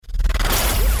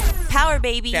Power,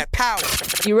 baby. That power.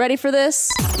 You ready for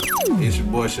this? It's your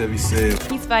boy Chevy Sid.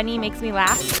 He's funny, makes me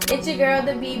laugh. It's your girl,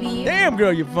 the BB. Damn,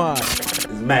 girl, you're fine. It's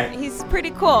Mac. He's pretty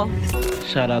cool.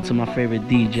 Shout out to my favorite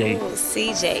DJ. Ooh,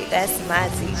 CJ, that's my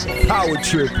DJ. Power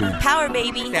tripping. Power,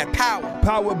 baby. That power.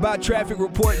 Powered by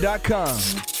TrafficReport.com.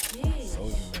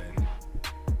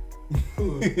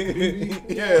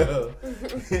 Yeah.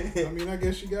 I mean, I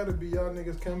guess you gotta be y'all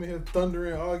niggas coming here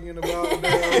thundering, arguing about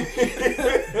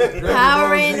Power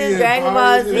Rangers, Dragon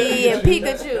Ball Z, and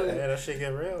Pikachu. Yeah, that shit get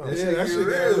real. That shit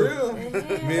got real.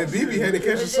 Me and BB had to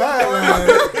catch a sideline.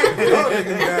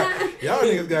 Y'all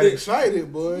niggas got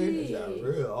excited, boy. It got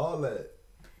real, all that.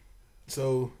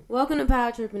 So, Welcome to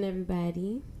Power Tripping,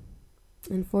 everybody.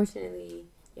 Unfortunately,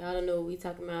 y'all don't know what we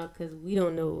talking about because we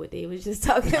don't know what they was just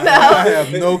talking about. I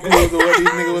have no clue what these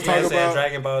niggas was talking about.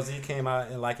 Dragon Ball Z came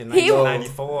out in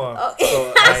 1994. Oh.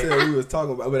 So I said we was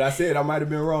talking about, but I said I might have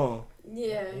been wrong.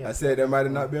 Yeah. I said that might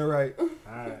have not been right.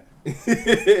 Alright.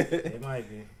 It might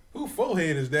be. Who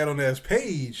forehead is that on that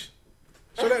page?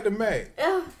 Show that to Mac.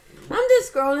 I'm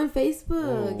just scrolling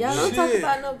Facebook. Y'all don't talk shit.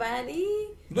 about nobody.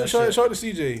 Look, show it to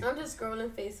CJ. I'm just scrolling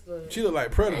Facebook. She look like I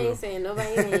Predator. ain't saying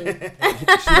nobody name.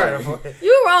 Floyd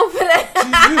You wrong for that.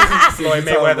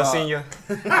 Mayweather Sr.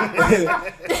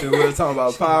 She was talking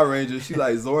about Power Rangers. She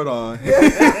like Zordon.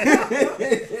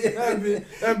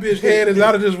 That bitch head is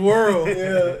out of this world.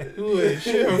 Yeah.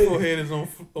 Shit, her forehead is on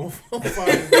fire.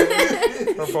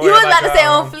 You was about to say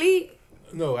on fleek.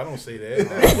 No, I don't say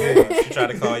that. She tried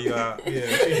to call you out. Yeah,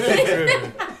 she's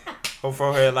tripping. Her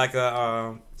forehead like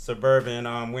a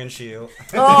suburban windshield.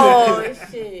 Oh,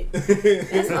 shit.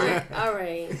 That's fine. All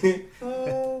right.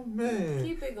 Oh, man.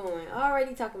 Keep it going.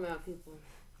 Already talking about people.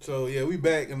 So, yeah, we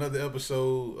back. Another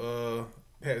episode.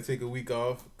 Had to take a week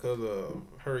off because of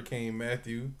Hurricane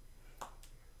Matthew.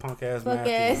 Punk ass Fuck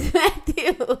Matthew. ass Matthew.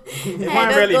 It Had wasn't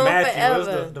us really going Matthew. It was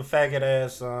forever. the faggot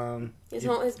ass. His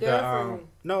girlfriend.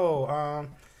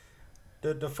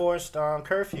 The forced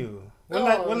curfew. When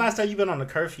Oh. last time you been on a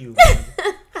curfew?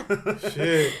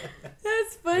 Shit.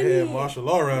 That's funny. Yeah, martial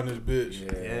law around this bitch.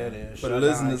 Yeah, it is. For the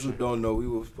listeners who don't know, we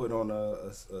was put on a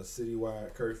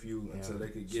citywide curfew until they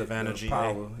could get Savannah the GA.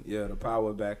 power. Yeah, the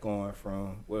power back on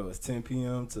from what it was 10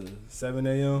 p.m. to 7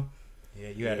 a.m. Yeah,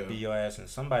 you had to be your ass in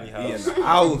somebody's Be in house. the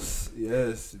house.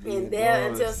 Yes. be And there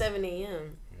indoors. until 7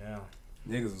 a.m. Yeah.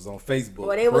 Niggas was on Facebook.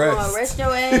 Or they was going to arrest your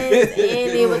ass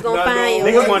and they was going to find you.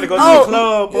 Niggas wanted to go to the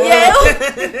club, boy.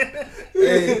 Yeah.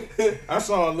 Hey, I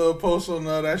saw a little post on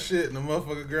that shit, and the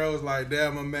motherfucker girl was like,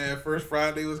 "Damn, my man, First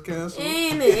Friday was canceled."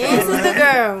 And Sister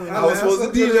Girl. I was supposed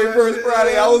to DJ First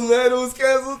Friday. I was mad it was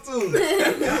canceled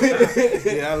too.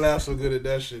 Yeah, I laughed so good at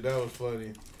that shit. That was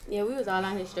funny. Yeah, we was all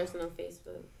out here stressing on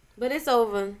Facebook. But it's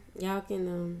over. Y'all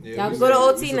can Yeah, y'all we can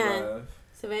go to survived. OT9.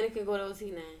 Savannah can go to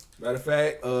OT9. Matter of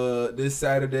fact, this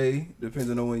Saturday,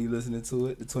 depending on when you're listening to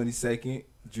it, the 22nd,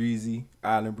 Dreezy,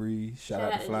 Island Breeze, shout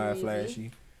out to Flying Dreezy.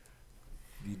 Flashy.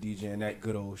 Be DJing that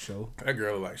good old show. That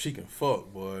girl like she can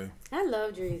fuck, boy. I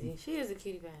love Dreezy. She is a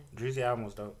cutie pie. Drizzy album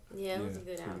was dope. Yeah, it was a good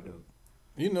pretty album. dope.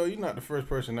 You know, you're not the first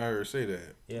person I heard say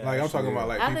that. Yeah, like I'm talking yeah. about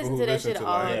like I people listen who to that listen shit to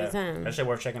all like. the time. That shit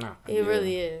worth checking out. It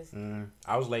really is.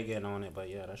 I was late getting on it, but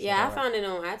yeah, that shit. Yeah, I alright. found it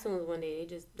on iTunes one day.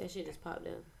 That shit just popped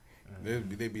up.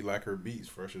 They be like her beats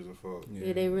fresh as a fuck.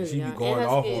 Yeah, they really She be are. going And her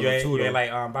off skit. on You it ain't, too, you though. ain't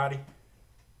like Body?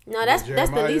 No, that's the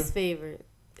Jeremiah? least favorite.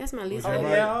 That's my least Was favorite.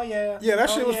 Jeremiah? Oh yeah. Yeah, that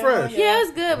shit was fresh. Yeah, it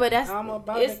was good, but that's I'm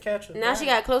about to it's, catch it. now she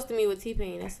got close to me with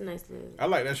T-Pain. That's a nice little. I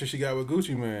like that shit she got with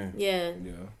Gucci Man. Yeah.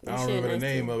 Yeah. That I don't shit remember the nice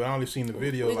name too. of it. I only seen the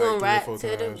video We like gonna 3 or rap 4 till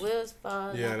the times. wheels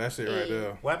fall. Yeah, that's it right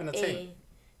there. What happened to Tink?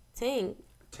 Tink.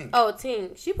 Tink. Oh,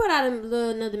 Tink. She put out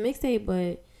another mixtape,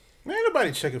 but Man,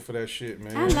 nobody checking for that shit,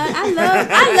 man. I love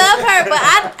her, but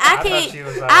I thought can't. she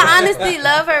was I honestly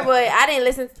love her, but I didn't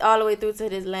listen all the way through to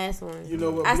this last one. You know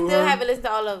what I blew still her? haven't listened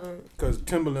to all of them. Because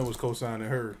Timberland was co-signing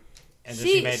her. And then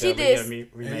She- she made she the did- remake.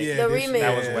 And The this- remix,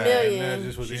 that was whack. Million. And that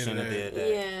just was She the shouldn't have internet. did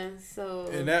that. Yeah, so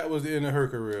And that was the end of her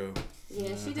career.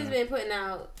 yeah, she just been putting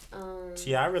out.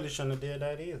 See, I really shouldn't have did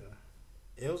that either.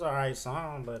 It was an alright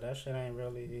song, but that shit ain't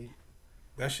really.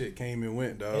 That shit came and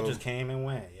went, dog. It just came and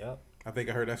went. Yep. I think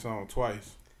I heard that song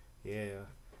twice. Yeah.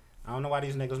 I don't know why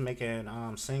these niggas making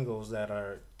singles that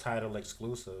are title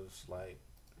exclusives. Like,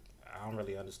 I don't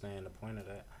really understand the point of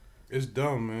that. It's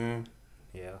dumb, man.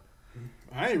 Yeah.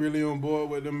 I ain't really on board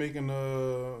with them making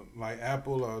like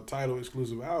Apple or title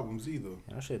exclusive albums either.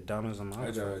 Yeah, that shit dumb as a That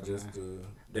motherfucker. just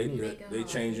man. they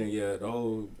changing the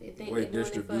whole They think way they doing it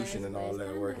for distribution us, and but all it's that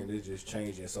not. working. It's just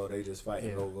changing, so they just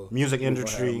fighting over Music who's gonna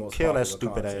have the industry, most kill that popular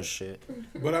stupid content. ass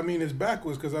shit. But I mean, it's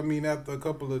backwards because I mean, after a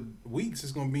couple of weeks,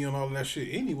 it's gonna be on all that shit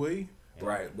anyway.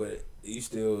 Right, but you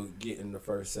still getting the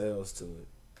first sales to it.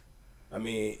 I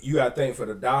mean, you gotta think for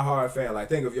the diehard fan. Like,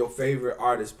 think of your favorite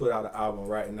artist put out an album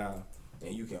right now,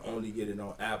 and you can only get it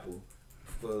on Apple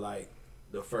for like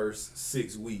the first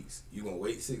 6 weeks. You gonna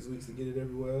wait 6 weeks to get it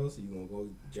everywhere else? Or you gonna go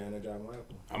Janet on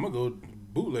Apple? I'm gonna go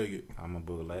bootleg it. I'm a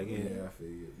bootleg it. Yeah, I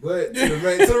figured. But to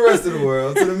the rest of the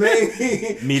world, to the main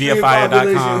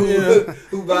Mediafire.com.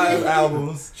 who buys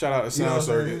albums. Shout out to You know Sound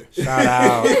what I'm Circuit. Shout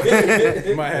out.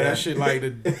 You might have that shit like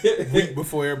the week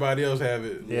before everybody else have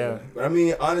it. Yeah. But I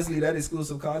mean, honestly, that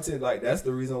exclusive content, like, that's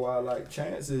the reason why, like,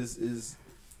 Chance is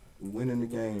winning the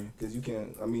game. Because you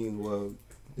can't, I mean, well,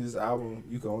 his album,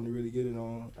 you can only really get it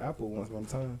on Apple one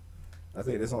time. I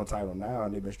think it's on Tidal now,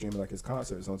 and they've been streaming, like, his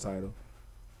concerts on Tidal.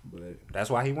 But That's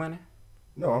why he winning?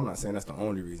 no, I'm not saying that's the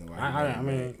only reason why. I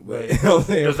mean, but but I'm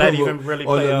saying does that from even really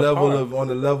on play the a level part? on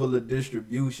the level of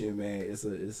distribution, man? It's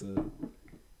a.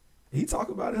 He talk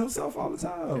about it himself all the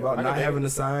time about I not can having a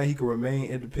sign. He can remain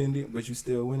independent, but you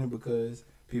still winning because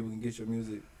people can get your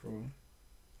music from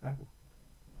Apple.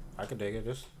 I could dig it.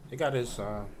 It got his,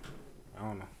 I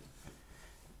don't know.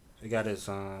 It got his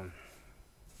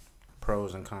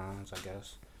pros and cons, I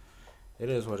guess. It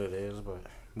is what it is, but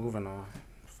moving on.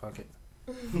 Fuck it.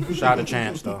 Shout out to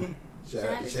Chance, though. Shout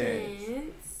out to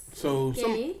Chance. So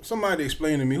Okay. somebody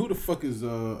explain to me who the fuck is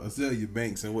Azalea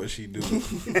Banks and what she do?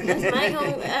 That's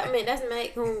Mike that's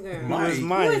Mike Homegirl. Mike. Who's Who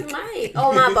Mike? is Mike?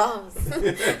 Oh, my boss.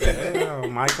 Yeah,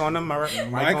 Mike on the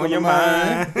Mike on your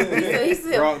mind. He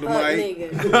said, Rock the fuck mic.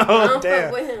 nigga. Oh, I don't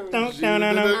damn. fuck with him.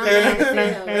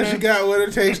 And she got what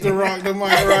it takes to rock the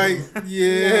mic, right?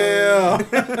 Yeah.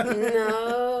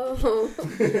 No.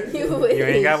 You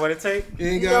ain't got what it takes? You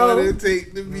ain't got No. what it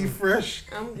takes to be fresh.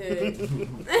 I'm good.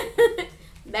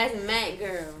 That's Matt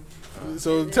girl.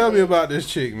 So tell me about this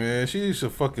chick, man. She's a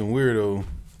fucking weirdo.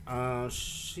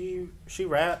 She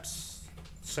raps,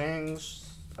 sings,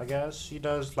 I guess. She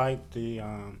does like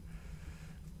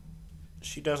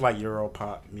Euro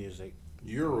pop music.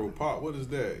 Euro pop, what is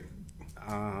that?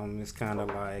 It's kind of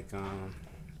like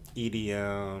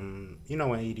EDM. You know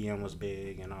when EDM was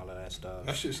big and all of that stuff.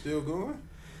 That shit still going?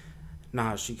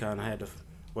 Nah, she kind of had to.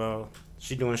 Well,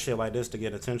 she doing shit like this to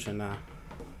get attention now.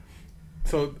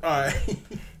 So, alright.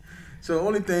 So the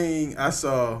only thing I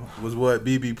saw was what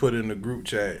BB put in the group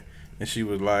chat, and she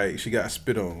was like, she got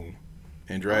spit on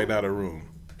and dragged out of room.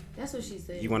 That's what she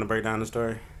said. You want to break down the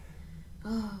story?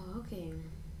 Oh, okay.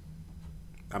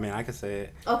 I mean, I can say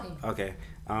it. Okay. Okay.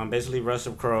 Basically,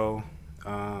 Russell Crowe,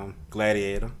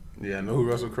 Gladiator. Yeah, I know who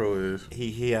Russell Crowe is.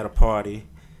 He had a party.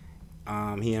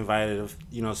 He invited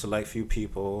select few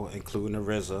people, including the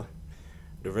RZA.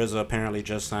 The RZA apparently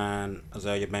just signed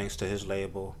Azalea Banks to his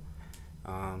label.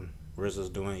 RZA's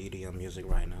doing EDM music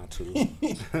right now too.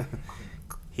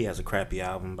 He has a crappy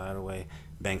album, by the way.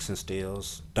 Banks and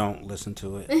Steels. Don't listen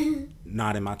to it.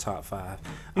 Not in my top 5.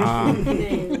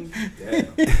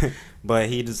 But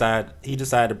he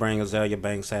decided to bring Azalea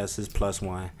Banks as his plus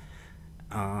one.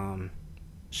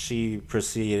 She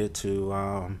proceeded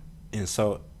to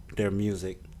insult their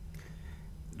music,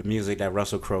 the music that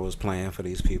Russell Crowe was playing for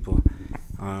these people.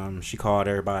 She called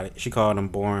them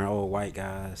boring old white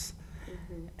guys.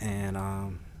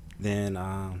 And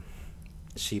then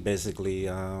she basically,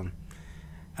 I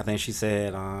think she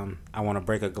said, I want to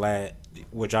break a glass.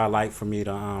 Would y'all like for me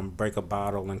to break a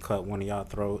bottle and cut one of y'all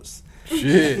throats?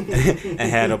 Shit. and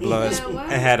had a blood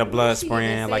She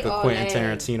spraying gonna like say a all Quentin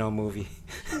that? Tarantino movie.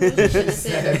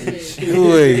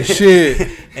 Wait,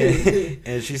 shit.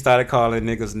 and she started calling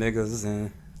niggas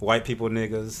and white people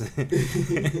niggas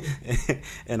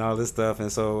and all this stuff.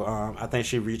 And so I think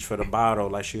she reached for the bottle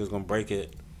like she was gonna break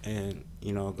it and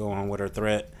go on with her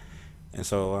threat. And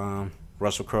so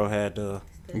Russell Crowe had to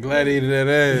Gladiator that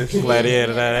ass.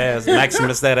 gladiator that ass,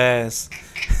 Maximus that ass.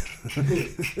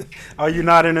 Are you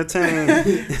not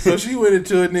entertained? So she went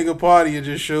into a nigga party and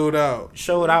just showed out.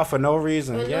 Showed out for no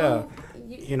reason. But Yeah. no,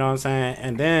 You know what I'm saying?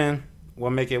 And then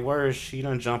what make it worse, she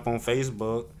done jump on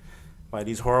Facebook like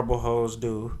these horrible hoes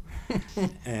do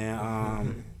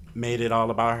and made it all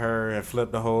about her and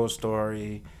flipped the whole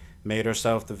story, made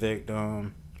herself the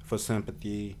victim for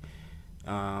sympathy.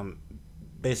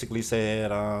 Basically said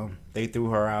they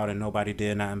threw her out and nobody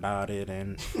did nothing about it,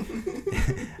 and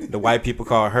the white people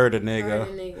called her the nigga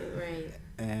right.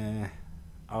 and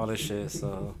all this shit.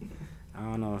 So I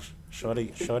don't know.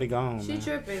 Shorty gone, She man.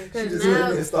 tripping She because just now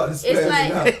went and started it's spazzing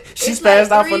like out. She it's spazzed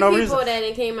like out for no 3 reason. people that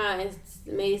then came out and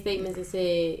made statements and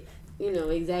said,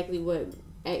 exactly what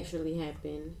actually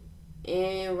happened.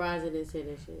 And Roger didn't say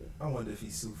that shit. I wonder if he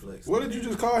soufflexed. What did you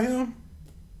just call him?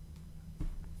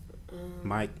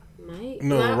 Mike. Mike?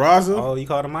 No, Not- Raza? Oh, you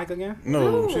called him Mike again?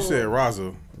 No, No. she said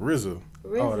Raza. RZA.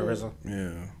 Oh, the RZA.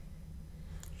 Yeah.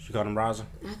 She called him Raza.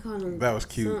 I call him. That was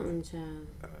cute. Something, child.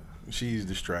 She's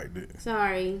distracted.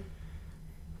 Sorry,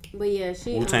 but yeah,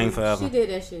 she. Wu-Tang forever. She did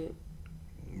that shit.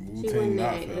 She Wu-Tang wasn't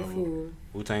not acting a forever. fool.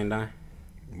 Wu-Tang done.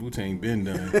 Wu-Tang been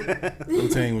done.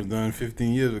 Wu-Tang was done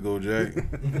 15 years ago, Jack.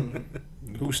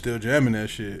 Who's still jamming that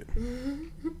shit?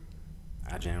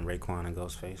 I jammed Raekwon and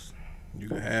Ghostface. You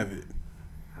can have it.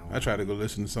 I tried to go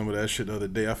listen to some of that shit the other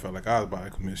day. I felt like I was about to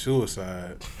commit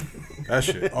suicide. That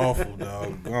shit awful,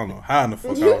 dog. I don't know how in the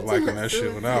fuck I was liking that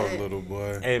shit when I was little,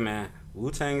 boy. Hey, man.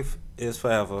 Wu-Tang is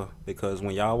forever because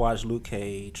when y'all watch Luke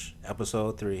Cage,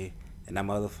 episode 3, and that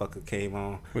motherfucker came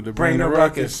on. With the Bring the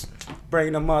Ruckus.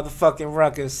 Bring the motherfucking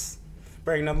ruckus.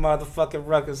 Bring the motherfucking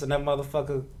ruckus. And that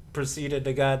motherfucker proceeded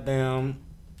to goddamn.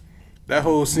 That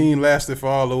whole scene lasted for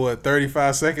all of what,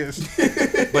 35 seconds?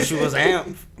 But she was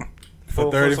amped. For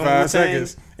some 35 Wu-Tang.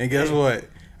 seconds. And guess what?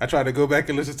 I tried to go back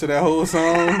and listen to that whole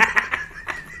song.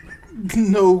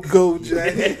 No go,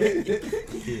 Jack.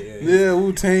 Yeah,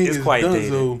 Wu-Tang It's is quite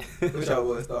donezo. What y'all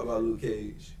boys thought about Luke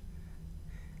Cage?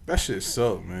 That shit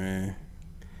sucked, man.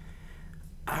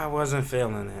 I wasn't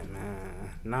feeling it, man.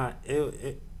 Not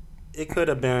it could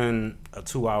have been a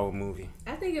 2-hour movie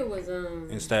I think it was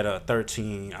instead of a it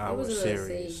 13-hour was a little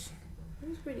series. safe. It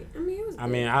was pretty. I mean, it was. I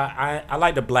good. mean, I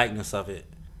like the blackness of it.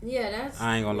 Yeah, that's.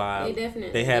 I ain't gonna lie. They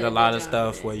definitely. They had did a lot good of job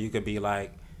stuff with where it. you could be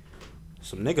like,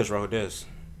 some niggas wrote this.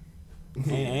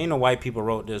 ain't no white people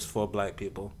wrote this for black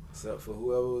people. Except for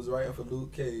whoever was writing for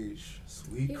Luke Cage.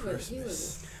 Sweet He was-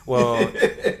 Christmas. Well,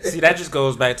 see, that just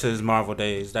goes back to his Marvel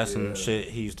days. That's some Yeah. shit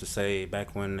he used to say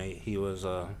back when he was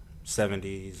a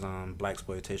 70s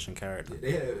blaxploitation character.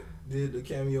 They did the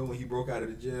cameo when he broke out of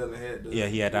the jail and had the Yeah,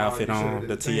 he had the outfit shirt on, and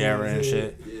the thing tiara on and his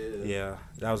shit. head. Yeah,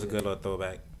 that was a good little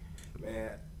throwback.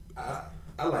 Man,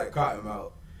 I like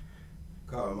Cottonmouth.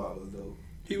 Cottonmouth was dope.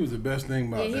 He was the best thing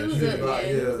about Yeah, he that was. shit. He was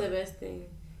Yeah. the best thing.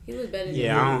 He was better.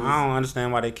 Yeah, than I don't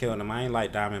understand why they killed him. I ain't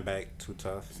like Diamondback too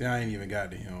tough. See, I ain't even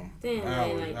got to him. Damn, I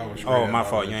ain't like that. straight Oh, up my about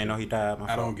fault. that You ain't know shit. he died. My I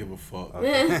fault. don't give a fuck.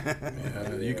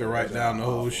 Okay. You can write down the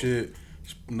whole shit.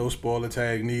 No spoiler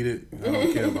tag needed. I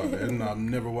don't care about that. No, I'm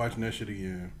never watching that shit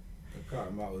again.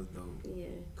 Cottonmouth was dope. Yeah,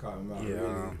 Cottonmouth Yeah.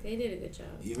 really. they did a good job.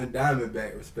 Even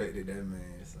Diamondback respected that man.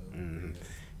 So Mhm.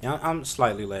 Yeah, I'm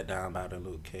slightly let down by the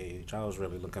Luke Cage. I was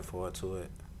really looking forward to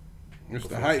it. It's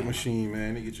the hype machine,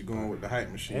 man. They get you going with the hype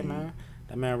machine. Hey, man.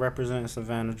 That man represents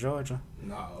Savannah, Georgia.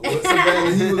 nah, what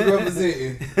Savannah he was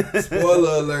representing.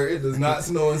 Spoiler alert: it does not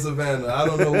snow in Savannah. I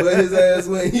don't know where his ass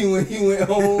went. He went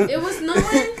home. It was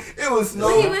snowing. It was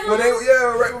snowing he went when they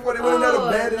right before they went Oh, out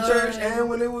of band in Lord. church and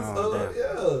when it was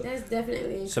Oh, That's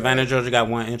definitely. Savannah, Georgia got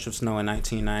 1 inch of snow in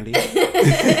 1990.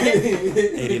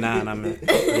 89, I meant.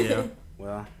 Yeah.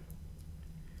 Well,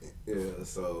 yeah.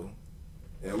 So,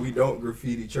 and we don't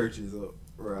graffiti churches up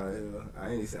right here. I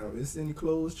ain't seen. Is any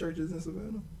closed churches in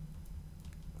Savannah?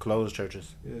 closed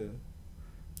churches. Yeah.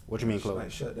 What you mean Like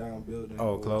closed? shut down building.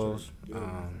 Oh, or closed? church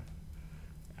building.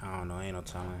 I don't know. Ain't no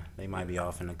telling. They might be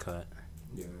off in the cut.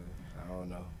 Yeah, I don't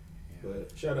know.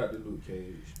 But shout out to Luke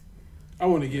Cage. I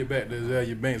want to get back to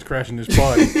Azalea Banks crashing this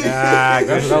party. Ah,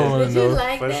 That's what I want Did to you know.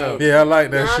 like For that? sure. Yeah, I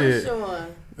like that No, shit. I'm sure.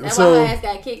 That's So- why her ass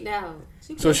got kicked out.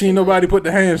 So she ain't nobody put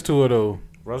the hands to her though.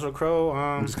 Russell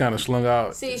Crowe, Just kind of slung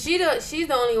out. See, she's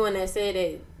the only one that said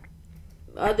that.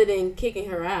 Other than kicking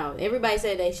her out, everybody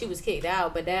said that she was kicked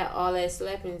out, but that all that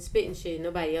slapping, spitting shit,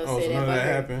 nobody else Oh, said so that none of but that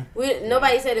her. happened?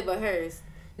 Nobody said it but hers.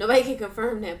 Nobody can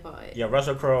confirm that part. yeah,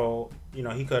 Russell Crowe, you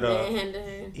know, he could have Manhandled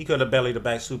her. he could have belly to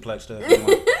back suplexed her. If he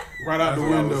wanted. Right out the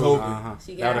That's what I was window. hoping. Uh-huh.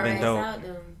 She That got would her have ass been dope. out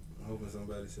though. I'm hoping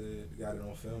somebody said got it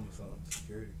on film or something.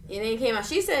 Security. It ain't came out.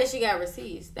 She said she got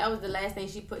receipts. That was the last thing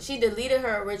she put. She deleted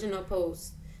her original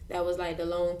post. That was like the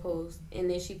long post, and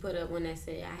then she put up one that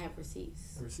said, "I have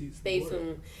receipts. Receipts. for Stay what?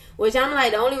 tuned." Which I'm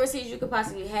like, the only receipts you could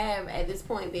possibly have at this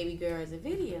point, baby girl, is a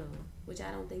video, which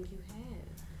I don't think you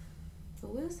have. So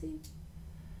we'll see.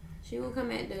 She will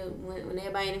come at the when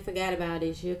everybody done forgot about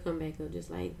it. She'll come back up just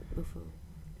like before.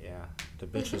 Yeah, the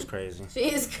bitch is crazy. She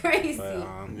is crazy. But,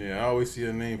 Yeah, I always see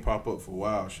her name pop up for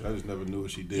wild shit. I just never knew what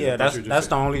she did. yeah, I thought she was that's just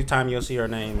the only time you'll see her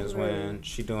name is when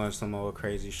she doing some old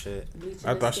crazy shit. Bleaching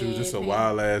I her thought she was skin, just a paint.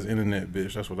 wild ass internet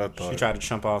bitch. That's what I thought. She tried to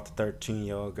jump off the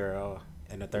 13-year-old girl,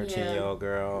 and the 13-year-old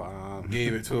girl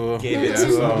Gave it to her. Gave it Yeah,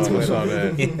 to I her. saw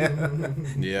that.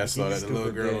 yeah. Yeah, I saw that. The little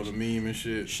Stupid girl on bitch. the meme and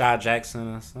shit. Shy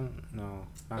Jackson or something. No,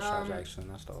 not Shy Um, Jackson.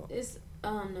 That's the It's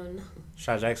no.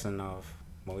 Shy Jackson of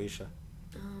Moesha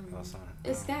or something.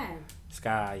 It's Sky.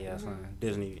 Sky, yeah, something.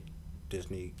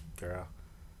 Disney girl.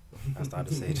 I started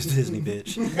to say this Disney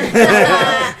bitch.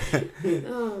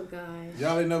 Oh gosh.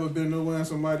 Y'all ain't never been nowhere and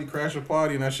somebody crash a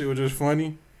party and that shit was just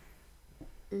funny?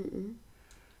 Mm-mm.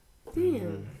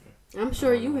 Damn. I'm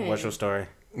sure you have. What's your story?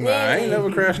 Nah, I ain't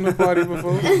never crashed no party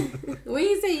before. When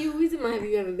you say you, we talking about have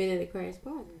you ever been at a crash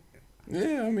party?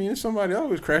 Yeah, I mean, it's somebody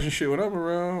always crashing shit when I'm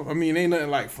around. I mean, ain't nothing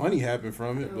like funny happen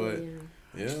from it, but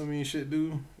yeah, I mean, shit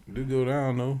do go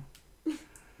down though.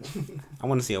 I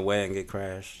want to see a wedding get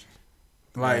crashed.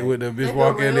 Like with the bitch Like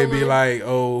walk a in, they real be one? like,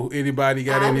 "Oh, anybody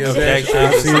got any I've affection?" Protection,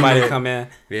 I've seen somebody that. come in.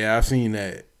 Yeah, I've seen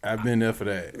that. I've been there for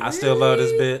that. I still love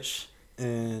this bitch,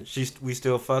 and we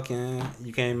still fucking.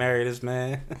 You can't marry this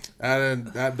man.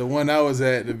 The one I was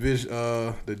at, the bitch,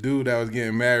 the dude that was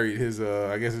getting married, his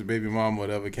I guess his baby mama or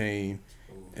whatever came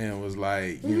and was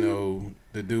like, you know,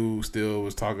 the dude still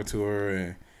was talking to her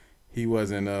and he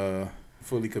wasn't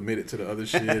fully committed to the other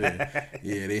shit. And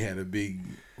yeah, they had a big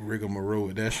rigmarole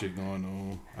with that shit going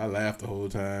on. I laughed the whole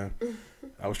time.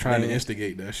 I was trying to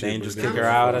instigate that shit. They ain't just but kick her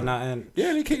out or nothing.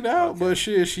 Yeah, they kicked her out, but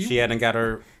shit, She hadn't got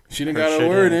her. she done her got her shit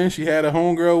word in. in. She had a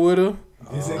homegirl with her.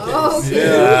 Oh, okay.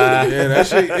 Yeah, that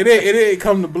shit. It didn't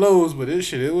come to blows, but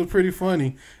it was pretty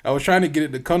funny. I was trying to get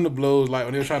it to come to blows, like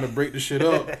when they were trying to break the shit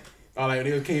up. Like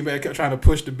they came back, kept trying to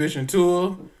push the bitch into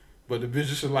her, but the bitch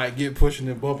just would like get pushed and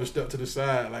then bump and step to the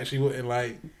side, like she wouldn't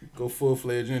like go full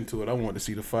fledged into it. I wanted to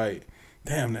see the fight.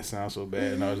 Damn, that sounds so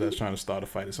bad. And I was just trying to start a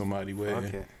fight at somebody's wedding.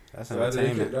 Okay, that's So after they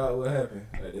kicked entertainment. out, what happened?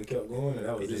 Like they kept going, and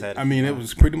that was They just it. had- I mean, it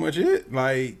was pretty much it.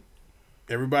 Like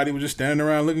everybody was just standing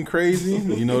around looking crazy.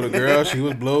 You know, the girl, she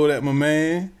was blowed at my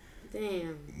man.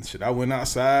 Damn. Shit, I went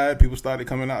outside. People started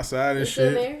coming outside and You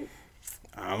still shit. married?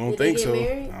 I don't Did think they get so.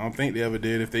 married? I don't think they ever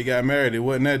did. If they got married, it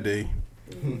wasn't that day.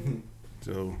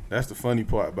 So that's the funny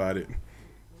part about it.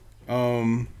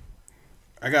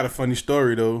 I got a funny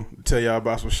story though to tell y'all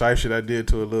about some shy shit I did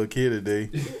to a little kid today.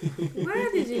 Why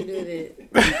did you do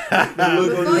that?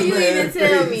 Before you even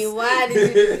tell me, why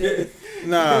did you do this?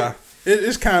 Nah,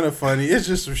 it's kind of funny. It's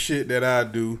just some shit that I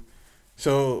do.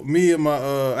 So me and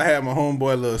I had my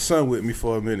homeboy little son with me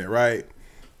for a minute, right?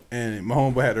 And my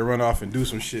homeboy had to run off and do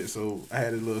some shit, so I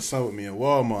had his little son with me in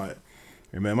Walmart.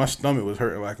 And man, my stomach was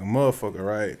hurting like a motherfucker,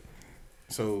 right?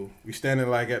 So we standing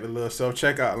like at the little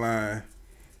self-checkout line.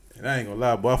 And I ain't gonna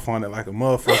lie, boy, I found it like a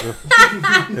motherfucker.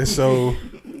 And so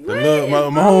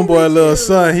my homeboy little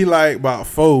son, he like about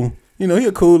 4. You know, he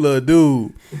a cool little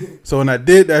dude. So when I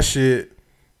did that shit,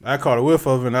 I caught a whiff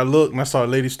of it and I looked and I saw a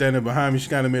lady standing behind me. She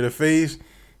kind of made a face.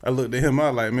 I looked at him. I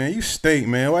was like, man, you stink,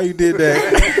 man. Why you did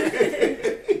that?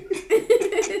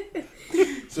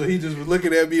 So he just was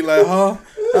looking at me like, huh?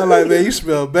 I was like, man, you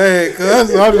smell bad, cuz.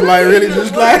 So I'm just like, really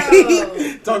just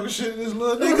like talking shit to this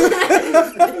little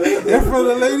nigga in front of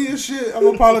the lady and shit. I'm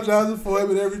apologizing for him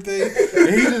and everything.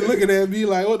 And he just looking at me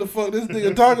like, what the fuck this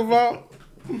nigga talking about?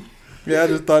 Yeah, I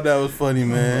just thought that was funny,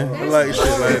 man. I like shit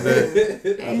like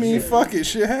that. I mean, fuck it.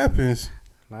 Shit happens.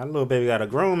 My little baby got a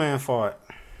grown man fart.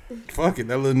 Fuck it.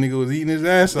 That little nigga was eating his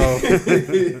ass off.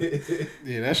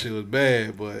 Yeah, that shit was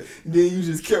bad, but Then you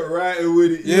just kept riding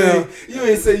with it. Yeah. You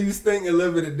ain't say you stink and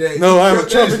live it a day. no, You I was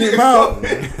kept that chopping shit him out.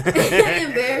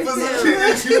 Embarrassed For some him. shit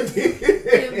that you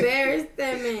did. Embarrassed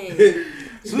that man.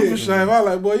 Super shame. I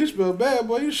like, boy, you smell bad,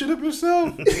 boy. You shit up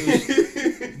yourself.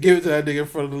 Give it to that nigga in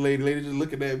front of the lady. Lady just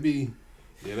looking at me.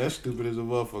 Yeah, that's stupid as a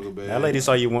motherfucker, man. That lady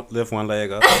saw you lift one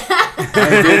leg up.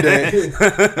 I did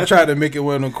that. I tried to make it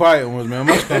one of them quiet ones, man.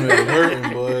 My stomach was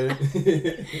hurting, boy.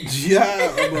 Yeah,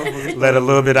 motherfucker. Let a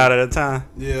little bit out at a time.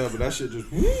 Yeah, but that shit just.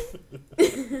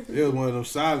 It was one of them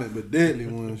silent but deadly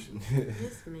ones.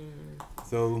 This man.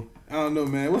 So I don't know,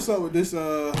 man. What's up with this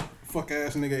fuck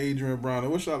ass nigga Adrian Brown?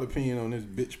 What's y'all opinion on this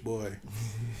bitch boy?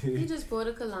 He just poured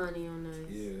a Kalani on us.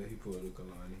 Yeah, he pulled a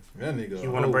Kalani. That nigga.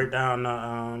 You want to break down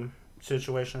the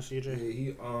situation, CJ? Yeah,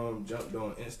 he jumped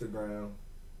on Instagram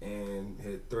and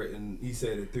had threatened. He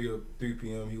said at 3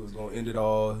 p.m. he was gonna end it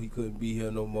all. He couldn't be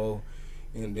here no more.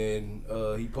 And then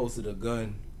he posted a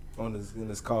gun on in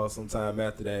his car sometime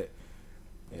after that.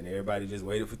 And everybody just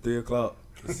waited for 3 o'clock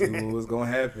to see what was gonna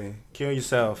happen. Kill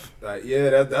yourself. Like,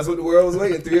 yeah, that's what the world was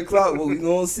waiting. 3 o'clock, what we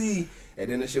gonna see? And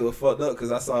then the shit was fucked up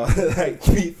because I saw like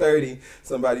 3:30,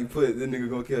 somebody put the nigga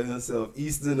gonna kill himself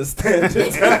Eastern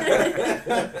Standard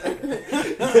Time.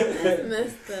 That's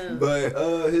messed up.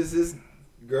 But his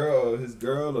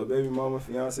girl or baby mama,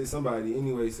 fiance, somebody,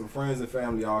 anyway, some friends and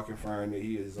family all confirmed that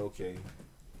he is okay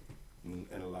and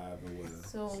alive and well.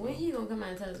 So when he gonna come out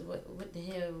and tell us what the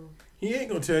hell? He ain't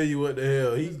gonna tell you what the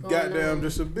hell. He What's going goddamn on?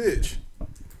 just a bitch.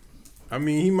 I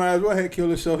mean, he might as well have killed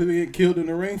himself. He been killed in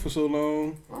the ring for so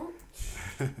long.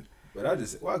 But I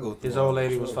just, well, I go through His all old the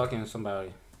lady was shows. fucking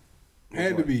somebody.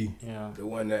 Had to be. Yeah. The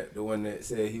one that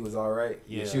said he was all right.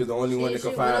 Yeah. She was the only one that She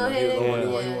could went find him. He was the ahead, only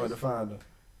one who yeah. wanted to find him.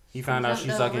 He found out she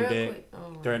Jumped up sucking real dick, quick.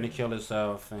 Oh. threatened to kill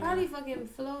herself. And Probably fucking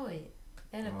Floyd.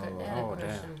 That'll Oh, crush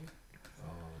damn. him.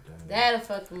 That'll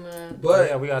fuck him up. But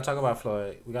yeah, we gotta talk about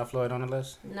Floyd. We got Floyd on the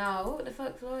list. No, what the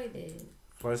fuck Floyd did?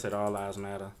 Floyd said all lives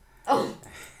matter. Oh.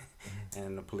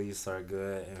 And the police are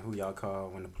good. And who y'all call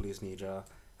when the police need y'all?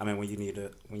 I mean, when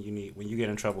you get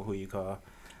in trouble, who you call?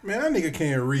 Man, that nigga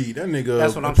can't read. That nigga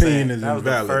That's what I'm opinion saying. is That was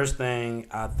invalid. the first thing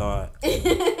I thought.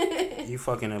 You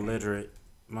fucking illiterate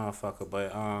motherfucker.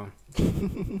 But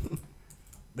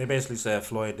they basically said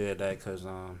Floyd did that because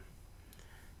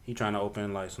he trying to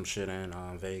open like some shit in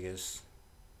Vegas.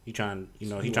 He trying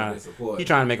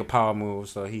to make a power move.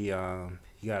 So he gotta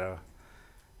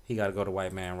go the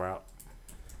white man route.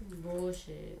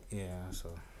 Bullshit. Yeah, so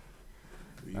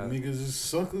You niggas is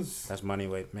suckers. that's Money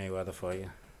Mayweather for you.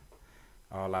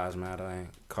 All lives matter. And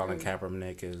Colin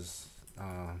Kaepernick is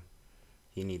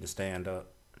he need to stand up.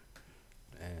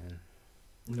 And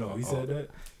No, he said that.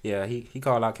 yeah, he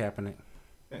called out Kaepernick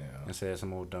Damn. and said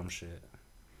some old dumb shit.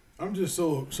 I'm just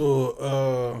so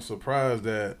surprised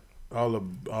that all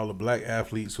the black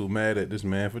athletes who mad at this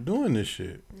man for doing this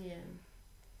shit. Yeah.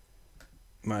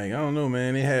 Like, I don't know,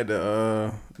 man. They had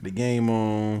the game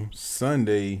on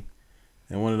Sunday,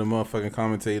 and one of the motherfucking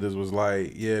commentators was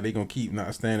like, "Yeah, they gonna keep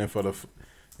not standing for the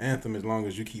anthem as long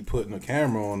as you keep putting a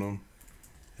camera on them."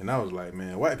 And I was like,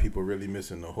 man, white people really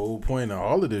missing the whole point of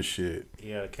all of this shit.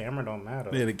 Yeah, the camera don't matter.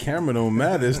 Yeah, the camera don't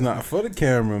matter. It's not for the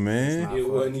camera, man. It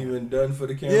wasn't even done for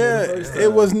the camera. Yeah, the first time.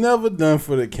 it was never done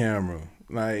for the camera.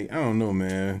 Like, I don't know,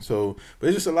 man. So, but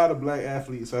it's just a lot of black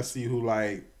athletes I see who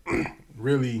like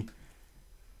really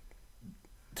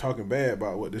talking bad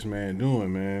about what this man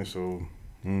doing, man. So,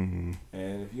 And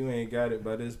if you ain't got it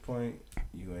by this point,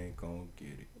 you ain't gonna get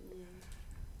it.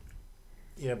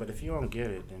 Yeah, but if you don't get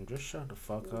it, then just shut the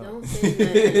fuck up. Don't say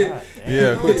nothing. God damn.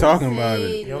 yeah, quit Don't talking say about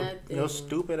it. nothing. Your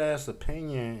stupid ass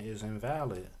opinion is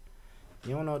invalid.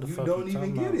 You don't know what the You fuck don't you even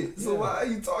talking get about. it. So why are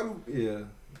you talking? Yeah.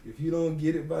 If you don't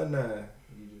get it by 9,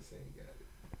 you just ain't got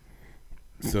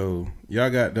it. So, y'all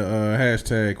got the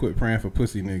hashtag quit praying for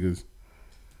pussy niggas.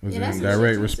 Was Yeah, that's in what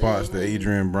direct you response said, to man.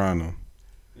 Adrian Bronner.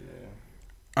 Yeah.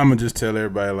 I'm going to just tell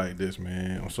everybody like this,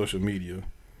 man, on social media.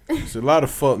 There's a lot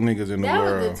of fuck niggas in the That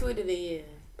world. was the tweet of the year.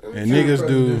 And niggas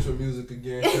do. Presidential music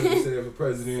again. Kevin said for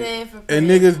president. Saying for And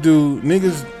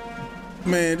niggas,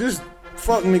 man, just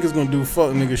fuck niggas gonna do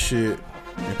fuck nigga shit,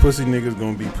 and pussy niggas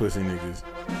gonna be pussy niggas.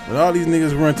 But all these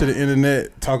niggas run to the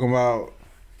internet talking about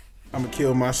I'ma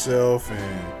kill myself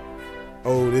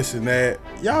and this and that.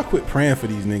 Y'all quit praying for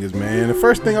these niggas, man. The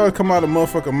first thing always come out of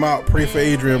motherfucking mouth, pray for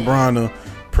Adrian Bronner,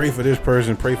 pray for this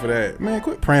person, pray for that. Man,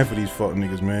 quit praying for these fuck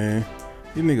niggas, man.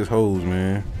 These niggas hoes,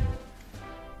 man.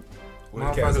 Well,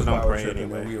 Motherfuckers Castle don't Power pray tripping,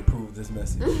 anyway. and we approve this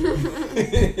message.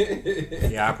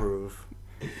 Yeah, I approve.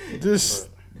 Just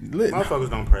lit. Motherfuckers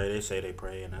don't pray. They say they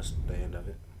pray, and that's the end of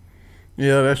it.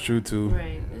 Yeah, that's true too.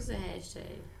 Right. It's a hashtag.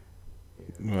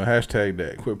 Well, hashtag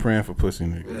that. Quit praying for pussy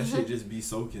niggas. That shit just be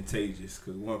so contagious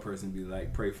because one person be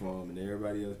like, pray for him, and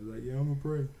everybody else be like, yeah, I'm gonna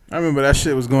pray. I remember that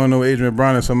shit was going on with Adrian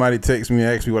Bronner. Somebody texted me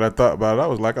and asked me what I thought about it. I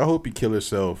was like, I hope he kill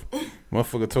himself.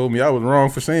 Motherfucker told me I was wrong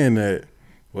for saying that.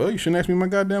 Well, you shouldn't ask me my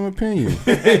goddamn opinion.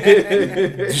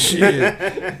 Shit.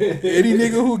 Any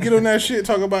nigga who get on that shit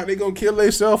talk about they gonna kill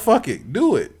themselves, fuck it.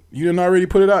 Do it. You didn't already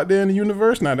put it out there in the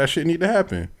universe. Now that shit need to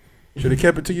happen. Should have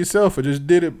kept it to yourself or just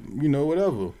did it,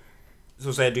 whatever.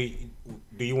 So, say,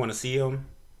 do you want to see him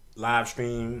live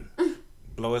stream,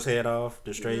 blow his head off,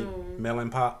 the straight melon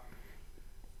pop?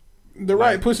 The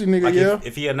right pussy nigga, Like yeah.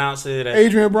 if he announces that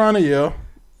Adrian Bronner, yeah.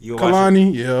 you'll watch it,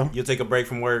 Kalani, yeah. you'll take a break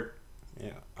from work.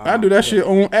 Yeah, I do that shit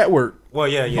at work. Well,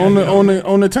 yeah.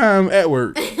 On the time at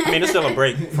work. I mean, it's still a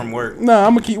break from work. Nah,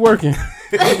 I'm gonna keep working.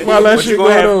 While that But shit you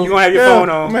going gonna on. you gonna have your phone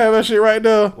on, I'm gonna have that shit right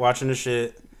there. watching the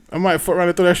shit. I might fuck around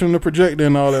and throw that shit on the projector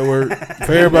and all that work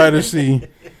for everybody to see.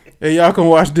 Hey, y'all can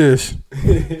watch this.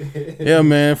 Yeah,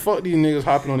 man. Fuck these niggas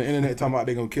hopping on the internet talking about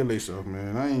they gonna kill themselves,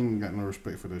 man. I ain't got no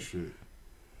respect for that shit.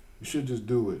 You should just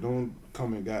do it. Don't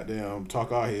come and goddamn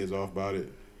talk our heads off about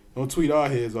it. Don't tweet our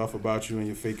heads off about you and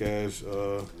your fake ass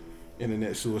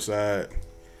internet suicide.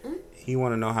 He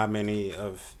want to know how many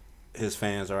of his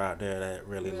fans are out there that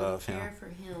really love him. Care for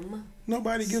him.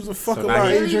 Nobody gives a fuck So now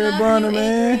about he- Adrian Bronner,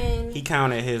 man. He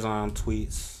counted his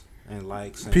tweets and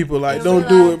likes. And People like, They don't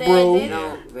do realize it, that bro. they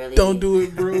don't really- Don't do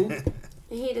it, bro.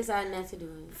 He decided not to do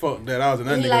it. Fuck that. I was in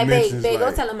that He nigga like, mentions babe, go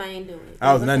like. tell him I ain't doing it.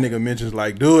 I was in that nigga mentions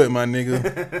like, do it, my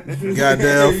nigga.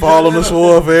 Goddamn, fall on the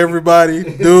sword for everybody.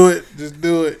 Do it. Just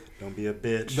do it. Don't be a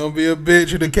bitch. Don't be a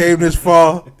bitch. You done came this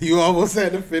far. You almost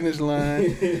at the finish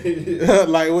line.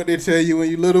 Like what they tell you when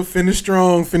you little, finish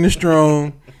strong, finish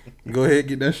strong. Go ahead,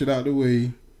 get that shit out the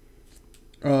way.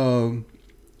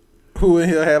 Who in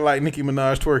here had like Nicki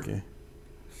Minaj twerking?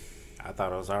 I I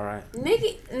thought it was all right.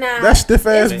 Nikki, nah. That stiff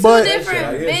ass it's butt. two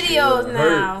different videos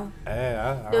now. Hey,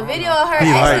 I The don't video know. of her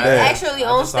He like that. actually I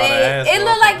on just saw the stage, ass it go looked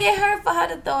up like and- it hurt for her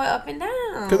to throw it up and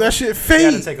down. Cause that shit She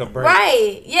had to fake. take a break.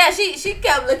 Right. Yeah, she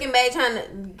kept looking back trying to,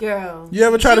 girl. You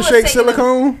ever try She to was shake taking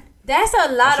silicone? That's a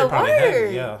lot That shit of probably work.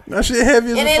 heavy, yeah. That shit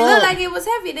heavy as And a it fuck. looked like it was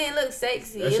heavy. It didn't look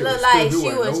sexy. That It shit looked was like still she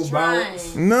doing was no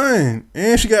bounce. trying. None.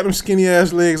 And she got them skinny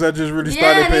ass legs. I just really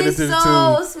started Yeah, paying they attention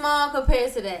so to. small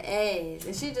compared to that ass.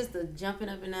 And she just jumping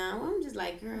up and down. I'm just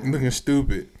like, girl, Looking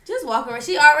stupid. just walk around.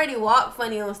 She already walked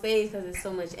funny on stage because it's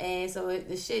so much ass. So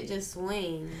the shit just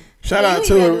swings. Shout Yeah, out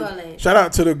you ain't gotta do all to that. shout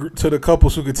out to the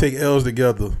couples who could take L's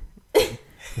together.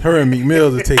 Her and Meek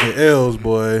Mills are taking L's,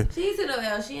 boy. She ain't took no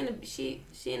L. She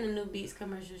in the New Beats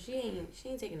commercial. She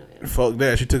ain't taking no L. Fuck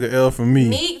that. She took an L from me.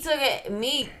 Meek took it.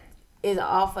 Meek is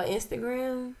off of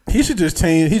Instagram. He should just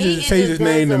change. He Meek just is changed his just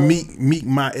name to done Meek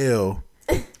My L.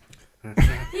 He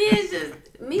is just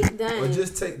Meek done. Or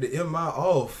just take the MI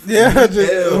off. Yeah,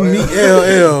 just L. Meek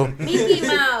LL. Mickey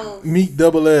Mouse. Meek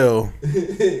double L.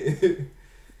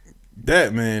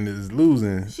 That man is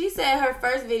losing. She said her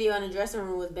first video in the dressing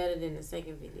room was better than the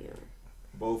second video.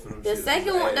 Both of them. The shits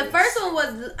second was one, the ass. first one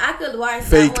was I could watch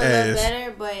Fake that one ass. look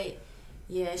better, but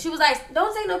yeah, she was like,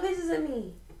 "Don't take no pictures of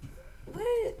me."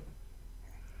 What?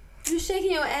 You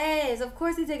shaking your ass? Of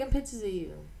course they taking pictures of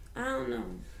you. I don't know.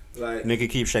 Like, Nikki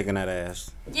keep shaking that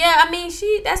ass. Yeah, I mean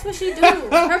that's what she do.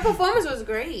 Her performance was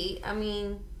great. I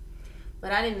mean,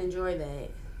 but I didn't enjoy that.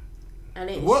 I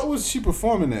didn't. What was she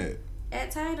performing at? At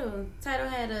Tidal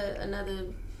had another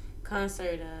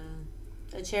concert,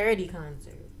 a charity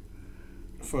concert.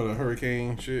 For the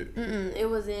hurricane shit. It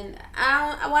was in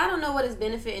I don't know what it's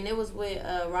benefiting. It was with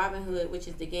Robin Hood, which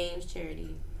is the games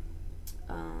charity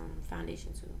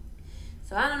foundation too.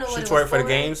 So I don't know what She it was twerked for the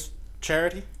games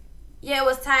charity. Yeah, it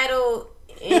was titled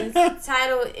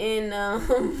in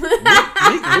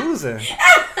Meek losing.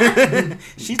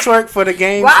 She twerked for the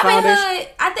games Robin foundation. Hood.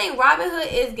 I think Robin Hood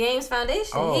is Games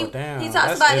Foundation. Oh, damn. He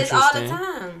talks That's about this all the interesting.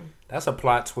 time. That's a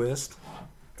plot twist.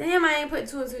 Damn, I ain't put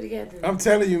two and two together. I'm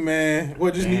telling you, man.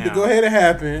 What just need to Damn. go ahead and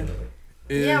happen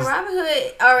is Yeah, Robin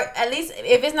Hood, or at least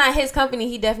if it's not his company,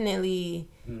 he definitely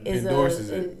is Endorses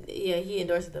it. Yeah, he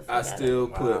endorses the fuck I out of it. still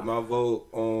put my vote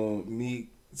on Meek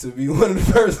to be one of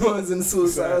the first ones in the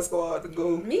Suicide Squad to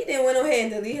go. Me then went ahead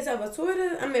and deleted himself of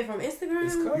Twitter. I mean, from Instagram.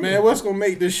 It's coming. man, what's gonna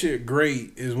make this shit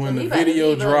great is when He the about to video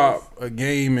leave us. drop a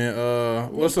game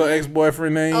and what's her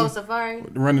ex-boyfriend name? Oh, Safari.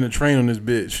 Running the train on this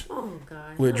bitch. Oh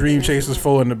God. With Dream Chasers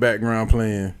 4 in the background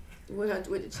playing. With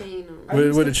the chain on. I With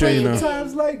used the to chain play on.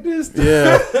 times like this.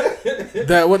 Yeah.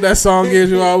 That song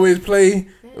is you always play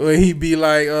where he be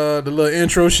like the little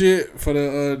intro shit for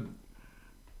the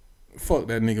fuck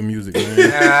that nigga music, man.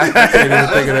 I can't even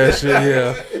think of that shit,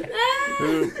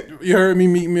 yeah. You heard me,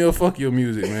 Meek Mill, fuck your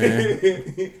music,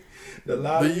 man. The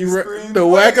loud The, you scream. the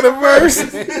whack of the verse.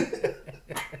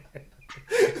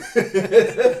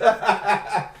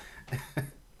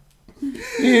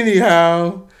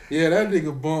 Anyhow, yeah, that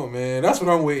nigga bump, man. That's what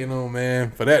I'm waiting on,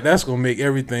 man. For that's gonna make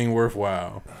everything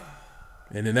worthwhile.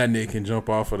 And then that nigga can jump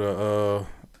off of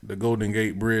the Golden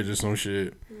Gate Bridge or some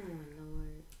shit.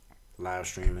 Live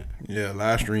stream it. Yeah,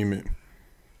 live stream it.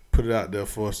 Put it out there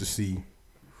for us to see.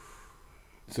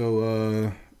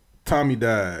 So Tommy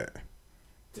died.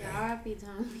 Yeah, R.I.P.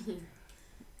 Tommy.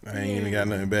 I ain't even got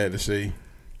nothing bad to say.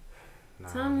 Nah,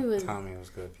 Tommy was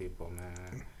good people,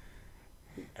 man.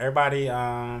 Everybody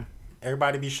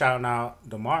be shouting out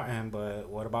DeMartin, but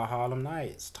what about Harlem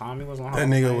Nights? Tommy was on That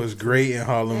Harlem nigga Nights. was great in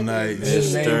Harlem Nights.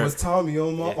 His name Mr. was Tommy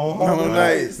on Harlem Harlem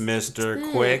Nights. Nights.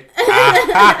 Mr. Quick. Hey,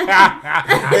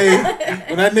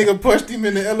 when that nigga punched him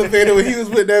in the elevator when he was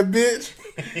with that bitch,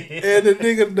 and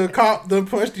the cop done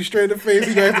punched him straight in the face.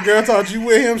 He asked the girl, "Thought you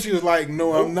with him?" She was like,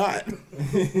 "No, I'm not."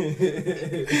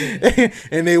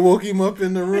 And they woke him up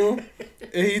in the room,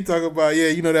 and he talk about, yeah,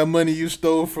 you know that money you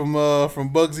stole from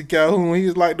Bugsy Calhoun. He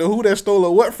was like, the who that stole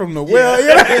a what from the well?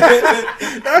 Yeah.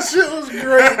 That shit was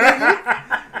great, nigga.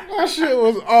 That shit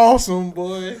was awesome,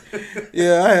 boy.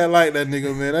 Yeah, I had liked that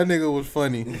nigga, man. That nigga was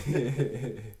funny.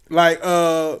 Like,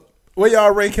 where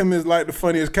y'all rank him as like the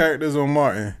funniest characters on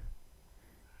Martin?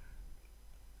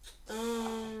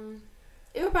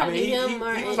 It would probably be he him,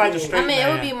 Martin. was like the straight it would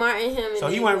man. be Martin, him. So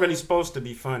and he then wasn't really supposed to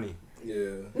be funny. Yeah.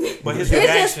 But his It's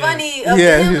reaction, just funny of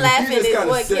Yeah, him he laughing He just is kind of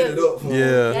what set killed it him. up for him.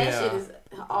 Yeah. That Yeah. shit is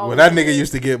always. When that nigga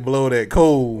used to get blowed at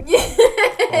Cole,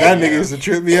 that nigga used to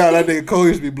trip me out. That nigga Cole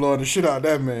used to be blowing the shit out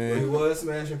that He man. was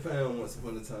smashing pound once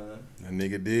upon a time. That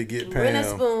nigga did get Renner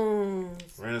Pam. spoons.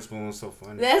 Renner Spoon was so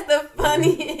funny. That's the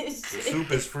funniest The shit.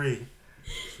 soup is free.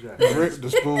 Rick the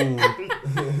spoon.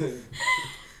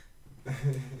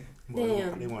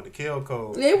 Damn. They wanted to kill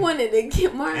Cole. They wanted to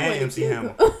get Martin And wanted MC to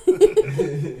Hammer.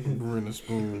 kill- Bring the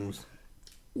spoons.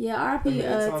 Yeah, I RP mean,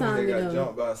 Tommy Tommy got though.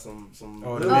 jumped by some.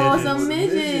 Oh, the Oh, midgets. some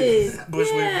midgets.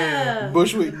 Bushwick Yeah.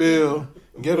 Bushwick Bill,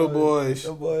 Ghetto Boys.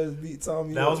 The boys beat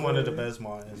Tommy. That up, was one of the man. best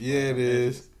Martins. Yeah, it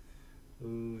is.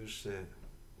 Ooh, shit.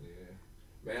 Yeah.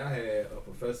 Man, I had a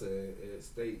professor at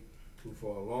State who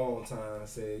for a long time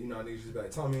said, you know, niggas just be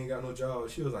like, Tommy ain't got no job.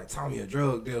 She was like, Tommy a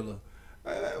drug dealer.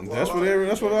 That's what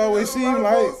it always seemed a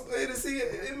lot like. of folks made it see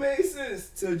it made sense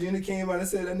till Jenny came out and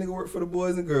said that nigga worked for the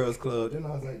Boys and Girls Club. Then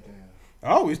I was like, damn.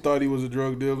 I always thought he was a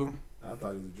drug dealer. I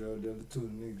thought he was a drug dealer too. The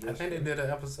nigga I dressed think they for- did an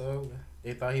episode.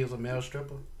 They thought he was a male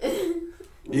stripper.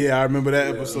 Yeah, I remember that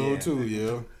Yeah, episode yeah. too.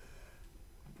 Yeah.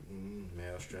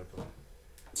 Male stripper.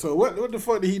 So what the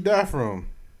fuck did he die from?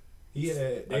 He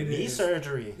had A knee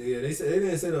surgery. Yeah, they said they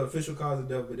didn't say the official cause of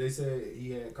death, but they said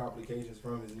he had complications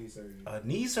from his knee surgery. A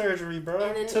knee surgery, bro.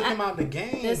 And then Took him out the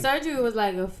game. The surgery was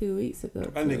like a few weeks ago.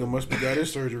 That nigga must be got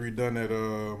his surgery done at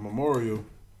Memorial.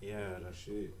 Yeah, the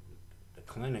Shit. the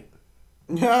clinic.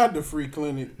 Yeah, the free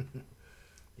clinic.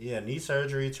 Yeah, knee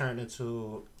surgery turned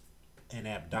into an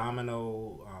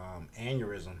abdominal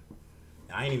aneurysm.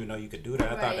 I didn't even know you could do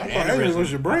that. I thought the Right. I thought aneurysm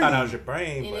was your brain. I thought that was your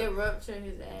brain. And But, it ruptured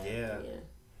his ass. Yeah.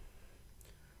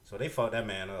 so they fucked that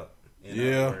man up. In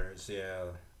Yeah. other words, yeah.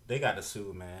 They got to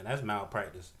sue, man. That's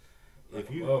malpractice.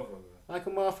 If you Motherfucker. like a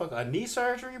motherfucker, a knee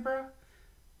surgery, bro.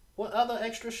 What other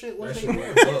extra shit was That they shit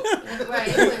doing? went up. Right.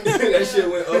 It went, That shit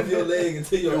went up your leg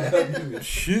until your abdomen.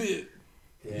 Shit.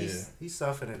 He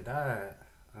suffered and died,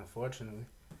 unfortunately.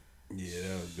 Yeah,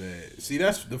 that was bad. See,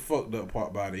 that's the fucked up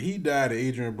part about it. He died and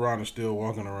Adrian Brown is still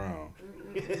walking around.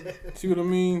 See what I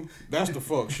mean? That's the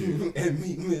fuck shit. And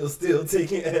Meek Mill still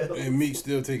taking L. And Meek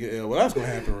still taking L. Well, that's gonna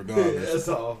happen regardless. That's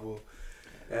awful.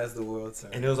 That's the world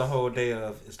turn. And there was a whole day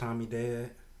of, is Tommy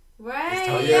dead? Right.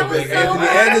 Oh, That yeah, was but so Anthony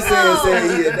hurtful. Anderson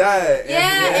said he had died. Yeah,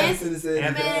 Anthony Anderson said he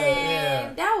Anthony- died.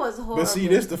 Man, that was horrible. But see,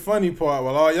 this the funny part.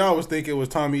 While all y'all was thinking it was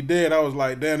Tommy dead, I was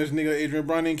like, damn, this nigga Adrian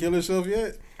Brown didn't kill himself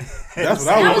yet. That's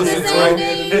what I That was was the listening same to.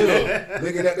 day. in the middle,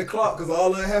 looking at the clock because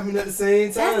all of it happened at the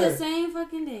same time. That's the same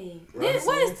fucking day. Right, This-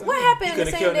 what same is time. what He happened could the have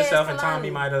same killed day as himself and Tommy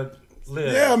Kalani? might have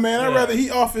lived. Yeah, man, I'd rather he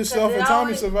off himself 'Cause and it Tommy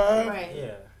always- survived. Right.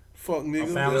 Yeah. Fuck nigga.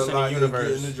 found- Alice in the Like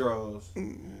universe. in the drawers.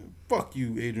 Fuck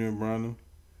you, Adrian Brown.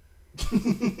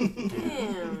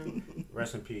 Damn.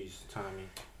 Rest in peace, Tommy.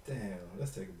 Damn,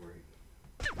 let's take a break.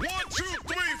 1, 2,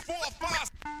 3, 4,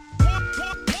 5. 1,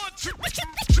 2,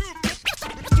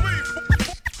 3,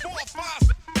 4,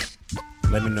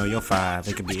 5. Let me know your 5.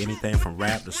 It could be anything from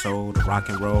rap to soul to rock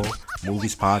and roll,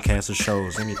 movies, podcasts, or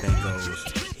shows. Anything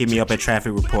goes. Hit me up at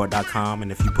trafficreport.com,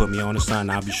 and if you put me on the sun,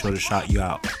 I'll be sure to shout you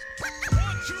out. 1,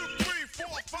 2, 3,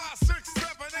 4, 5, 6,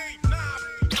 7, 8, 9.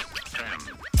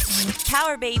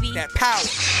 Power, baby. That power.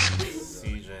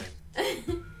 CJ.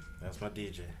 That's my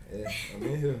DJ. Yeah, I'm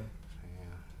in here. Yeah.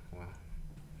 Well,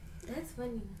 That's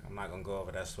funny. I'm not going to go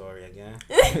over that story again.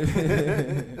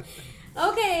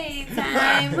 Okay,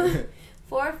 time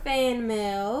for fan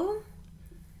mail.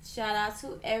 Shout out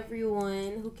to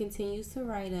everyone who continues to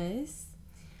write us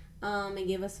and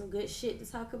give us some good shit to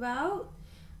talk about.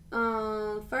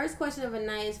 First question of the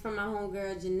night is from my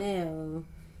homegirl Janelle.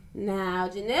 Now,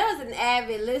 Janelle's an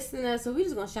avid listener, so we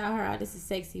just gonna shout her out. This is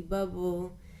Sexy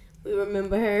Bubble. We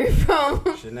remember her from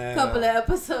Janelle. a couple of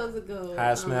episodes ago.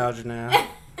 How it smell, Janelle?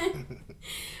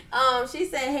 She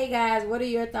said, "Hey guys, what are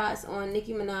your thoughts on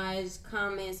Nicki Minaj's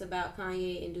comments about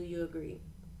Kanye, and do you agree?"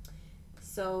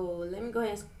 So let me go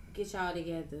ahead and get y'all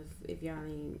together if y'all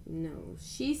ain't know.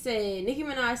 She said, Nicki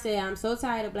Minaj said, "I'm so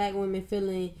tired of black women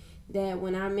feeling that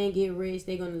when our men get rich,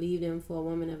 they're gonna leave them for a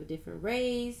woman of a different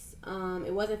race."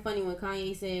 It wasn't funny when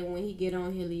Kanye said when he get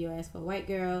on, he'll leave your ass for a white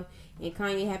girl, and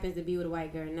Kanye happens to be with a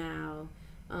white girl now.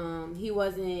 He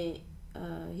wasn't.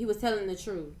 He was telling the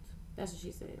truth. That's what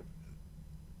she said.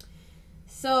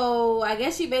 So I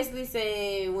guess she basically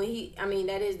said when he, I mean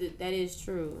that is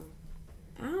true.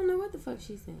 I don't know what the fuck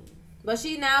she's saying, but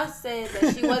she now said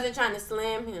that she wasn't trying to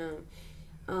slam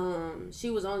him. She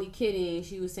was only kidding.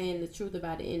 She was saying the truth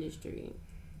about the industry.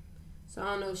 So I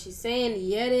don't know if she's saying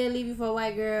yeah they'll leave you for a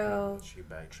white girl. She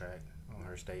backtracked on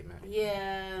her statement.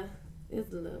 Yeah,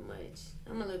 it's a little much.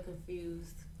 I'm a little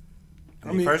confused.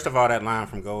 I mean, first of all, that line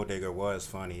from Gold Digger was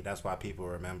funny. That's why people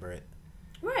remember it.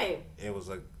 Right. It was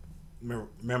a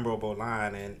memorable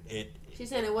line, and She's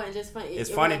saying it wasn't just funny. It's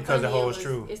it funny wasn't because it funny, holds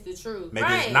true. It's the truth. Maybe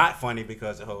right. it's not funny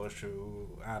because it holds true.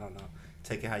 I don't know.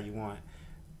 Take it how you want.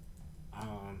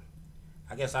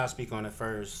 I guess I'll speak on it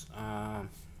first.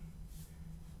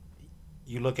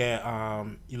 you look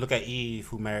at Eve,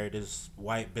 who married this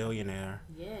white billionaire.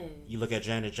 Yeah. You look at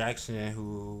Janet Jackson,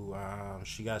 who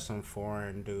she got some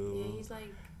foreign dude. Yeah, he's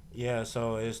like. Yeah,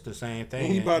 so it's the same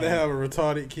thing. He about to have a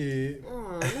retarded kid.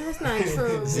 Oh, that's not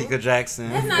true. Zika Jackson.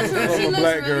 That's not true. From She a looks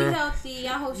black really girl. healthy.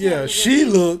 I hope she Yeah, has a she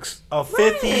good looks. A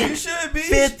 50, You should be.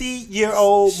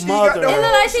 50-year-old She mother. got the It look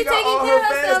whole, like she she got taking all care her of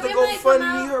fans herself. to It go might fund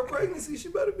come me out. her pregnancy. She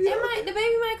better be. The baby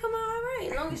might come out all right,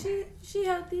 as long as she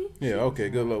healthy. Yeah, okay,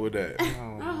 good luck with that.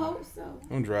 I hope so.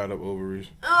 I'm dried up ovaries.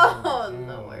 Oh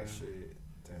Lord. Shit.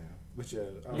 Damn. But yeah.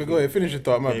 But go ahead, finish your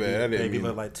thought. My Baby, bad. I didn't baby mean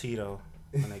look like Tito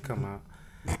when they come out.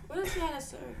 What if she had a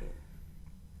surrogate?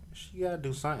 She gotta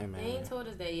do something, They man. ain't told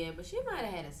us that yet, but she might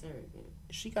have had a surrogate.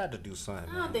 She got to do something.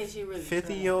 I don't think she really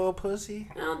 50-year-old pussy,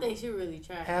 I don't think she really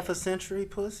tried. half a century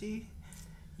pussy.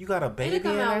 You got a baby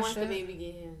It'll in come out that once the shit. baby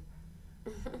get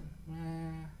here.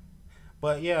 Man.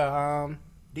 But yeah,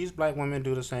 these black women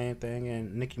do the same thing,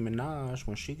 and Nicki Minaj,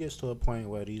 when she gets to a point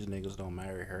where these niggas don't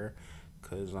marry her,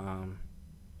 cause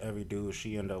every dude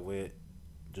she end up with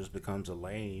just becomes a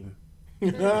lame.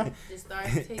 Just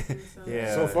starts taking some.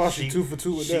 Yeah. So far, she 2 for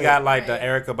 2 with She that. got like the Right.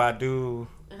 Erykah Badu.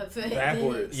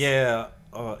 Backwards. Yeah,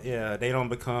 yeah. They don't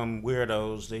become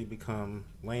weirdos; they become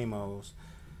lamos.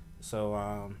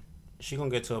 So she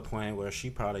gonna get to a point where she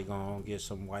probably gonna get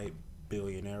some white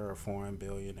billionaire or foreign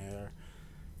billionaire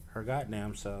her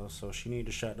goddamn self. So she need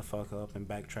to shut the fuck up and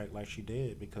backtrack like she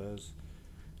did, because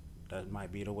that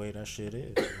might be the way that shit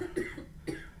is.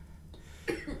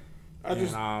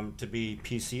 And to be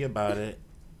PC about it,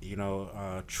 you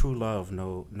know, true love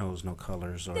knows no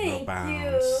colors or no Thank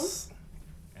bounds,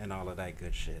 and all of that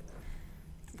good shit.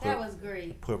 That was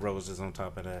great. Put roses on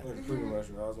top of that. That's pretty much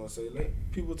what I was gonna say.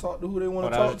 Let people talk to who they want Oh,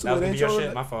 to that talk was to. gonna It be ain't your your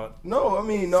shit. My fault. No, I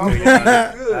mean, no, I'm good.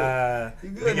 You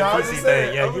Do good. your No, I'm PC just thing.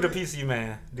 saying. Yeah, I you the mean- PC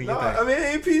man. Do No, your I thing. mean, it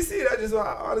ain't PC. That's just what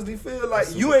I honestly feel like.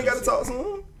 That's You super ain't got to PC. talk to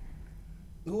them.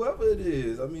 Whoever it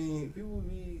is. I mean, people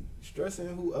be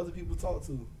stressing who other people talk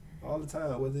to all the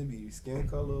time, whether it be skin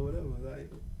color or whatever.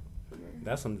 Like,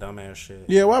 That's some dumbass shit.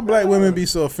 Yeah, why black women be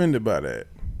so offended by that?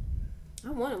 I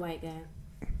want a white guy.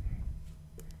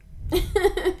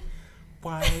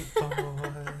 White boy.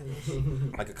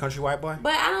 Like a country white boy?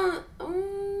 But I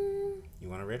don't. You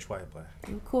want a rich white boy?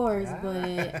 Of course,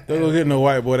 but Don't go get no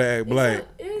white boy to act black.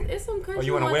 it's some country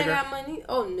you want a ones wigger? that got money.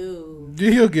 Oh no.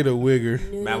 He'll get a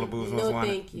wigger. No, Malibu's no, most wanted.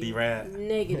 thank you. D-Rad.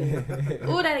 Negative.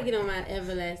 Ooh, that'll get on my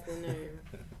everlasting nerve.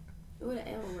 Ooh, that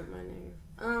ever work my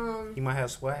nerve. He might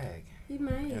have swag He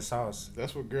might. and sauce.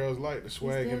 That's what girls like, the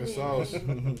swag and the still sauce.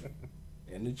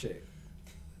 and the check.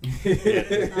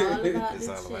 It's all about It's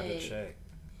the all about the check. check.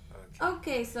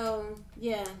 Okay, so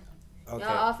yeah, Okay.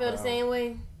 y'all all feel the well, same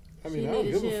way. I She mean, I don't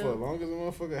need give to a chill. fuck. As long as the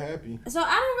motherfucker happy. So I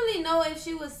don't really know if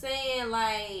she was saying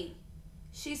like,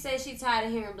 she said she tired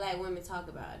of hearing black women talk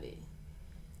about it.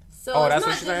 So Oh, it's that's not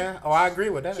what she's just- saying? Oh, I agree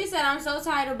with that. She said, I'm so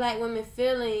tired of black women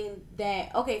feeling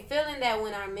that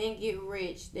when our men get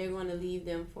rich, they're going to leave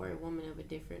them for a woman of a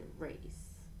different race.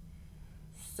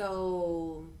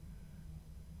 So,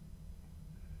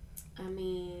 I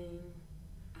mean,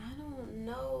 I don't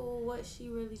know what she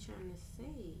really trying to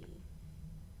say.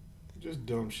 Just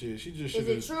dumb shit. She just Is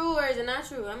it true or is it not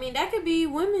true? I mean, that could be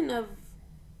women of...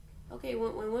 Okay,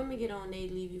 when women get on, they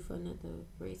leave you for another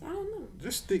race. I don't know.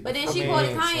 Just stick. But then the she fucking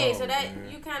quoted song, Kanye, so that man.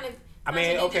 you kind of I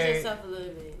mean, contradicted okay. yourself a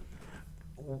little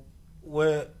bit.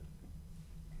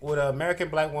 Would an American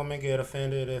black woman get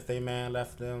offended if they man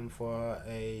left them for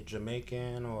a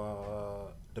Jamaican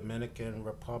or a Dominican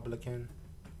Republican?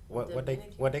 What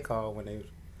they call when they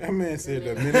That man said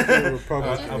Dominican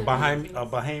Republic. a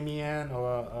Bahamian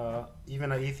or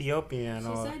even an Ethiopian She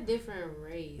or said different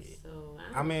race, so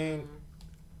I mean, know.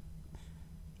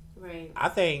 Right. I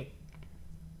think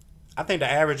the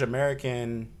average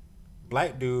American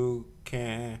black dude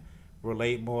can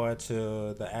relate more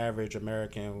to the average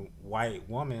American white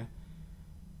woman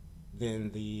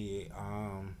than the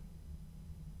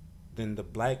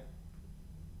black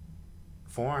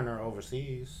foreigner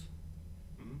overseas.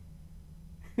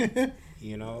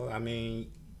 You know, I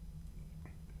mean,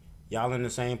 y'all in the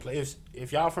same place.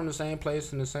 If y'all from the same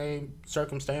place and the same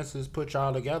circumstances put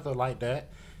y'all together like that,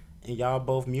 and y'all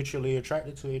both mutually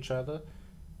attracted to each other,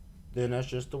 then that's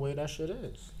just the way that shit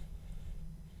is.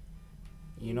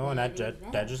 You know, and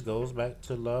that just goes back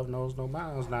to love knows no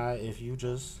bounds. Now, if you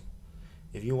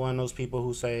one of those people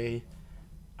who say,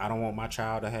 I don't want my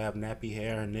child to have nappy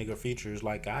hair and nigger features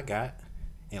like I got,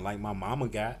 and like my mama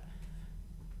got,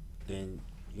 then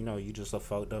you know you just a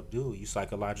fucked up dude. You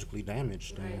psychologically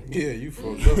damaged. Right. Yeah, you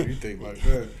fucked up. You think like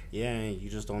that. Yeah, and you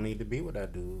just don't need to be with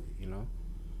that dude. You know,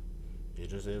 it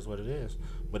just is what it is.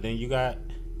 But then you got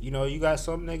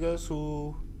some niggas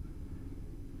who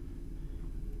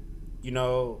you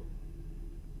know,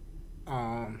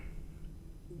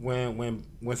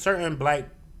 when certain black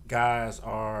guys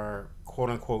are quote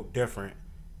unquote different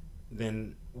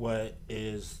than what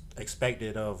is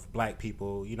expected of black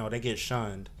people, you know, they get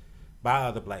shunned by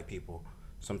other black people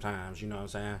sometimes, you know what I'm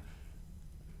saying?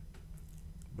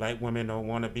 Black women don't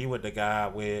want to be with the guy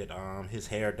with his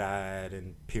hair dyed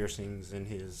and piercings in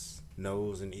his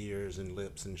nose and ears and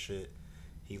lips and shit.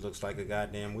 He looks like a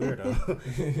goddamn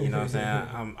weirdo. You know what I'm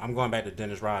saying? I'm going back to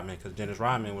Dennis Rodman, because Dennis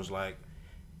Rodman was like,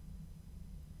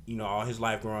 you know, all his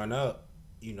life growing up,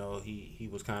 you know, he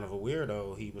was kind of a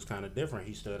weirdo. He was kind of different.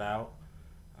 He stood out.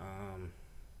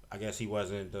 I guess he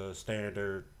wasn't the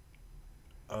standard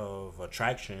of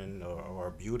attraction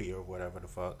or beauty or whatever the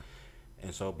fuck.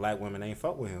 And so black women ain't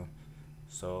fuck with him.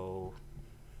 So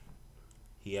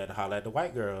he had to holler at the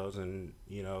white girls, and,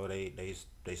 you know, they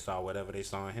saw whatever they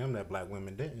saw in him that black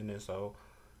women didn't. And so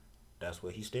that's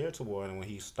what he steered toward. And when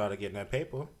he started getting that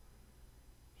paper,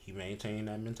 he maintained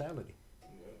that mentality.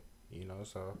 You know,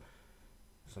 so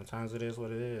sometimes it is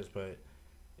what it is. But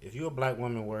if you're a black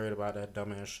woman worried about that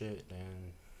dumbass shit,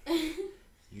 then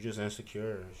you just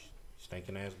insecure,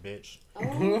 stinking ass bitch.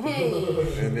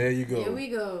 Okay. And there you go. Here we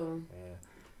go.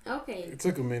 Yeah. Okay. It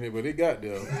took a minute, but it got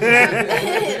there.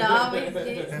 It always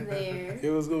gets there. It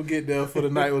was gonna get there before the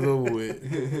night was over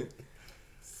with.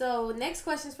 So next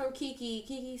question's from Kiki.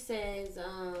 Kiki says,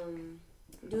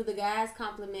 do the guys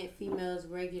compliment females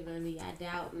regularly? I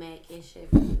doubt Mac and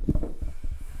Sheffield.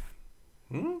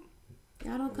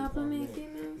 Y'all don't compliment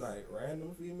females? Like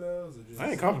random females? Or just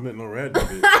I ain't complimenting no random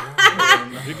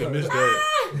bitch. You can miss that.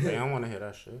 Hey, I don't want to hear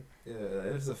that shit. Yeah,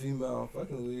 if it's a female I'm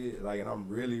fucking with, like, and I'm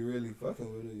really, really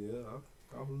fucking with her, yeah, I'll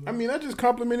compliment. I mean, I just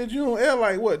complimented you on air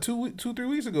like what 2-3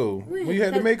 weeks ago when you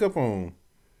had the makeup on.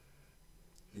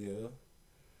 Yeah.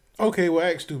 Okay, well,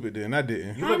 act stupid then. I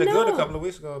didn't. You looked good a couple of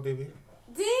weeks ago, baby.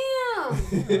 Damn.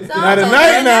 So Not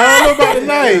tonight now. I don't know about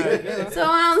tonight. So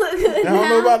I don't look good I don't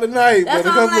know about tonight, That's but a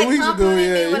why I'm couple like of weeks ago,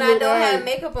 complimenting yeah. when you I look don't have alright.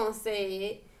 makeup on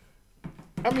said.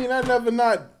 I mean, I never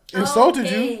not insulted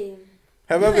you. Okay.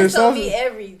 Have You I ever insult me insulted?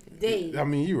 every day. I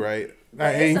mean, you right. I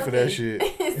But aim it's for that okay. shit.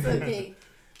 It's okay.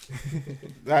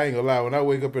 I ain't gonna lie. When I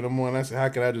wake up in the morning, I say, "How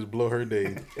can I just blow her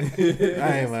day?"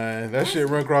 I ain't lying. That shit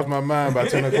run across my mind by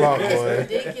 10 o'clock, boy.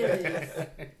 Ridiculous.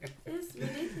 It's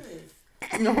ridiculous.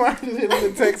 No, I just hit him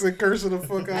the text and curse her the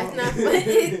fuck That's out. not funny.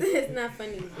 It's not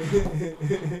funny.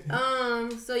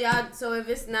 So y'all. So if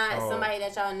it's not somebody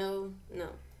that y'all know, no.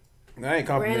 I ain't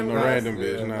complimenting no Random random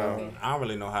bitch. No, Okay. I don't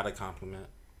really know how to compliment.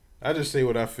 I just say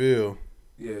what I feel.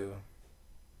 Yeah.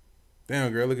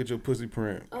 Damn, girl, look at your pussy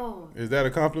print. Oh Is that a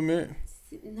compliment?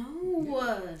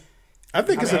 no. I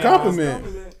think it's a mean, compliment.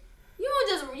 You don't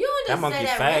just That monkey say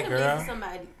that fat, randomly girl. to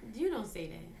somebody. You don't say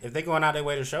that. If they going out their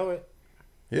way to show it,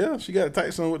 Yeah, she got a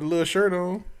tight son with the little shirt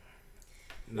on.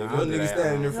 no, Your nigga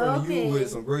standing in front of Okay. you with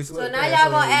some gray So sweatpants now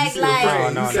y'all gonna on, you act say like-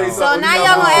 something, No, you no, say no. So something, now you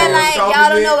y'all gonna act like y'all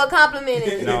don't know compliment. what compliment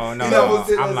is. No, no, You no. never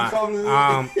said I'm that's a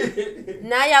compliment. like,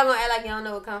 Now y'all gonna act like y'all don't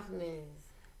know what compliment is.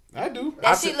 I do.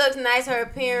 That she looks nice, her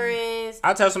appearance.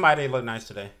 I tell somebody they look nice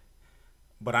today,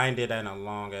 but I ain't did that in a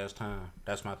long ass time.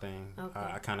 That's my thing. Okay.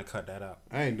 I kind of cut that out.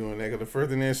 I ain't doing that because the first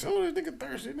thing they say, oh, this nigga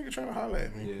thirsty. This nigga trying to holler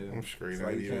at me. Yeah. I'm straight. It's I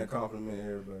like ain't you even, can't compliment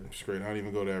everybody. I'm straight. I don't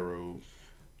even go that road.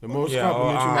 The most Yeah,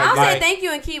 compliment you or, might I'll like- say thank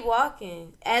you and keep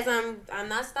walking. As I'm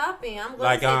not stopping. I'm gonna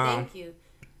Like, say thank you.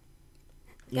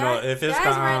 You know, if it's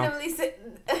guys the randomly say,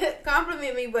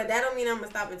 compliment me, but that don't mean I'm gonna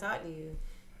stop and talk to you.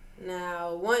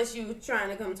 Now, once you trying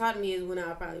to come talk to me is when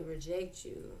I'll probably reject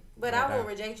you. But I Okay. won't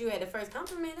reject you at the first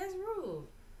compliment. That's rude.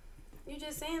 You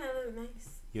just saying I look nice.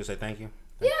 you'll say thank you,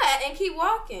 Yeah, and keep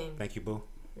walking. thank you, boo.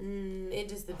 It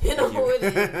just depends on who it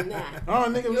is. Nah. Oh,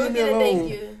 nigga, You'll leave me get a alone. thank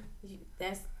you.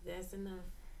 That's enough.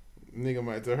 Nigga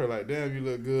might tell her like, damn, you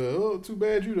look good. Oh, too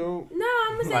bad you don't. No,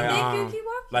 I'm gonna say Like, thank you and keep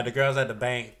walking. Like the girls at the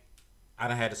bank, I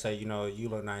done had to say, you know, you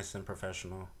look nice and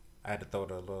professional. I had to throw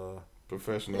the little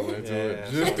Professional into Yeah,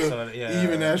 it. Just so, to yeah.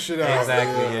 even that shit out.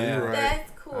 Exactly, yeah. You're right.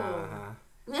 That's cool.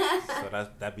 So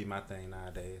that'd be my thing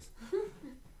nowadays.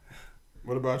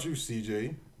 What about you,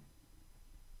 CJ?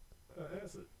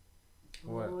 Answer.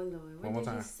 What? Oh Lord, One more what did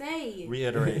time. you say?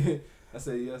 Reiterate. I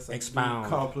say yes. I do Expound.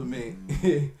 compliment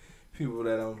people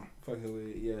that I'm fucking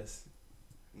with. Yes.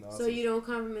 No, I So say- you don't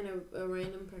compliment a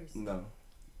random person, No.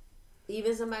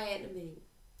 even somebody at the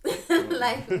bank,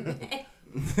 like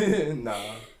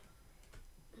Nah.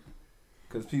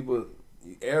 Cause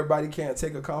everybody can't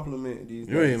take a compliment these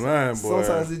days. You ain't lying, boy.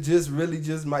 Sometimes it just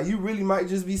you really might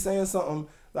just be saying something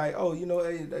like, oh, you know,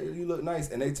 hey, you look nice,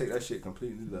 and they take that shit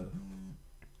completely left.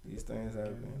 These things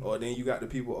happen. Or then you got the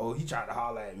people, oh, he tried to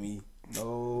holler at me.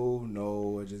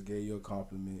 No, I just gave you a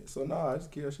compliment. So nah, I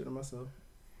just keep that shit to myself.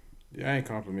 Yeah, I ain't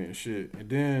complimenting shit. And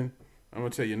then I'm gonna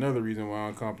tell you another reason why I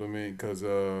don't compliment, cause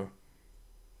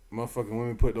motherfucking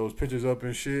women put those pictures up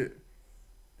and shit,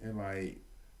 and like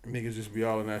niggas just be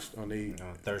all on that on they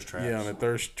thirst traps. Yeah, on the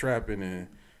thirst trapping, and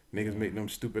niggas make them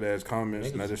stupid ass comments,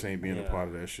 and I Niggas- just ain't being a yeah. part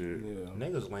of that shit. Yeah.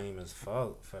 Niggas lame as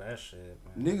fuck for that shit,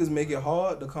 man. Niggas make it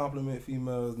hard to compliment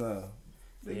females now.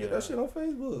 They get Yeah. that shit on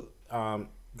Facebook.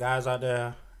 Guys out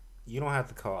there, you don't have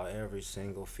to call every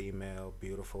single female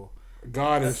beautiful.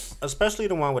 Goddess, Especially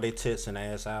the one with their tits and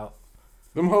ass out.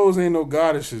 them hoes ain't no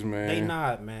goddesses, man. They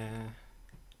not, man.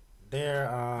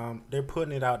 They're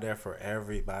putting it out there for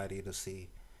everybody to see.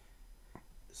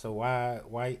 So why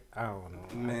I don't know. I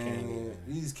can't Man, even.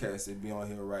 these cats that be on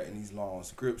here writing these long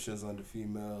scriptures under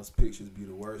females' pictures be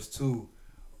the worst too.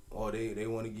 Or they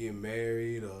want to get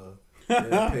married, or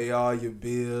they'll pay all your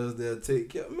bills. They'll take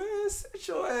care. Man, sit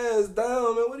your ass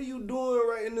down, man. What are you doing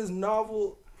writing this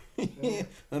novel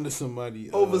Under somebody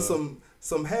over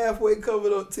some halfway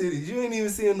covered up titties? You ain't even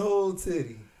seeing the whole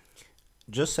titty.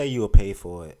 Just say you'll pay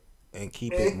for it and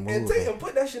keep it moving. And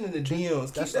put that shit in the DMs.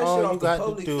 Keep That's that all shit you off the got to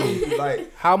public do. feed.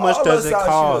 Like, How much all does us it out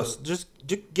cost? here, Just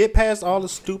get past all the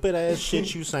stupid ass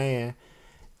shit you saying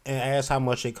and ask how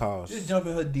much it costs. Just jump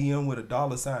in her DM with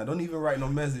a $sign. Don't even write no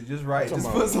message. Just write. I'm Just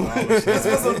talking put some. about $. Just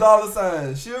put some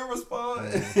 $signs. She'll respond.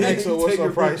 Ask her what's Take her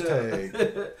it price from there.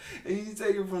 tag. And you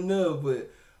take it from there.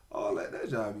 But all that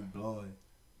job be blowing.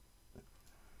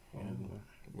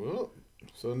 Well,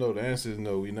 so no, the answer is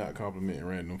no. We not complimenting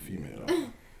random female.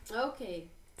 Okay.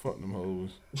 Fuck them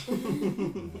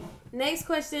hoes. Next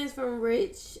question is from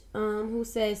Rich, who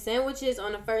says sandwiches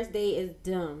on the first date is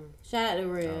dumb. Shout out to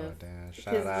Rev. Oh, damn.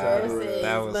 Shout Because out. Rev says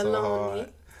That was so baloney.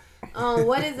 hard.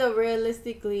 What is a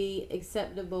realistically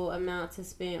acceptable amount to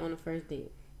spend on a first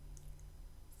date?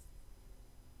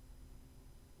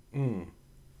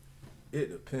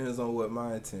 It depends on what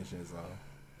my intentions are.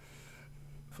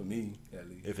 For me, at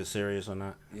least. If it's serious or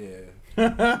not. Yeah.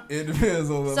 It depends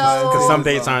on what So- my intentions Because some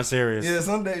dates are. aren't serious. Yeah,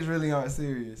 some dates really aren't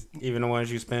serious. Even the ones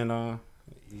you spend on,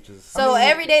 you just. So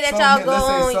every day that y'all go let's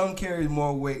say on, some carry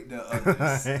more weight than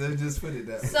others. Let's just put it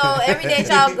that way. so every day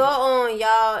y'all go on,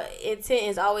 y'all intent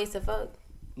is always to fuck.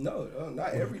 No,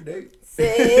 not every date.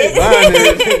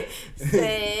 Said.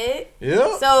 Said.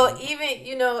 Yeah. So even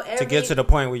every To get to the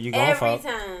point where you gonna every fuck.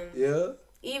 time, Yeah.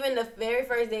 even the very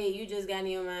first date, you just got in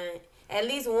your mind. At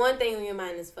least one thing in your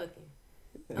mind is fucking.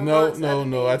 No, Amongst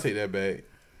other I things. take that back.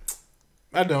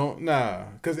 I don't, nah.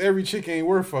 Because every chick ain't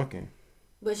worth fucking.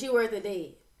 But she worth a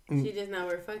date. She just not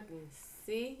worth fucking.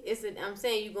 See, I'm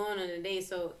saying you going on a date,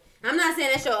 so I'm not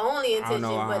saying that's your only intention,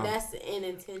 know, but that's an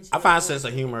intention. I find sense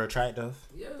of humor attractive.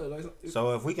 Yeah, like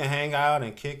So if we can hang out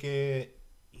and kick it,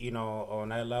 on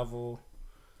that level,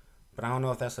 but I don't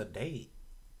know if that's a date.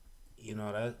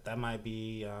 That might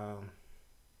be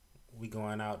we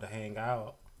going out to hang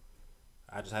out.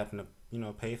 I just happen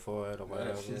to pay for it or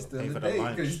whatever. that shit's still Pay a for the date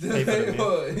lunch. because you still Pay for the pay meal.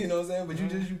 for it. You know what I'm saying? But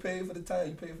you pay for the time.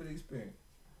 You pay for the experience.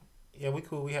 Yeah, we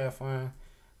cool. We had fun.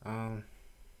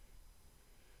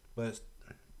 But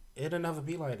it'll never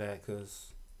be like that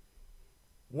because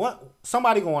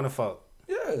somebody gonna want to fuck.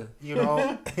 Yeah.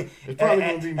 It's probably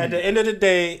gonna be me. At the end of the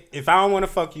day, if I don't want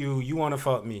to fuck you, you want to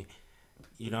fuck me.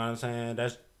 You know what I'm saying?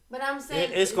 But I'm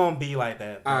saying It's gonna be like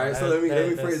that. Bro. All right. So let me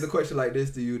That's- phrase the question like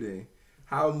this to you then.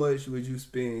 How much would you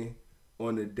spend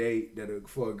on a date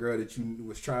for a girl that you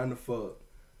was trying to fuck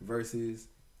versus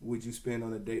would you spend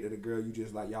on a date that a girl you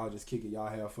just like y'all just kick it, y'all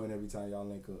have fun every time y'all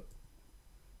link up?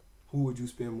 Who would you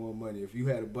spend more money if you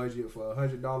had a budget for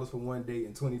 $100 for one date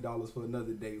and $20 for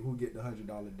another date? Who get the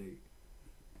 $100 date?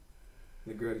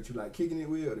 The girl that you like kicking it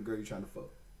with, or the girl you trying to fuck?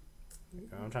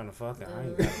 I'm trying to fuck her. I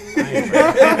ain't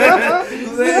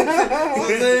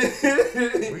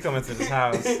we coming to this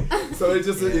house. So it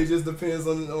just depends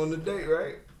on the date,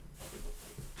 right?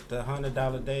 The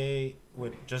 $100 date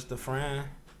with just a friend.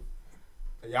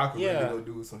 And y'all could Yeah. really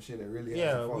go do some shit that really has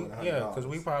Yeah, to fall in $100. because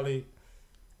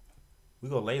we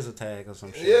go laser tag or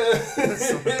some shit. Yeah.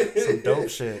 some dope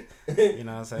shit. You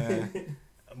know what I'm saying?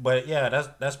 But yeah,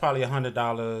 that's probably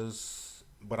 $100.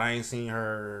 But I ain't seen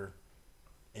her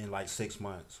in like 6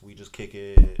 months. We just kick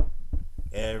it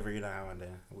every now and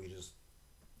then. We just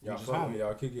Y'all homies. fuck,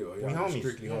 y'all kick it, or we y'all homies.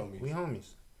 strictly Yeah, homies? we homies.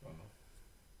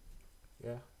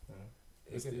 Yeah.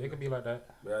 It could be like that.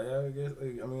 Yeah, I guess. I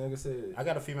mean, like I said, I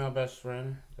got a female best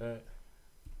friend that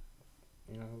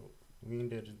we ain't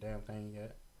did the damn thing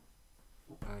yet.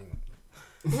 I ain't.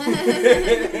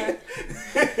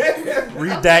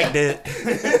 Redacted.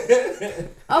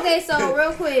 okay. So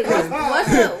real quick,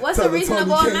 what's the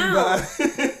reasonable amount?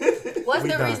 What's We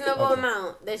the done. reasonable Okay.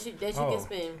 amount that you Oh. can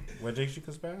spend? What did you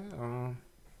can spend?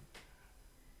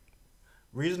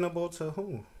 Reasonable to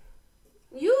who?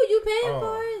 You paying Oh.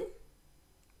 for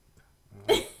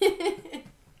it?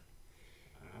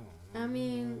 I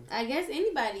mean, I guess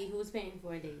anybody who's paying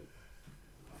for a date.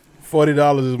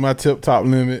 $40 is my tip top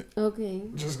limit. Okay.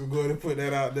 Just gonna go ahead and put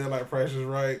that out there like Price is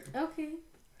Right. Okay.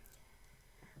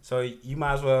 So you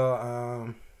might as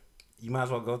well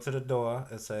go to the door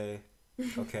and say,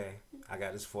 okay, I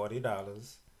got this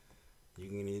 $40. You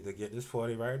can either get this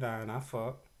 40 right now and I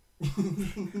fuck,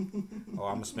 or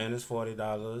I'm gonna spend this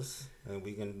 $40 and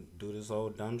we can do this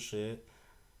old dumb shit,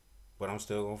 but I'm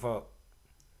still gonna fuck.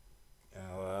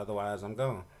 Or otherwise, I'm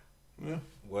gone. Yeah.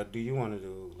 What do you want to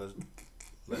do?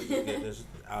 Let's get this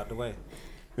out the way.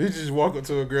 You just walk up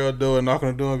to a girl door and knock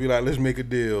on the door and be like, let's make a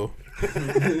deal.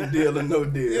 Deal or no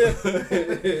deal.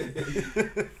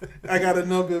 I got a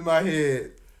number in my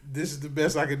head. This is the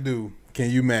best I can do. Can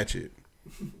you match it?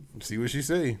 See what she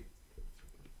say.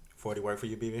 40 work for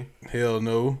you, BB? Hell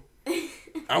no.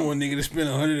 I want a nigga to spend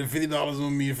 $150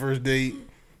 on me first date.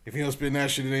 If he don't spend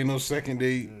that shit, it ain't no second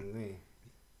date.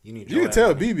 You need. You can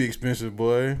tell BB expensive,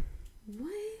 boy.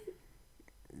 What?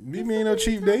 BB ain't no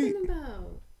cheap date.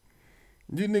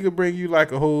 You nigga bring you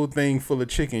like a whole thing full of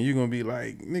chicken. You gonna be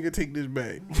like, nigga, take this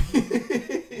back.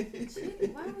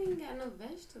 Why we ain't got no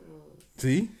vegetables?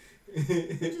 See? We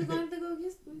just gonna have to go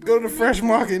get. Go to the fresh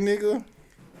market, nigga.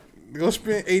 Go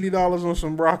spend $80 on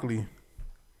some broccoli.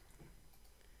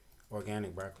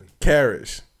 Organic broccoli.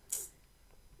 Carrots.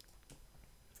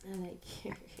 I like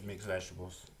carrots. Mixed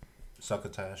vegetables.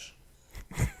 Succotash.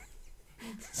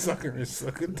 Sucker and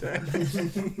succotash.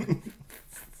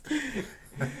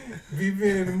 BB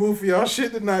in the mood for y'all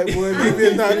shit tonight, boy.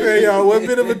 BB not paying y'all one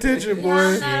bit of attention, boy.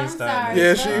 I'm sorry.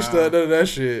 Yeah, she ain't started none of that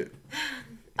shit.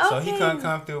 So he couldn't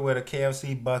come through with a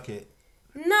KFC bucket.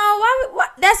 No, why?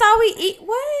 That's all we eat.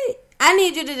 What? I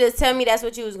need you to just tell me that's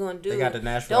what you was gonna do. They got the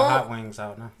Nashville hot wings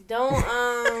out now.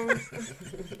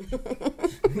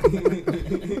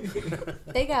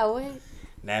 They got what?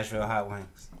 Nashville hot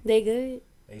wings. They good?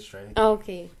 They straight.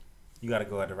 Okay. You gotta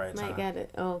go at the right time. Might got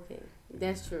it. Oh, okay.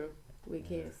 That's true. We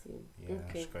can't see. Yeah,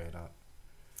 Okay. straight up.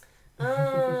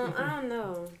 I don't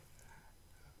know.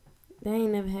 That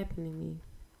ain't never happened to me.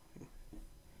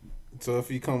 So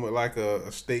if you come with like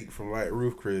a steak from like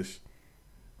Roof Chris,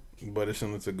 but it's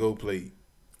on a to-go plate.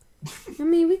 I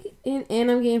mean, we can,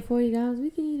 and I'm getting $40. We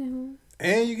can eat at home.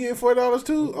 And you get $40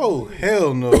 too? Oh,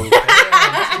 hell no.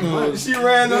 She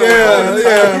ran up.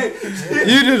 Yeah.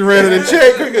 You just ran the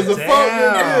check quick as a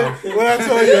fuck. When I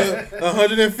told you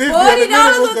 $150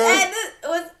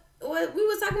 we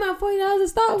was talking about $40 to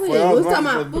start with. We Well, was that talking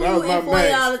was about my- food that was and my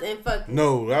 $40 and fucking.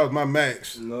 No, that was my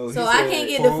max. No, So I can't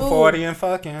get the food. 40 and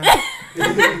fucking.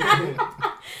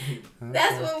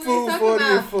 That's what we Food, was 40 talking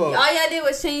and about. fuck. All y'all did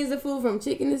was change the food from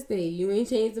chicken to steak. You ain't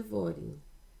changed the 40.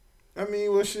 I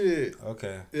mean, what shit?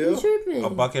 Okay. Yeah. You tripping? A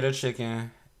bucket of chicken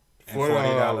and $40.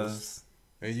 $40.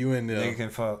 And you in there. Nigga can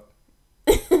fuck.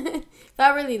 If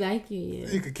I really like you, yeah.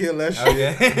 You could kill that shit.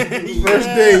 Okay. First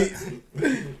date.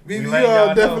 BB, you letting are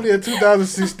y'all definitely a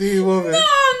 2016 woman. No,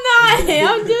 I'm not.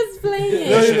 I'm just playing.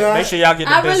 No, you're not. Make sure y'all get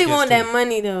the I biscuits. really want too. that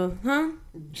money though, huh?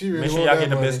 She really Make sure want y'all that get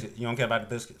the money. biscuits. You don't care about the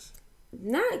biscuits.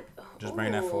 Not. Just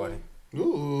bring that 40.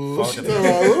 Ooh, Fuck she the talking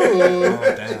about ooh.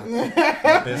 Oh, damn.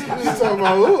 The biscuits. She talking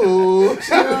about ooh.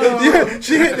 Yeah,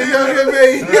 she hit the young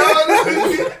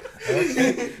maid.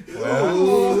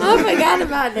 I forgot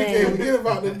about Can't that. forget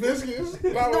about the biscuits.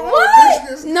 What?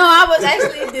 Biscuits. No, I was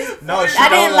actually this. No, she I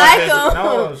don't didn't want like biscuits. them.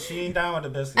 No, she ain't down with the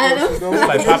biscuits. I don't- She don't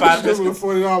Like want Popeye's biscuits with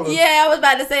 $40. Yeah, I was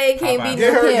about to say it can't Popeye. be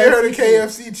Get no her the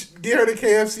KFC. KFC. Get her the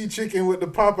KFC chicken with the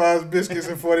Popeyes biscuits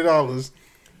and $40.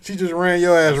 She just ran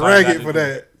your ass That's all I ragged gotta for do.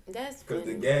 that. That's Cause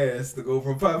the funny. gas to go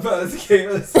from Popeyes to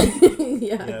KFC.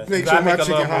 Yeah. Yeah, Make you sure gotta my make a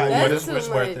chicken little hot. more, That's but it's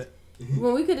too worth much. it.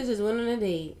 Well, we could have just went on a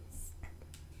date.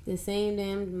 The same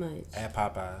damn much. At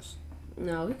Popeyes.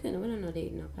 No, we couldn't have went on no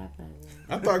date. No Popeyes.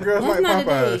 I thought girls That's like not a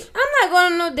Popeyes. date. I'm not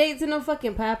going on no date to no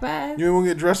fucking Popeyes. You ain't want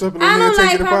to get dressed up and I then don't take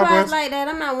like you to Popeyes Popeyes? like that.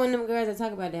 I'm not one of them girls that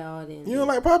talk about that all day. You don't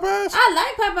like Popeyes? I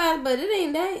like Popeyes, but it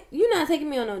ain't that. You're not taking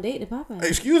me on no date to Popeyes.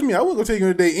 Excuse me, I wasn't gonna take you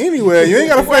on a date anywhere. You ain't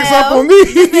gotta flex up Well, on me.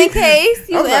 Just in case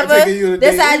you I'm not ever taking you on a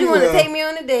date decide you want to anywhere. take me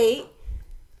on a date,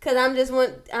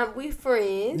 cause we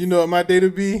friends. You know what my date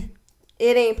would be?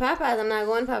 It ain't Popeyes. I'm not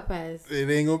going to Popeyes. It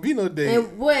ain't gonna be no date.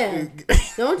 And where?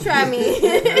 Don't try me.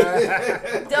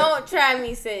 Don't try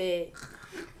me, said.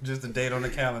 Just a date on the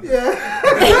calendar.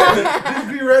 Just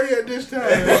be ready at this time.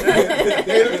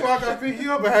 8 o'clock, I'll pick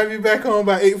you up and have you back home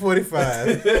by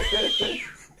 8:45.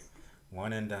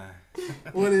 One and done.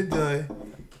 One and done.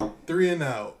 3 and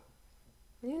out.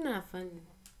 You're not funny.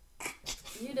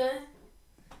 You done?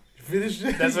 Finish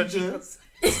it. That's what you. That's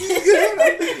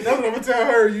what I'm gonna tell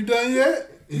her. You done yet?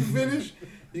 You finished?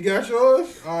 You got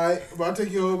yours? Alright, about to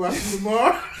take you over by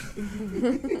tomorrow.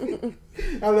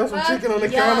 I left some chicken on the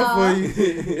counter for you.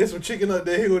 There's some chicken up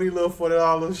there. Here go these little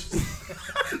 $40.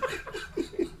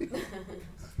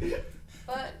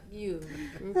 Fuck you.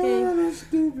 Oh, Okay? that's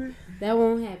stupid. That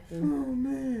won't happen. Oh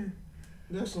man.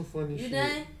 That's some funny You shit.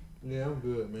 done? Yeah, I'm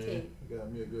good, man. Okay.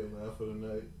 Got me a good laugh for the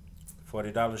night.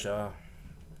 $40, y'all.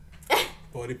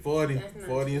 40. That's not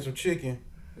 40 and some chicken.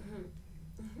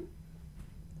 Mm-hmm.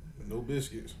 No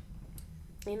biscuits.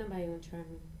 Ain't nobody gonna try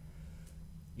me.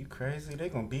 You crazy? They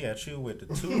gonna be at you with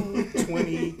the two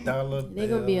 $20 bills. They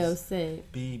gonna be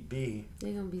upset. BB.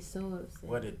 They gonna be so upset.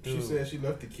 What it do? She said she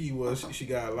left the key was she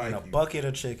got like And a you. bucket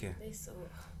of chicken. They so.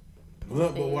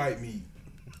 Blunt but white meat.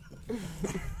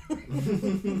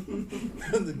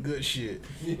 The good shit.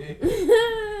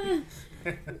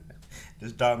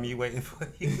 This dog meat waiting for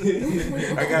you.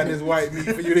 I got this white meat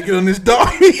for you to get on this dog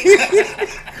meat.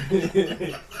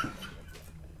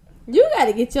 You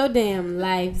gotta get your damn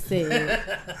life saved.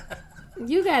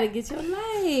 You gotta get your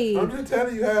life. I'm just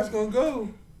telling you how it's gonna go.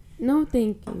 No,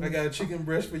 thank you. I got a chicken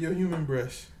breast for your human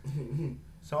breast.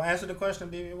 So answer the question,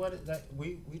 baby. What is that?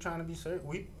 We trying to be serious.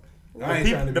 I ain't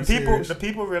trying to be serious. The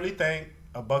people really think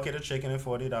a bucket of chicken and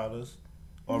 $40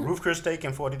 or roof Chris steak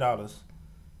and $40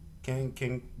 can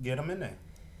get them in there.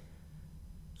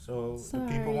 So the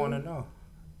people Sorry. want to know.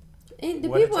 And the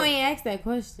What it people take? ain't asked that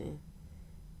question.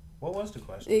 What was the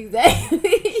question?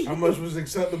 Exactly. How much was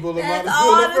acceptable amount That's of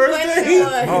all food the the first question day?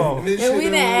 was. Oh. And, this And we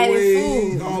shit done done added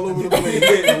way food. all over the place.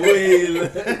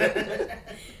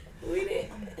 We did.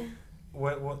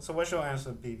 So what's your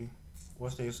answer, BB?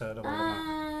 What's the acceptable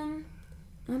amount?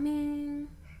 I mean,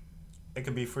 It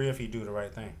could be free if you do the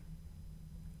right thing.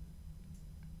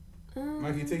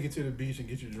 Like he take you to the beach and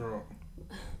get you drunk.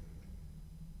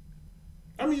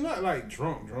 I mean, not like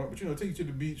drunk, but you know, take you to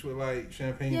the beach with like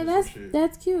champagne yeah, and that's some shit.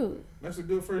 that's cute. That's a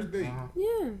good first date. Uh-huh.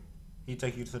 Yeah. He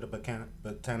take you to the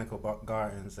botanical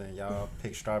gardens and y'all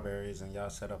pick strawberries and y'all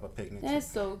set up a picnic.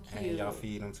 That's so and cute. y'all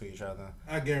feed them to each other.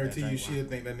 I guarantee Yeah, you, drink she'll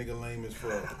think that nigga lame as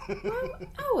fuck.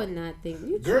 I would not think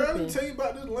you. Girl, let tripping. me tell you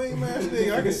about this lame ass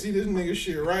nigga. I can see this nigga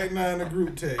shit right now in the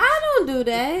group text. I don't do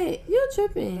that. You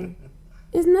tripping?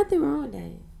 There's nothing wrong with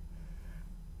that.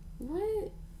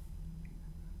 What?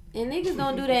 And niggas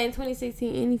don't do that in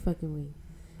 2016 any fucking way.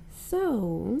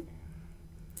 So,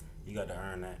 You got to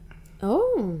earn that.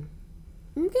 oh,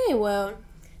 okay. Well,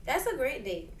 that's a great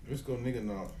date. Let's go nigga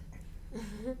knock.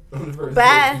 On the first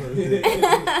Bye. day.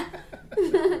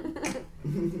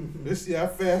 Let's see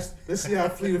how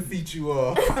fleet of feet you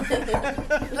are.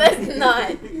 Let's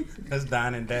not. That's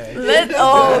dine and dash. Let's.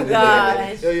 Oh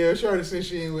gosh. Yeah, Shorty said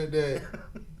she ain't with that.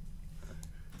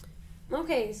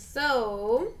 Okay,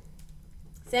 so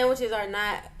sandwiches on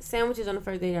the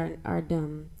first date are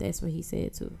dumb. That's what he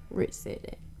said too. Rich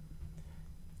said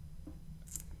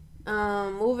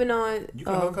that. Moving on. You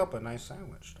can hook up a nice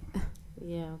sandwich, though.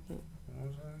 Yeah. Okay. You know what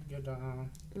I'm saying? Get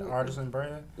the artisan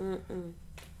bread Mm-mm.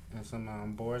 and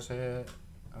some boar's head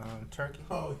turkey.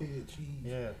 Oh, head cheese.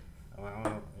 Yeah. Well, I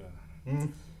don't know. Yeah.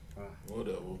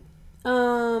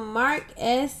 Whatever. Mark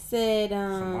S said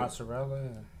Some mozzarella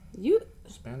and you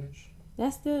spinach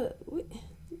that's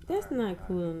not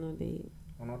cool on no date.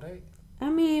 on no date. I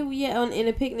mean, yeah, in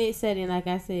a picnic setting, like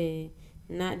I said,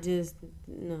 not just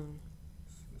no.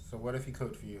 So what if he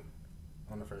cooked for you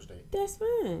on the first date? That's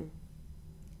fine.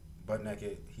 Butt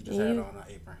naked, he just And had you- on an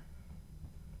apron.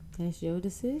 That's your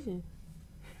decision.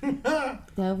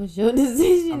 That was your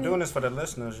decision. I'm doing this for the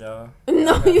listeners, y'all.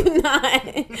 No, you're not.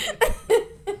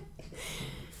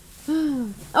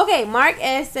 Okay, Mark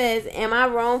S says, "Am I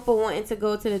wrong for wanting to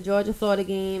go to the Georgia-Florida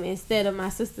game instead of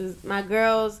my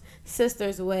girl's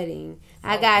sister's wedding?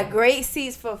 I got great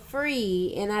seats for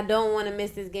free, and I don't want to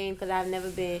miss this game because I've never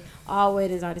been. All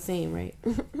weddings are the same, right?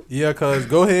 Yeah, cuz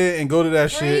go ahead and go to that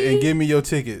shit and give me your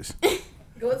tickets.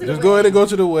 Go to Just go ahead and go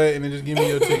to the wedding and just give me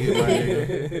your ticket right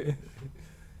here.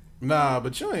 Nah,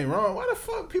 but you ain't wrong. Why the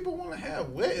fuck people want to have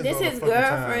weddings This all the is fucking time,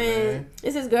 girlfriend. man?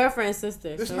 This is girlfriend's sister.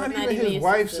 It's so not it's even his your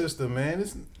wife's sister, man.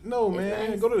 It's not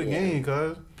man. his- Go to the yeah. game,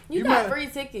 cuz. You got might, free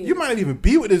tickets. You might even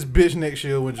be with this bitch next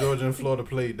year when Georgia and Florida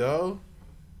play, dog.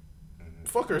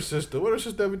 Fuck her sister. What her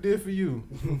sister ever did for you?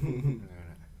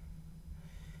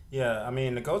 Yeah, I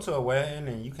mean, to go to a wedding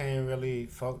and you can't really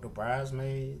fuck the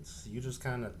bridesmaids, you just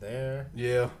kind of there.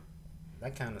 Yeah.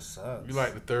 That kind of sucks. You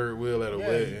like the third wheel at a yeah,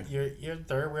 wedding. You're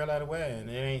third wheel at a wedding.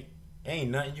 It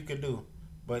ain't nothing you can do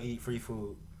but eat free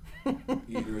food.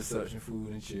 Eat the reception food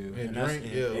and chill. And that's drink,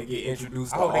 it. yeah. And get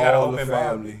introduced I to hope they got an all the open bar.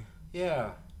 family.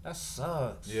 Yeah, that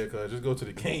sucks. Yeah, cuz just go to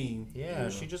the game. Yeah,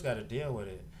 she just got to deal with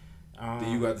it.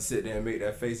 Then you got to sit there and make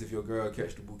that face if your girl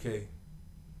catch the bouquet.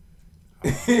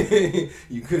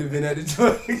 You could have been at the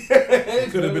joint.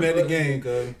 Could have been at the game,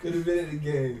 cuz. Could have been at the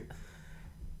game.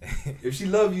 If she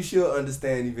love you, she'll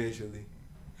understand eventually.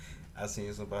 I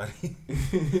seen somebody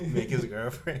make his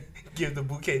girlfriend give the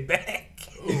bouquet back.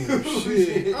 Oh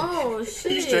shit. Oh He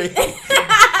shit! straight.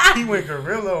 He went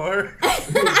gorilla on her.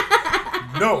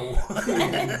 No.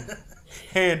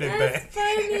 Hand it That's back.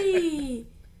 funny.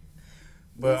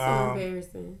 But That's so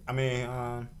embarrassing. I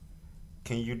mean,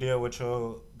 can you deal with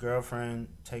your girlfriend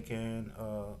taking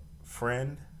a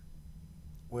friend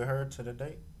with her to the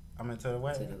date? I mean, to the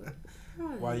wedding.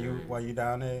 While you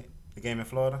down there, the game in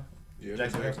Florida? Yeah,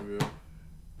 Jacksonville. Jacksonville.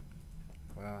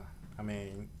 Well, I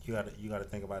mean, you gotta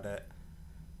think about that.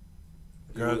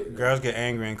 Girls get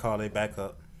angry and call they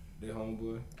backup. Their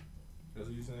homeboy. That's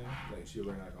what you saying? Like she'll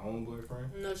bring like a homeboy friend?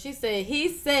 No, she said he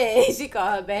said she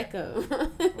called her backup.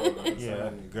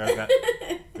 Yeah,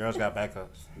 girls got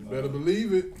backups. You better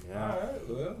believe it. Yeah. Alright,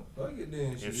 well, fuck it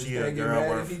then. If just she a can't get girl mad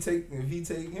worth- if he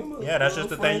take him up. Yeah, that's just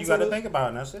the thing you gotta think about,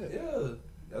 and that's it. Yeah.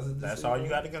 That's all you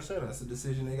got to consider. That's a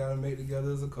decision they gotta make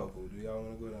together as a couple. Do y'all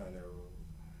wanna go down that road?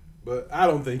 But I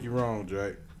don't think you're wrong,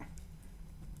 Drake.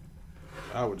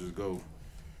 I would just go.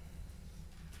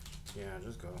 Yeah,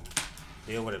 just go.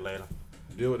 Deal with it later.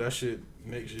 Deal with that shit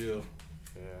next year.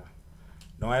 Yeah.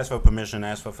 Don't ask for permission,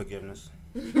 ask for forgiveness.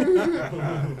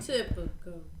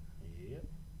 Typical. Yep.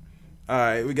 All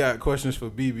right, we got questions for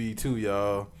BB too,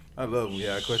 y'all. I love when we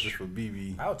got questions for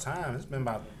BB. About time. It's been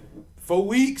about 4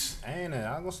 weeks. ain't it?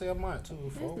 I'm gonna say a month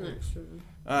too. 4 That's weeks. not true.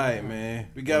 All right, man.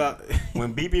 We got our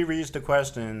When BB reads the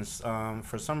questions,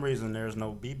 for some reason there's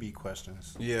no BB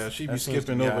questions. yeah, she be That seems to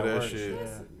skipping be over how it that works. shit.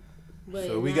 Yeah. But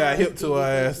So we now got hip it's to BB our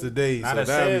ass questions. today. Not So a that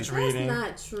Sedge That's reading.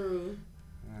 not true.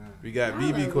 we got Y'all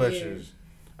BB are questions.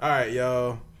 All right,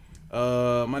 y'all.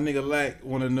 My nigga Lack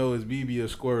want to know is BB a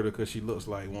squirter because she looks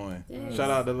like one. Yes. Shout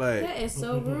out to Lack. That is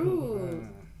so rude.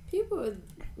 People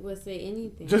would say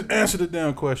anything. Just answer the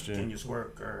damn Can question. you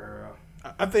squirt, girl?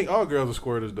 I think all girls are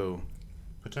squirters though.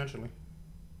 Potentially.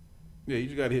 Yeah, you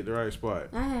just gotta hit the right spot.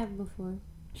 I have before.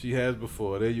 She has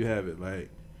before. There you have it. Like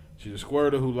she's a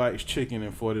squirter who likes chicken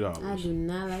and $40. I do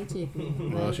not like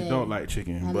chicken. Well, Like she that. don't like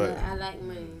chicken, I, but I like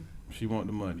money. she want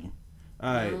the money. All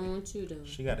I right. don't want you though.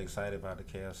 She got excited about the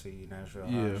KFC Nashville.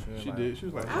 Yeah, was she like, did. She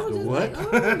was like, I was the just what? like,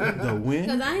 oh. The Because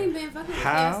when? I ain't been fucking with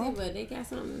How? KFC, but they got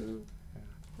something new.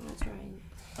 I'll try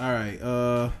it. All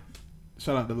right.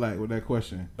 Shout out to Lack with that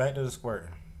question. Back to the squirting.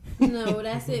 No,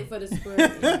 that's it for the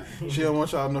squirt. She don't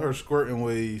want y'all to know her squirting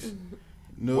ways.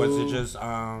 No. Was it just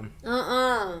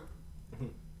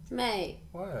Mate.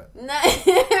 what? No,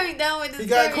 we done with this. He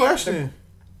got a period. question.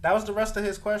 That was the rest of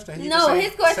his question. He No, just said-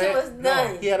 his question said- was done.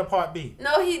 No, he had a part B.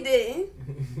 No, he didn't.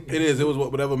 It is. It was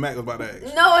whatever Mac was about to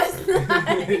ask. No, it's not.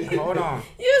 Hold on.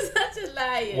 You such a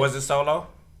liar. Was it solo?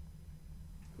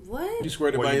 What? You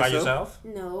squirted Were by you by yourself?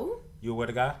 yourself? No. You were with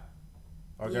a guy?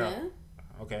 Or girl? Yeah.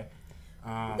 Okay.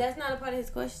 That's not a part of his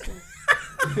question.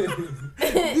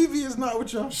 BB is not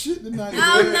with y'all shit tonight.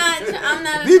 I'm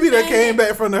not. BB that came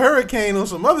back from the hurricane on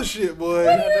some other shit, boy.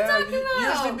 What are you Damn, talking you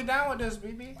about? usually be down with this,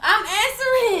 BB. I'm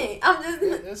answering. I'm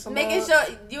It's just a making lot.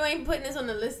 sure you ain't putting this on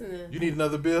the listener. You need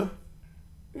another bill?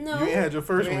 No. You ain't had your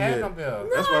first You one ain't yet. had no bill.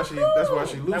 That's why she. That's why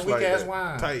she loose That like weak-ass that.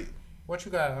 wine. Tight. What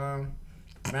you got,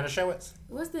 Manischewitz?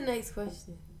 What's the next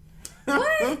question?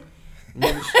 What?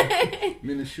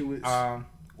 Minishewitz.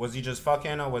 Was he just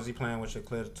fucking or was he playing with your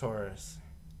clitoris?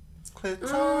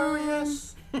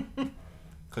 Clitoris.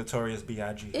 Clitoris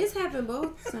B.I.G. It's happened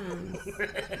both times.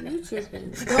 You tripping.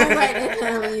 Don't write that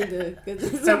down either.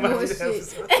 Because it's some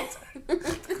bullshit.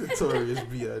 Clitoris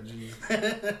B.I.G.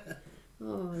 Oh,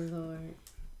 Lord.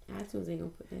 iTunes ain't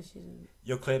gonna put that shit in.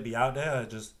 Your clip be out there or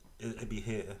just it be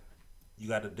here? You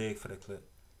got to dig for the clip.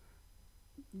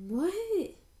 What?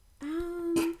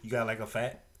 You got like a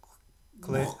fat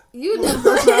clip? You did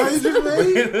That's how he just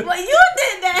made. Well, you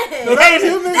did that. No, that was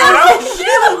him, nigga. That was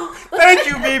you. Thank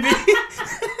you, BB.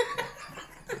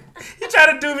 You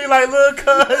try to do me like Lil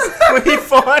Cuz when he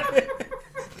fought.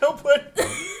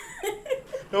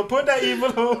 Don't put that evil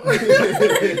on. Put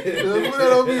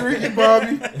that on me, Ricky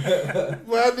Bobby.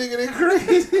 Well, nigga, they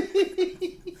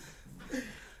crazy.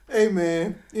 Hey,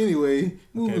 man. Anyway,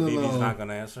 moving Okay, BB's along. not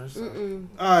gonna answer. So.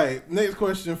 All right, next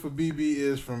question for BB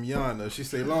is from Yana. She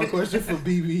say, long question for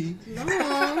BB.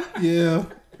 No. Yeah.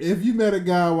 If you met a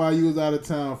guy while you was out of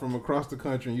town from across the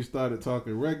country and you started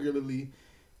talking regularly,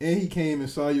 and he came and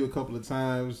saw you a couple of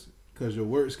times because your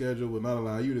work schedule would not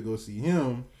allow you to go see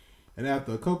him, and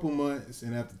after a couple months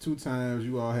and after 2 times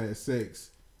you all had sex,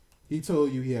 he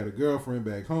told you he had a girlfriend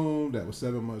back home that was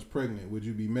 7 months pregnant, would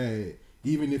you be mad?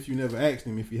 Even if you never asked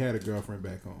him if he had a girlfriend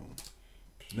back home.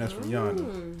 And that's from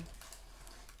Yana.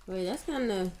 Wait, that's kind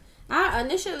of.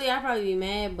 Initially I'd probably be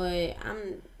mad, but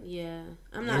I'm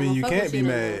not. I mean, you gonna fuck can't with be you no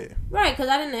mad. more. Right? Because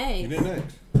I didn't ask. You didn't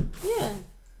ask. Yeah,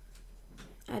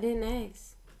 I didn't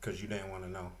ask. Because you didn't want to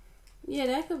know. Yeah,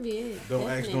 that could be it. Don't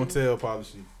ask, don't tell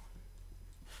policy.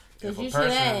 Because If a you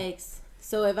person- should ask.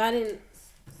 So if I didn't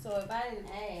ask,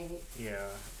 Yeah,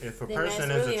 if a Then person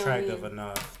that's is really on attractive you.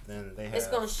 enough, then they it's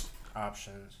have gonna.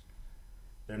 options.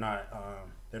 They're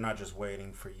not just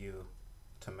waiting for you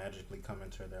to magically come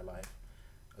into their life,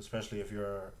 especially if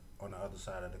you're on the other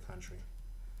side of the country.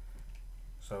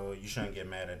 So you shouldn't get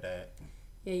mad at that.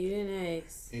 Yeah, you didn't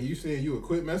ask. And you said you would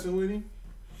quit messing with him?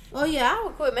 Oh yeah, I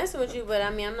would quit messing with you, but I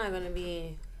mean, I'm not gonna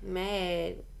be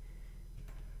mad.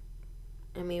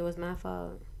 I mean, it was my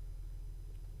fault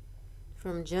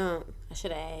from jump. I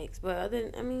should have asked, but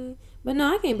but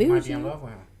no, I can't be You might with be in you. love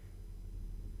with him.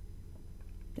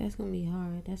 That's gonna be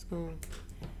hard. That's gonna.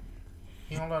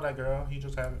 He don't love that girl. He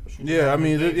just having. Yeah, I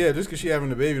mean, just because she having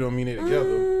a baby don't mean they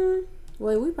together.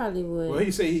 Well, we probably would. Well,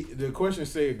 the question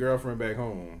said girlfriend back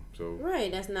home, so. Right,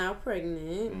 that's now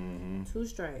pregnant. Mm-hmm. 2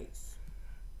 strikes.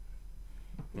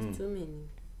 That's too many.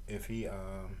 If he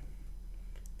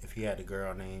had the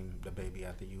girl name the baby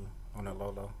after you on a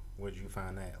Lolo, would you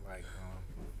find that like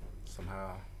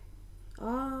somehow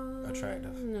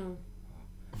attractive? No.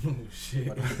 Shit.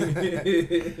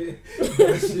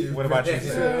 What about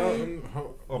you?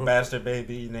 Or bastard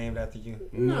baby named after you?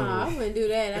 No, I wouldn't do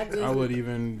that. I would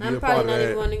even be I'm a part probably of not that.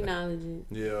 even going to acknowledge it.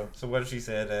 Yeah. So what if she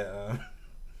said that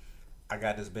I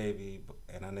got this baby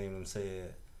and I named him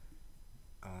Said?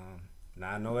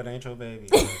 Now I know it ain't your baby.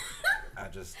 But I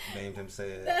just named him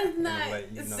Said. That's not let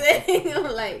you know. saying him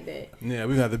like that. Yeah,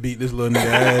 we got to beat this little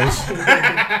nigga ass.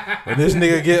 When this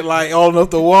nigga get like old enough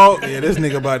to walk, yeah, this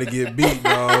nigga about to get beat,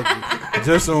 dog.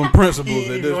 Just on principles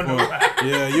at this point.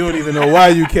 Yeah, you don't even know why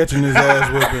you catching his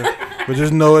ass whipping, but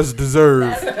just know it's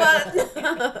deserved.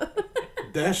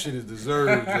 That shit is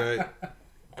deserved, Jack.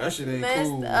 That shit ain't Messed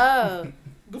cool. up. Who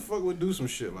the fuck would do some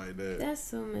shit like that? That's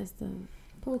so messed up.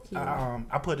 Pokey.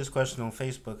 I put this question on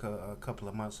Facebook a couple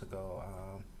of months ago,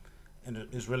 and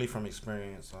it's really from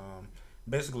experience.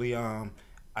 Basically, I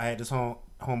had this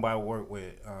homeboy I work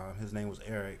with. His name was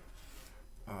Eric.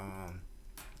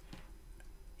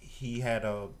 He had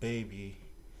a baby,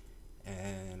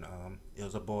 and it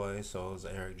was a boy, so it was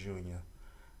Eric Jr.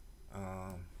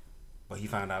 But he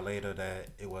found out later that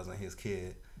it wasn't his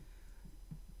kid.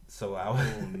 So I was,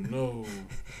 No.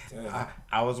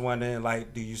 I was wondering,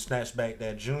 like, do you snatch back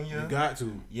that junior? You got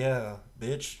to. Yeah,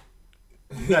 bitch.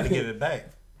 You got to give it back.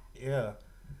 Yeah.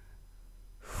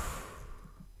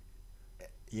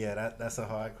 Yeah, that's a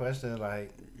hard question.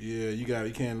 Like, Yeah, you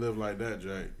can't live like that,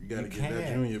 Jack. You got to You get that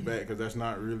can't. junior back because that's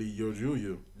not really your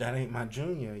junior. that ain't my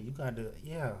junior. You got to,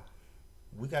 yeah.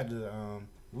 We got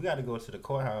to go to the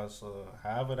courthouse,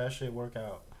 however that shit work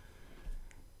out.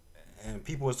 And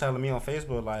people was telling me on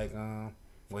Facebook, like,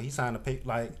 well, he signed a paper.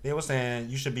 Like, they were saying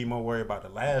you should be more worried about the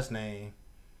last name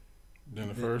Then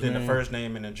the than the first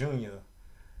name and the junior.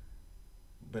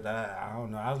 But I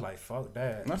don't know. I was like, fuck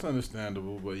that. That's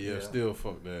understandable, but yeah, Yeah. still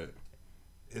fuck that.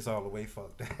 It's all the way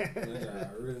fuck that. Nah,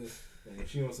 really. And if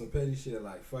she on some petty shit,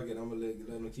 like, fuck it, I'm gonna let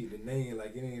them keep the name.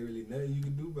 Like, it ain't really nothing you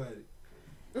can do about it.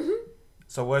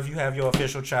 So what if you have your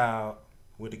official child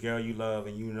with the girl you love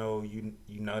and you know you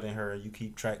nutting her, you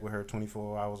keep track with her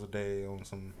 24 hours a day on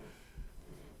some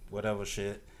whatever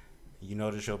shit. You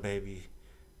know this your baby,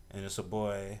 and it's a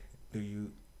boy. Do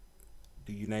you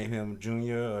name him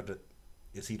Junior or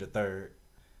is he the third?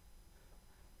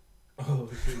 Oh,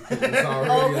 shit. 'Cause it's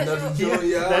already another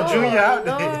junior. That junior out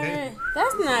there. Lord,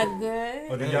 that's not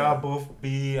good. Or do y'all both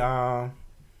be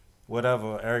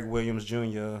whatever Eric Williams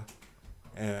Jr.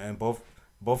 and both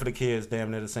of the kids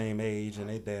damn near the same age and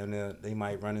they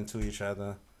might run into each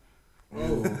other.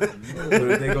 Oh, but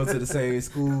if they go to the same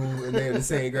school and they're in the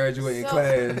same graduating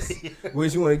class,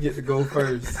 which one get to go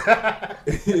first? Oh,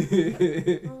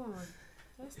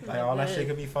 that's not Like all that good. shit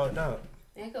could be fucked up.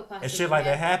 That could And shit like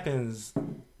that happens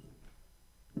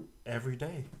every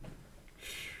day.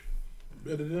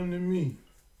 Better them than me.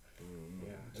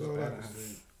 Yeah. That's all I can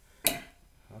say.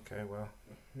 Okay, well,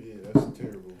 Yeah, that's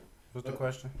terrible. what's the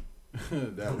question?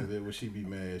 That was it. Would she be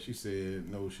mad? She said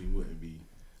no, she wouldn't be.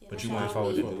 Yeah, But that's you all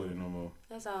wouldn't me. fuck Fuck with it no more.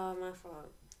 That's all my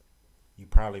fault. You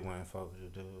probably wouldn't fuck with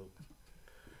the dude.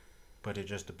 But it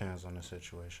just depends on the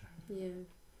situation. Yeah.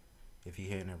 If you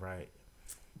hitting it right,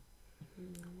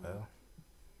 well,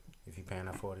 if you paying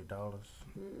that $40,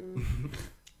 Mm-mm.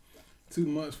 2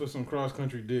 months for some cross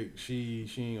country dick. She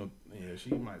ain't gonna. Yeah, she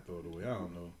might throw it away. I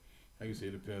don't know. Like you said,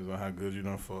 it depends on how good you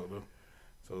done fucked though.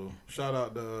 So shout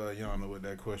out to Yana with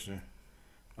that question.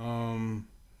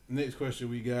 Next question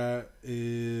we got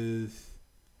is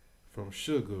from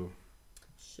Sugar.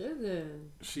 Sugar.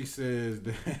 She says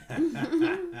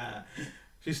that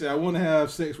she said, I want to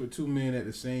have sex with 2 men at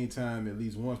the same time at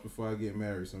least once before I get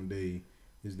married someday.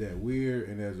 Is that weird?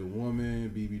 And as a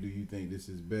woman, BB, do you think this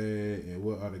is bad? And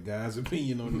what are the guys'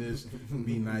 opinion on this?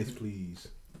 Be nice, please.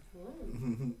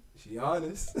 She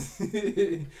honest.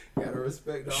 Gotta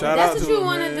respect the Shout That's out what to you her,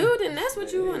 want to man. do, then that's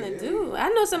what you want to do. I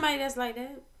know somebody that's like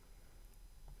that.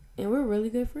 And we're really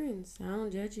good friends. I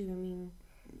don't judge you. I mean,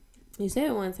 you said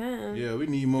it one time. Yeah, we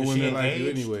need more Is she women like you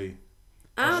engaged? anyway.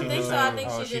 I don't She think so. just- I think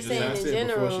oh, she's she just just I saying in said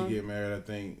before general. she get married, I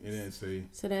think it didn't say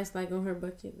So that's like on her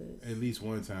bucket list. at least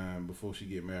one time before she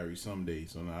get married someday.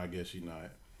 So now I guess she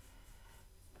not.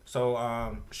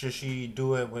 So, should she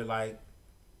do it with like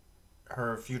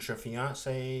her future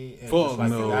fiance and Fuck just like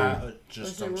no. the guy, or just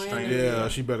Just some a stranger? random- Yeah,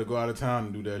 she better go out of town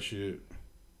and do that shit.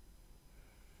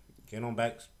 Get on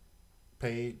back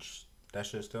page. That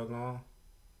shit's still going.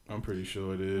 I'm pretty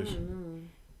sure it is.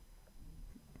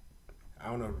 I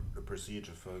don't know the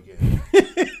procedure for getting.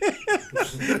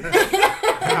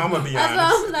 I'm gonna be That's honest.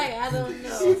 why I'm like, I don't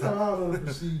know. Follow the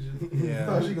procedure. Yeah.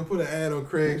 Thought she could put an ad on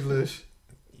Craigslist.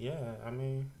 Yeah, I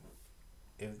mean,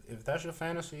 if that's your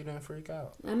fantasy, then freak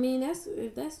out. I mean, that's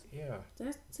if that's Yeah. to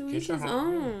Get each your his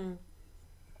home- own.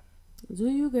 Do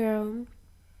you, girl?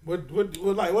 What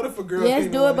if a girl? Yes,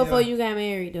 came do it on before here- you got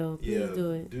married, though. Please Yeah,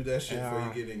 do it. do that shit before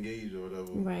Yeah. you get engaged or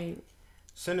whatever. Right.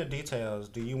 Send the details.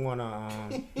 Do you wanna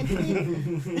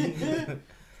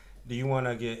do you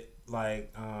wanna get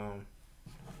like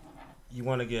you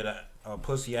wanna get a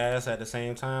pussy ass at the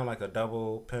same time, like a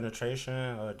double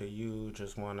penetration, or do you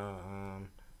just wanna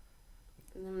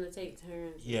And I'm gonna take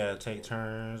turns. take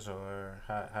turns, or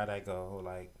how that go?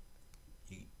 Like,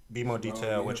 you be more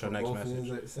detailed with your next both ends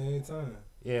message. at the same time.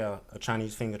 Yeah, a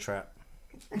Chinese finger trap.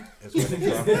 Is what they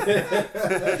call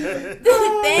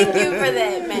Thank you for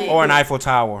that, man. or an Eiffel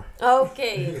Tower.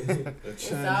 Okay. A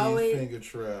Chinese always- finger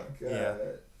trap. Yeah,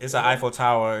 it's an Eiffel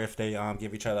Tower if they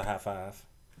give each other a high five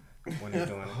when they're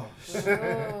doing it.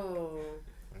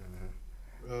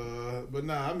 Oh. But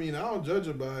nah, I mean, I don't judge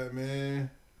her by it, man.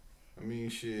 I mean,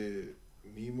 shit,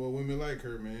 need more women like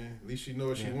her, man. At least she know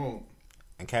what she Yeah. want.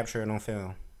 And capture it on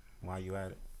film while you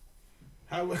at it.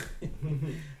 How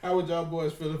would y'all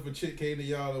boys feel if a chick came to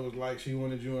y'all that was like she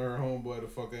wanted you and her homeboy to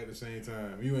fuck at the same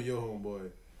time? You and your homeboy.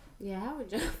 Yeah, how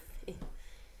would y'all feel?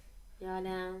 Y'all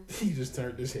down? He just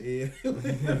turned his head. Y'all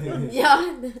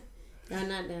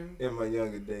not down. In my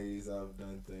younger days, I've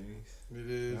done things. It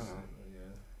is.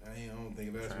 Yeah. I don't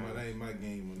think that ain't my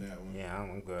game on that one. Yeah,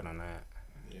 I'm good on that.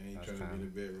 Yeah, I ain't That's trying to fine. be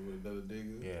in the bedroom with another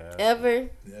digger. Yeah. Ever?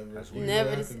 Never. That's You weird.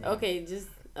 Never. go after me. Okay, just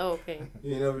okay.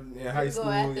 You ain't never in high Go school.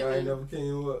 after Y'all ain't me. never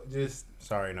came up. Just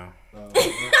Sorry, no. uh,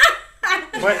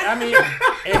 But I mean,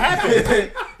 it happened.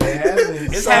 it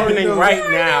happened. It's Sorry, happening no. right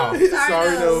now.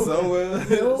 Sorry, no. no. Somewhere.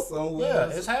 Nope. Somewhere.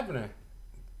 Yeah, it's happening.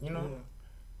 You know,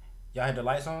 y'all had the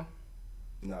lights on.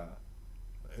 Nah.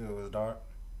 It was dark.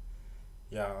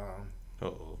 Yeah.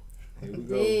 Uh-oh. Here we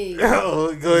go. Big.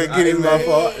 Oh, go ahead, get him my up.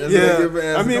 fault. That's Yeah, a different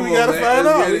answer. I mean, Come we on, gotta man. find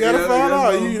Let's out. get We it. gotta Yeah, find let's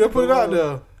out. go. You done put it Come out on.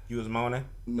 there. You was moaning.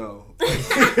 No.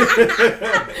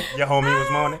 Your homie was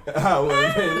moaning. I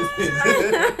wasn't paying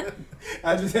attention.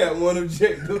 I just had one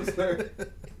objective, sir.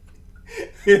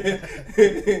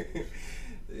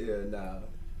 Yeah, nah.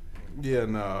 Yeah,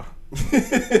 nah.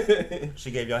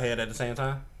 She gave y'all head at the same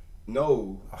time.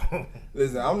 No.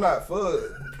 Listen, I'm not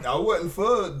for. I wasn't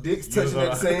for dicks You was touching at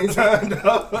the on- same time,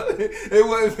 dog. It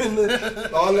wasn't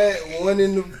finna, all that one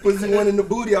in the pussy, one in the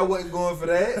booty. I wasn't going for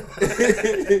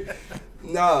that.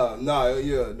 nah,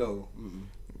 yeah, no. Mm-mm.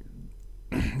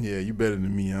 Yeah, you better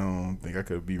than me. I don't think I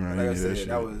could be around Like any I of that said, shit.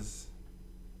 that was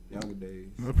younger days.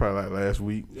 That was probably like last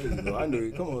week. There you go. I knew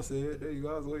it. Come on, Sid. There you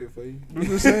go. I was waiting for you. I'm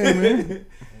just saying, man.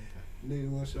 Niggas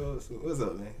want to show us. What's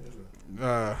up, man? What's up?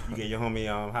 You get your homie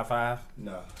high five.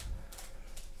 Nah.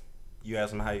 You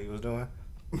asked him how he was doing.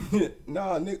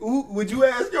 Nah, nigga. Who, would you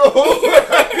ask your homie?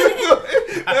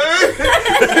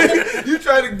 You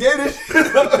try to get it?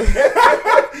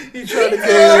 He tried to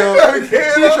get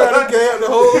the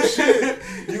whole shit.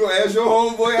 You gonna ask your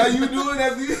homeboy how you doing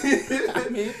after you? I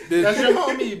mean, that's your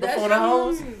homie. That's Before your the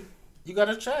hoes, homie. you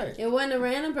gotta check. It wasn't a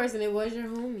random person. It was your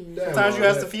homie. Damn. Sometimes you all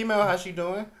ask the that. female how she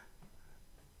doing.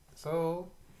 So,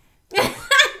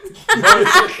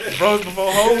 bros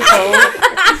before hoe code.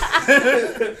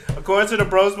 According to the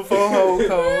bros before hoe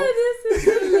code, This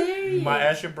is hilarious. you might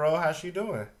ask your bro how she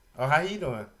doing or how he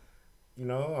doing. You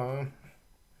know,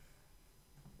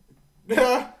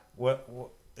 what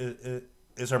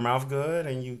is her mouth good?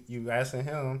 And you asking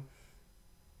him,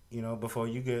 you know, before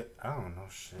you get, I don't know,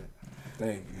 shit.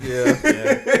 Thank you. Yeah. You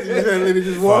just literally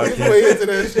just walk his way into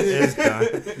that shit. It's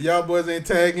done. Y'all boys ain't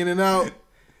tagging it out.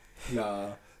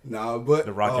 Nah, but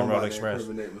The Rock and I'm Roll about to Express.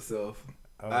 Incriminate myself.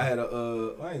 Oh. I had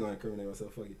a I ain't gonna incriminate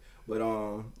myself. Fuck it. But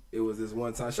it was this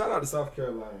one time. Shout out to South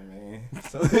Carolina, man.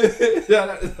 Shout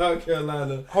out to South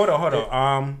Carolina. Hold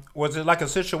on. Was it like a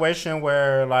situation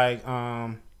where like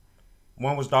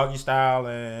one was doggy style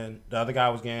and the other guy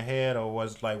was getting head, or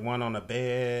was like one on the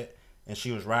bed and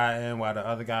she was riding while the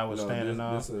other guy was standing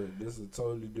up? This is a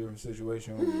totally different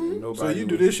situation. Nobody So you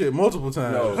do this shit multiple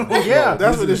times. No. Yeah,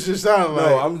 That's what this shit sounded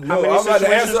like. I'm many about to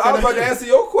situations answer. I was can about I- to answer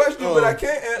your question, but Oh. I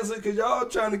can't answer because y'all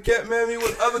trying to catman me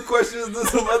with other questions to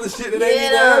some other shit that ain't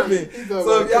even Yeah. happening.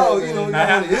 So if y'all, you know, y'all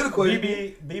want to hear the question.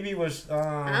 BB was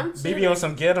I'm BB on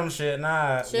some get 'em shit.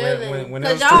 Nah, when it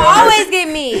Cause was y'all two always get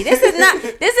me. This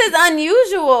is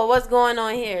unusual. What's going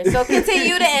on here? So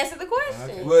continue to answer the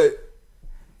question. But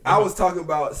I was talking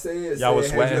about said Y'all was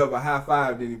had sweating. you ever high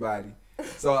fived anybody?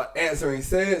 So answering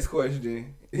Said's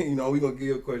question, you know, we gonna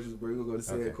give questions, but we're gonna go to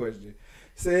Said's question.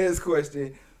 Said's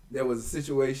question, there was a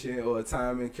situation or a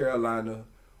time in Carolina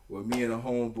where me and a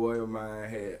homeboy of mine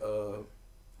had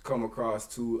come across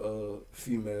two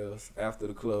females after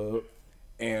the club,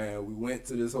 and we went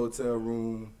to this hotel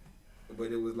room,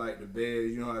 but it was like the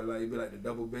beds, you know how like it be like the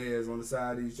double beds on the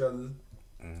side of each other.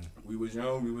 We was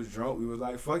young, we was drunk, we was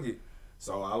like, fuck it.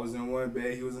 So I was in one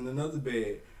bed, he was in another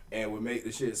bed. And what made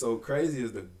the shit so crazy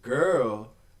is the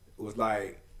girl was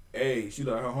like, hey, she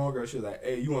like her homegirl, she was like,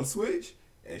 hey, you want to switch?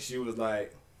 And she was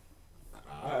like,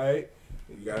 all right.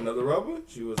 You got another rubber?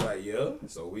 She was like, yeah.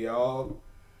 So we all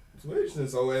switched. And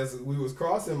so as we was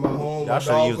crossing, my Y'all dog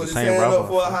should use put the his same hand rubber. up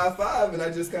for a high five, and I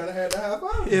just kind of had to high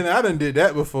five. Yeah, I done did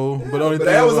that before, but only But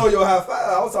thing that was about- on your high five.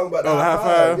 I was talking about the Oh, the high high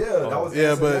five. five? Yeah, that was yeah,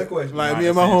 answering that but question. like Not me at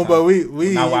and the my same homeboy,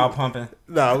 we Not while pumping.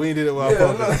 Nah, we ain't did it while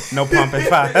Yeah, pumping. No pumping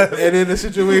five. And in the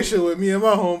situation with me and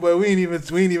my homeboy, we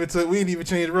ain't even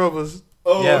change rubbers.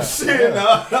 Oh Yeah. shit!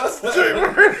 Nah, Keep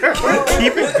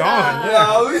it going. Yeah.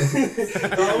 nah, we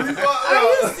fucked Are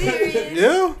you up. serious?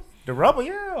 Yeah, The rubber,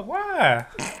 yeah. Why?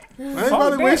 I ain't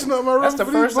probably that. wasting up my rubber That's the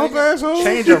for first these thing. bump assholes.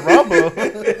 Change a rubber.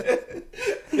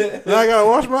 Now I gotta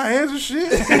wash my hands and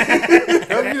shit.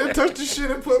 I need to touch this shit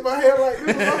and put my hair like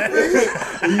this on my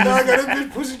face. Now I got this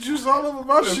bitch pussy juice all over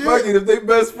my shit. Fuck it, if they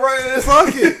best friends.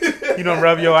 Fuck it. You don't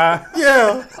rub your eye.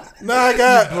 Yeah. Now I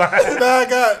got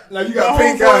Now you got my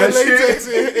pink homeboy eye and latex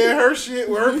shit. in her shit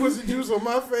with her pussy juice on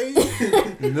my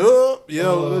face. Nope.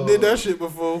 Yo, did that shit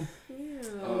before.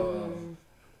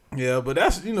 Yeah, but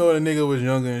that's, you know, the nigga was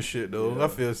younger and shit though. Yeah. I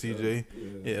feel CJ.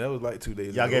 Yeah, that was like 2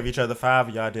 days Y'all ago. gave each other five,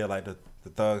 or y'all did like the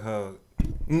thug hug.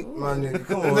 My nigga,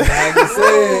 come on. I just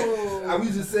said, we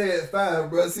just said fine,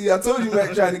 bro. See, I told you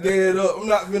Mac trying to get it up. I'm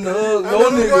not finna hug I no know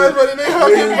the boys, nigga. but they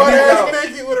hugging Yeah, butt yeah. ass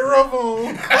naked with a rubber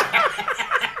on.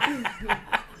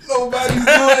 Nobody's doing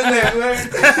that,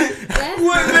 man.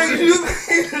 What makes you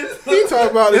think? He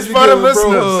talk about It's this for the nigga, bro.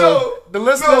 listeners. So, The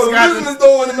listeners no, the got listeners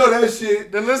don't want to know that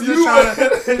shit. the listeners You- trying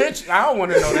to pitch. I don't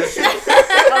want to know that shit.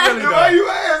 I really Why don't. you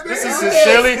ask? This is nigga?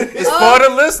 sincerely. It's for the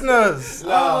listeners.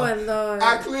 Oh Lord.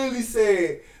 I clearly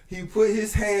said he put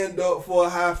his hand up for a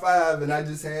high five, and I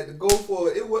just had to go for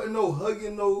it. It wasn't no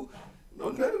hugging, no none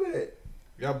of that.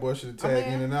 Y'all boys should tag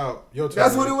in and out. Your turn.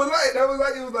 That's what it was like.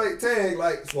 It was like tag,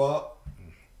 like swap.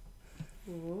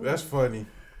 That's funny.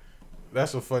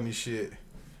 That's some funny shit.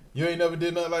 You ain't never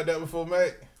did nothing like that before,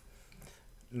 Mac?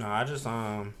 No, I just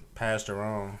passed her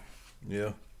on.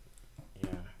 Yeah. Yeah.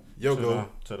 Yo, go.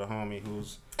 To the homie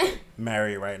who's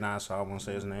married right now, so I won't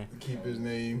say his name. Keep his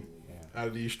name out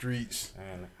of these streets.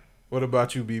 And What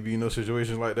about you, BB? No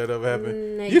situations like that ever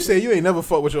happen? Negative. You say you ain't never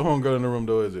fucked with your homegirl in the room,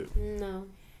 though, is it? No.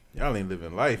 Y'all ain't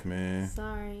living life, man.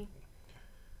 Sorry.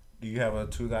 do you have a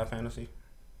two-guy fantasy?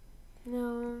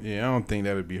 No. Yeah, I don't think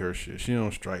that'd be her shit. She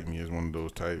don't strike me as one of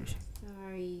those types.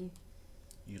 Sorry.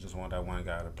 You just want that one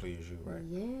guy to please you, right?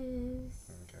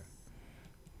 Yes. Okay.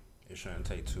 It shouldn't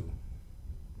take two.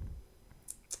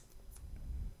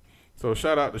 So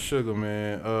shout out to Sugar,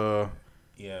 man.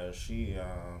 Yeah, she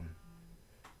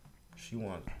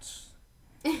wants.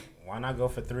 Why not go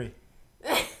for 3?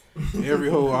 Every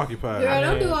hoe occupied. Girl,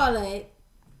 don't do all that.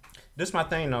 This my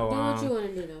thing though. Do what you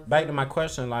want to do though. Back to my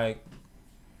question, like,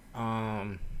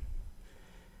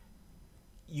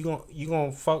 you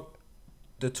gonna fuck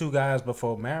the 2 guys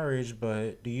before marriage,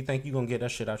 but do you think you gonna get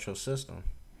that shit out your system?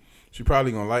 She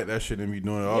probably gonna like that shit and be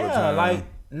doing it all the Yeah, time. like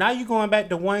now you going back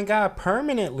to one guy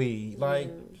permanently. Like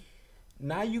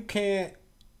now you can't.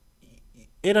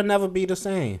 It'll never be the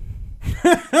same.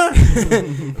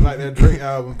 like that Drake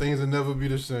album, things will never be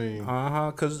the same.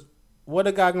 Cause what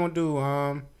a guy gonna do?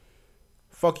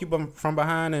 fuck you from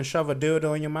behind and shove a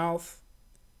dildo in your mouth,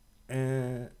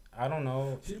 and I don't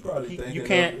know. She probably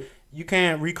thinking You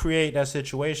can't recreate that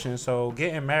situation. So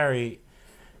getting married,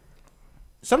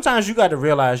 sometimes you got to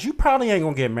realize you probably ain't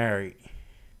gonna get married.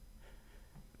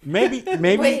 Maybe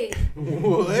Wait.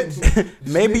 What?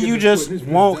 maybe you just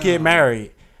won't get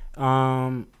married,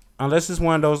 unless it's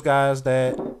one of those guys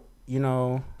that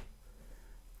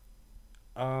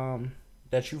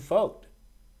that you fucked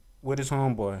with his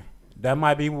homeboy. That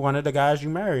might be one of the guys you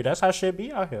married. That's how shit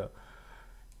be out here.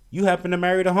 You happen to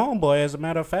marry the homeboy, as a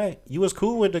matter of fact. You was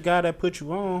cool with the guy that put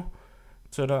you on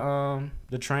to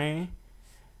the train,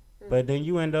 but then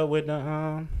you end up with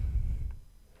the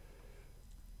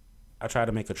I try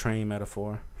to make a train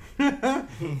metaphor. You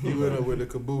end up with the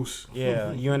caboose.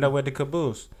 Yeah, you end up with the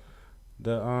caboose.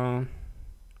 The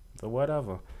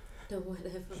whatever. The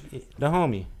whatever. The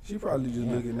homie. She probably just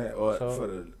looking at, or So- for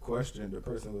the question, the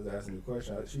person was asking the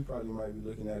question, she probably might be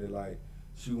looking at it like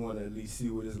she want to at least see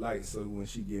what it's like, so when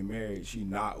she get married, she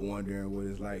not wondering what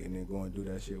it's like and then go and do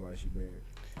that shit while she married.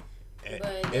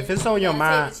 But If then it's on you your gotta take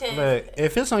mind, the chance look,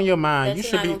 if it's on your mind, that you you're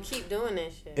should not be. gonna keep doing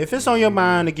that shit. If it's on your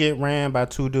mind to get ran by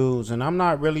two dudes, and I'm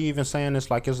not really even saying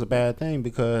this like it's a bad thing,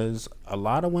 because a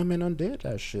lot of women undid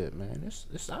that shit, man.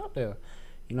 It's out there.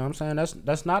 You know what I'm saying?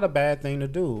 That's not a bad thing to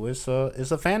do. It's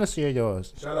a fantasy of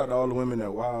yours. Shout out to all the women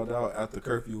that wilded out after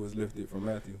curfew was lifted from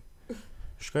Matthew.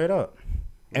 Straight up.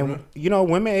 And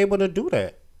women able to do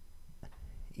that.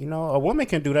 A woman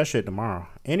can do that shit tomorrow.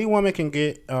 Any woman can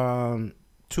get 2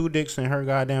 dicks in her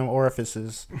goddamn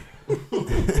orifices.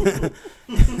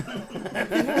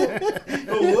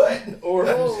 What? Or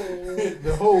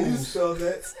The holes. spell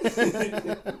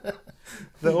that?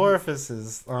 The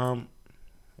orifices.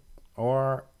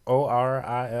 Or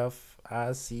ORIFICES,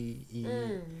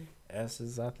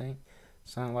 I think.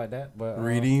 Something like that. But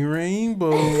Reading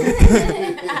Rainbow.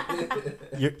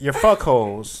 your fuck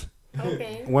holes.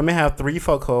 Okay. Women have 3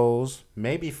 fuck holes,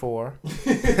 maybe 4.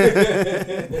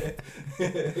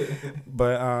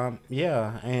 But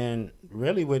yeah, and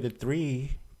really with the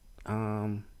 3,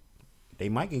 they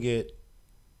might can get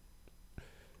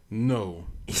No.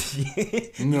 you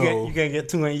can get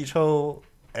 2 in each hole.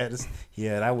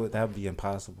 That would be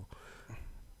impossible.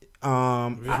 It's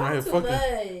right here Too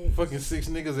fucking much. 6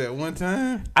 niggas at one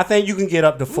time. I think you can get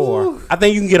up to 4. Ooh. I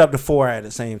think you can get up to 4 at the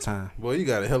same time. Boy, you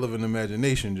got a hell of an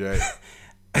imagination, Jack.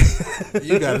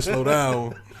 You gotta slow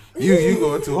down. You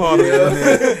going too hard on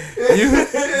that.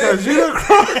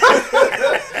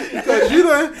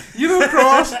 You done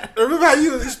crossed. Remember how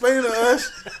you explained to us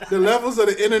the levels of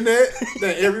the internet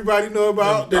that everybody know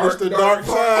about? That it's the dark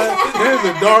side. There's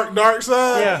the dark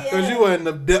side. Yeah. Because you are in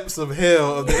the depths of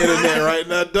hell of the internet right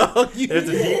now, dog. There's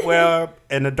the deep web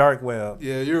and the dark web.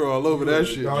 Yeah, you're all over that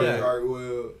shit, Jack. Dark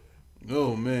web.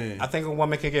 Oh man. I think a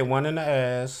woman can get 1 in the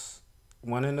ass,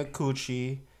 1 in the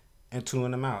coochie, and 2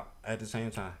 in the mouth at the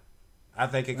same time. I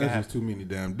think it can There's happen. just too many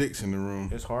damn dicks in the room.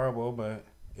 It's horrible, but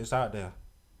it's out there.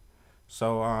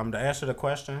 So, to answer the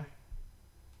question,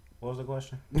 what was the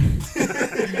question?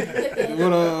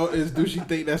 What do she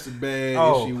think that's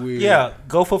bad? Is she weird? yeah,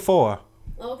 go for 4.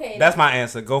 Okay. That's my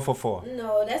answer. Go for 4.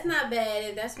 No, that's not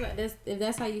bad. If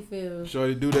that's how you feel.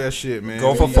 Shorty, do that shit, man.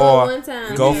 Go for Just do it 4. one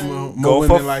time. Go Yeah. for More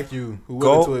women for like you who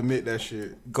go- willing to admit that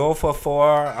shit. Go for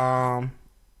 4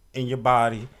 in your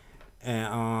body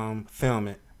and film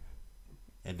it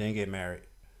and then get married.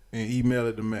 And email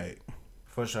it to Mac.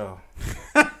 For sure.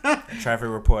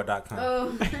 TrafficReport.com.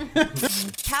 Oh.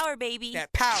 Power, baby.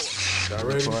 That power. Y'all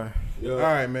ready? Boy. All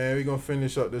right, man. We gonna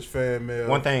finish up this fan mail.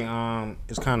 One thing,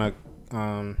 it's kind of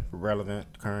relevant,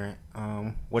 current.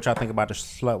 What y'all think about the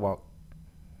slut walk?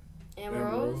 Amber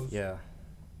Rose? Yeah.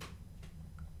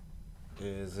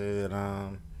 Is it I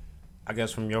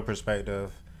guess from your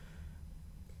perspective,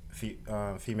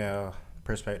 female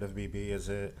perspective, BB, is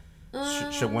it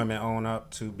should women own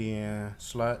up to being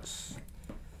sluts?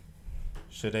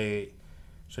 Should they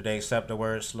accept the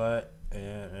word slut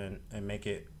and make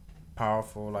it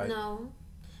powerful, like No.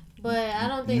 But I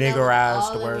don't think that was niggerize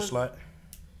all the it word was. slut?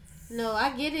 No,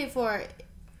 I get it for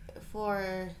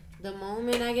the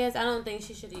moment, I guess. I don't think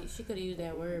she could have used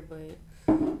that word, but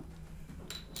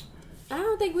I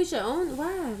don't think we should own.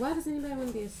 Why does anybody want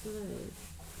to be a slut?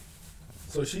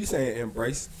 So she's saying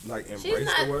embrace She's not.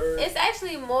 the word. It's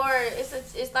actually more.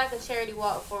 It's like a charity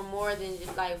walk for more than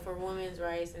just like for women's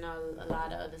rights and a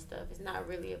lot of other stuff. It's not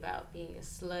really about being a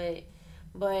slut,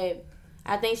 but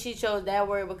I think she chose that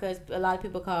word because a lot of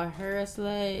people call her a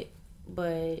slut,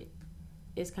 but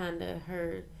it's kind of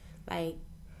her like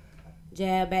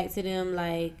jab back to them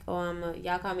like, oh,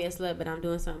 y'all call me a slut, but I'm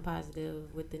doing something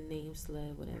positive with the name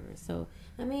slut, whatever. So,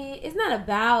 I mean, it's not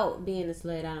about being a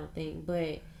slut, I don't think.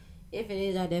 But if it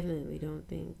is, I definitely don't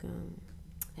think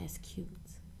that's cute.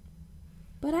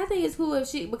 But I think it's cool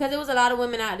if because there was a lot of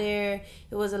women out there.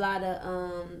 It was a lot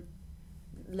of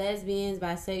lesbians,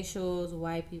 bisexuals,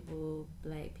 white people,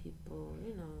 black people,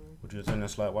 you know. Would you attend a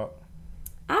slut walk?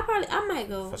 I might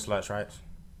go. For sluts' rights?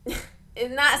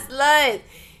 It's not slut.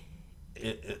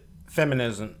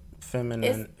 Femininity.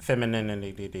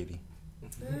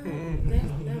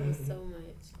 That was so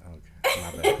much. Okay,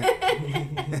 my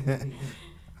bad.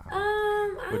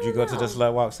 Would you go to the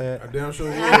slut walk, Sad? I damn sure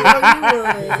you would.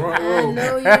 I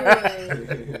know you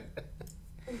would.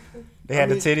 They had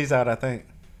the titties out, I think.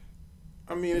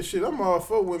 I mean, shit, I'm all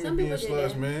for women Some being people do sluts,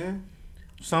 that. man.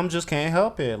 Some just can't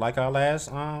help it. Like our last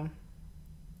Fan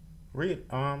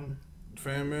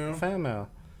mail. fan mail.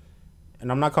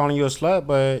 And I'm not calling you a slut,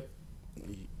 but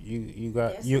you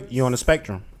on the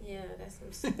spectrum. Yeah, that's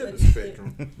some The slutty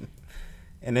spectrum.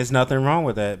 And there's nothing wrong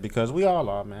with that because we all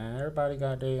are, man. Everybody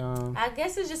got their I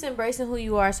guess it's just embracing who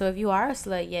you are. So if you are a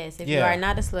slut, yes. If you Yeah. are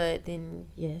not a slut, then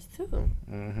yes too.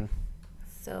 Mm-hmm.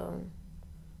 So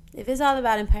if it's all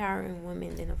about empowering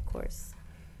women, then of course.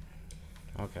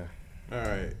 Okay. All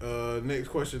right. Next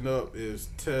question up is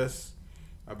Tess.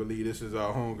 I believe this is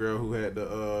our homegirl who had the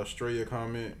Australia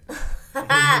comment.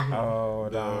 Oh,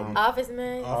 Office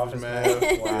man. Office man.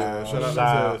 Wow. Yeah, shout out to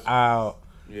Shout Tess. out.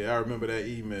 Yeah, I remember that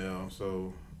email.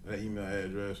 So that email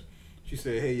address. She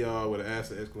said, "Hey y'all," with an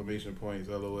answer exclamation points.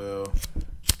 LOL.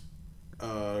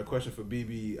 Question for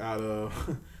BB out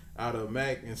of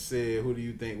Mac and said, "Who do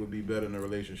you think would be better in a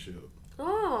relationship?"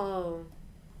 Oh.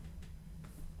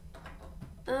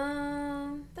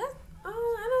 That's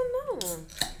I don't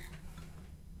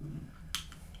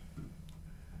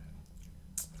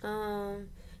know.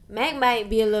 Mac might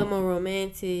be a little more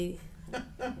romantic,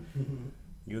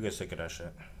 You get sick of that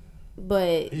shit.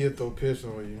 but He'll throw piss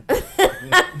on you.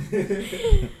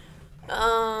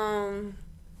 I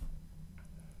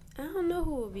don't know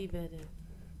who would be better.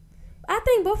 I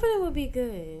think both of them would be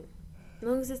good, as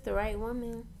long as it's the right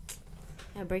woman.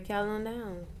 I break y'all on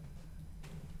down.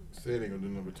 Said ain't gonna do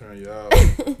nothing but turn you out.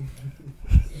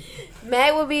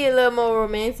 Mac would be a little more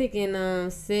romantic,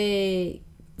 and Sid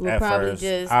would At probably first,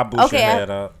 just I'll boost your head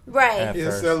up. Right. At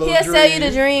He'll first. sell those He'll sell you the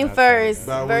dreams. dream That's first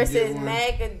Buy one, get versus one.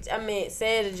 Mac.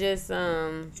 Sid just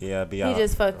Yeah, be he out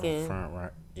just fucking. front,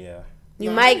 right? Yeah. You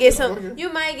Nah, might get some. okay.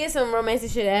 You might get some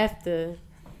romantic shit after.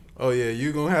 Oh yeah,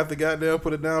 you gonna have to goddamn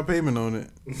put a down payment on it.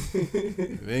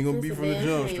 It ain't gonna be from the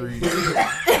jump street.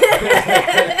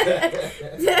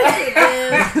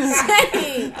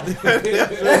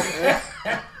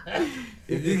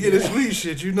 If you get a sweet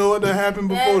shit, you know what done happened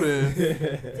before then.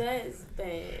 That's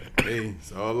bad. Hey,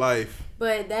 it's all life.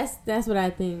 But that's what I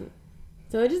think.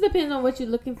 So it just depends on what you're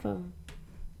looking for.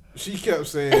 She kept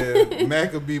saying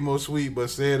Mac could be more sweet, but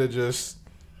said it just,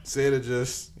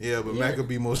 yeah, but Mac could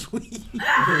be more sweet.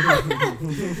 I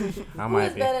Who might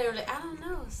is be. better? I don't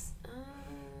know.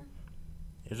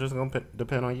 It's just gonna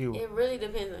depend on you. It really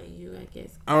depends on you, I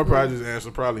guess. I'm gonna probably just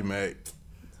answer probably Mac.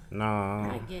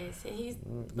 Nah, I guess, and he's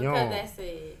you because don't, that's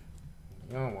it.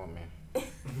 you don't want me.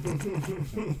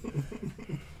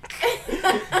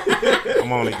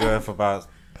 I'm only good for about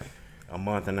a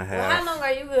month and a Well, how half. long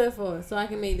are you good for, so I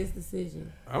can make this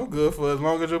decision? I'm good for as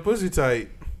long as your pussy tight.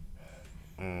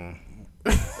 Mm,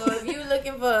 So if you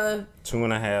looking for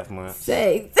 2.5 months,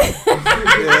 sex,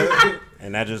 Yeah.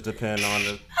 and that just depends on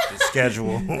the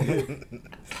schedule.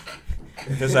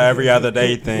 If it's an every other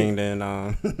day thing, then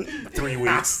 3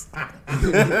 weeks.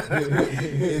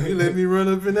 If you let me run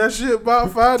up in that shit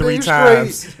about 5 3 days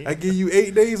times. straight, I give you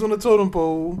 8 days on the totem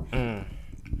pole.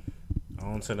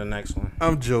 On to the next one.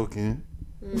 I'm joking.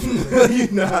 You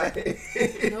not.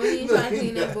 no, you trying to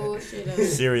clean that bullshit up.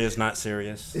 Serious, not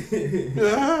serious.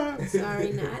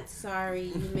 Sorry, not sorry.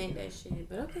 You meant that shit,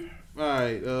 but okay. All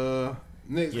right.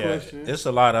 Next Yeah, question. it's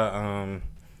a lot of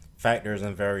factors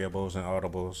and variables and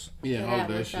audibles Yeah, all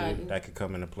that shit. that could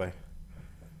come into play.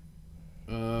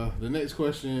 The next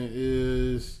question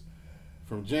is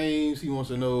from James. He wants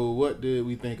to know, what did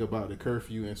we think about the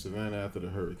curfew in Savannah after the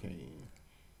hurricane?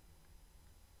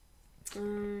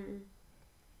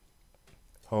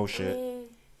 Whole shit.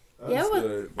 Yeah, it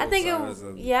was, I think it was.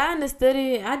 Yeah, I understood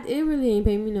it. It really ain't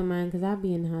pay me no mind because I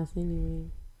be in the house anyway.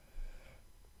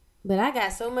 But I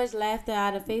got so much laughter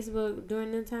out of Facebook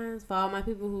during them times for all my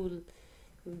people who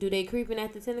do they creeping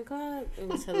after 10 o'clock. It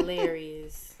was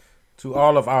hilarious. To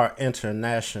all of our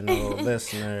international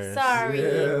listeners, Sorry.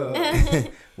 Yeah.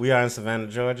 we are in Savannah,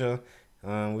 Georgia.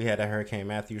 We had that Hurricane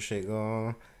Matthew shit going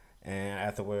on. And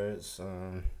afterwards,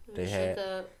 they Shook had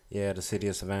up. the city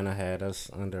of Savannah had us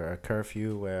under a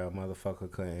curfew where a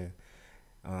motherfucker couldn't.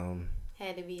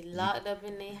 Had to be locked up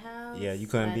in their house. Yeah, you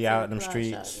couldn't by be 10 out in them o'clock,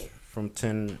 streets shawty. from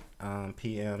 10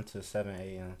 p.m. to 7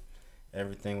 a.m.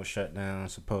 Everything was shut down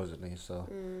supposedly. So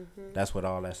that's what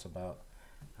all that's about.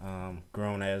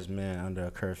 Grown ass men under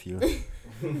a curfew.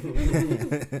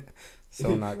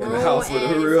 So not In good. the house with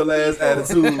a real ass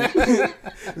attitude.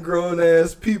 Grown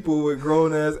ass people with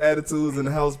grown ass attitudes in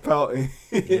the house pouting.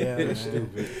 Yeah, man.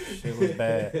 Shit was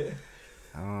bad.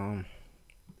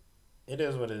 It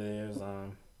is what it is.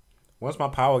 Once my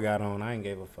power got on, I ain't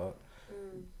gave a fuck.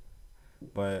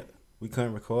 But we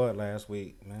couldn't record last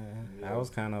week, man. I was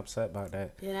kind of upset about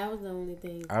that. Yeah, that was the only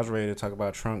thing. I was ready to talk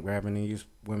about Trump grabbing these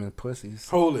women's pussies.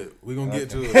 Hold it. We're going to get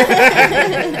to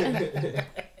it.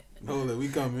 Hold it. We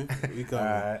coming. All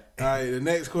right. The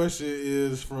next question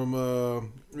is from, we're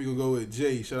going to go with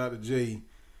Jay. Shout out to Jay.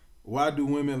 Why do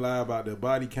women lie about their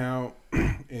body count?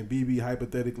 And BB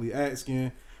hypothetically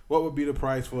asking, what would be the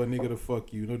price for a nigga to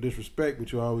fuck you? No disrespect,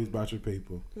 but you're always about your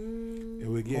paper.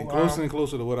 And we're getting closer and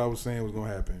closer to what I was saying was going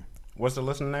to happen. What's the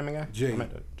listener name again? Jay.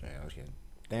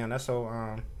 Damn, that's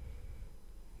so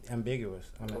ambiguous.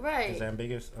 Right. Is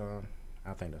ambiguous?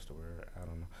 I think that's the word. I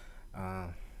don't know.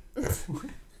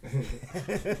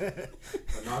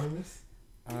 Anonymous?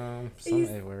 Some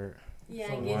A word. Yeah,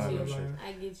 Some I get wild you. shit.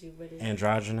 I get you, but it's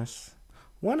Androgynous.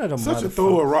 One of them. Such a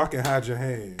throw a rock and hide your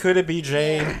hand. Could it be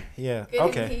Jay? Yeah.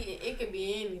 Okay. It could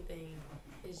be anything.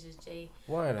 It's just Jay.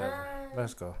 Whatever.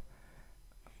 Let's go.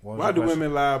 Why do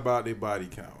women lie about their body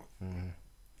count?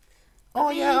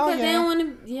 Because they don't want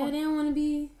to. Yeah, they don't want to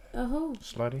be a hoe.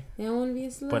 Slutty. They don't want to be a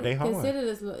slut. But they hoeing. Considered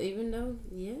a slut, even though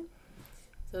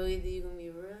So either you're gonna be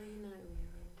real, or you're not gonna be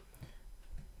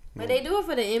real. But they do it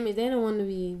for the image. They don't want to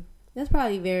be. That's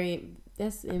probably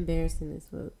that's embarrassing as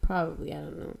well. Probably, I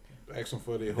don't know. Ask them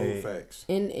for their whole facts.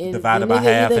 And divided by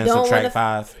half and subtract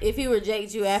 5. If he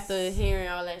rejects you after hearing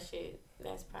all that shit,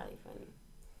 that's probably funny.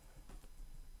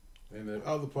 And the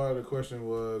other part of the question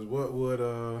was, what would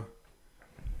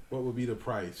be the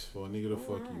price for a nigga to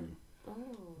fuck you?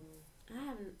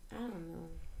 I don't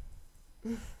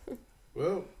know.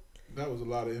 Well, that was a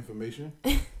lot of information.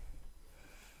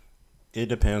 It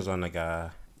depends on the guy.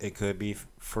 It could be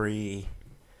free.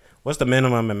 What's the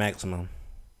minimum and maximum?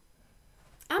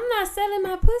 I'm not selling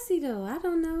my pussy though. I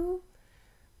don't know.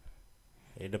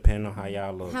 It depends on how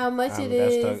y'all look. How much it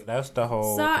is. That's the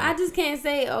whole So thing. I just can't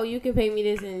say, oh, you can pay me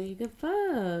this and you can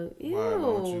fuck. Ew. Why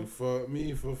don't you fuck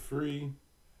me for free?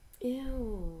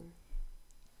 Ew.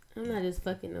 I'm not just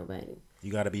fucking nobody.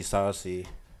 You gotta be saucy,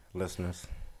 listeners.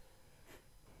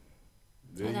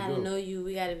 I gotta know you.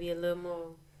 We gotta be a little more.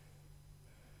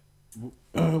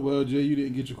 Well, Jay, you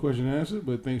didn't get your question answered,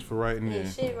 but thanks for writing in.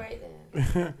 Shit right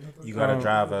there. You gotta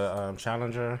drive a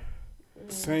Challenger.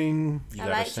 Sing. You I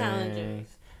gotta like sing. Challengers.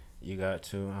 You got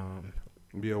to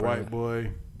be a white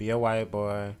boy. Be a white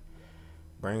boy.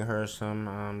 Bring her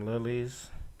some lilies.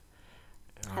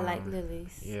 I like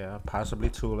lilies. Yeah, possibly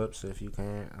tulips if you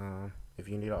can. If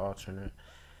you need an alternate.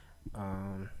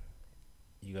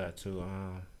 You got to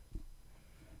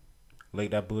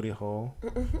lick that booty hole.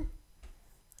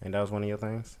 And that was one of your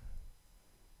things?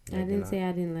 I didn't say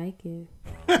I didn't like it.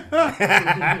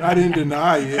 I didn't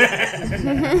deny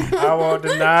it. I won't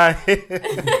deny it.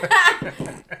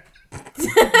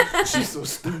 She's so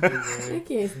stupid, man. I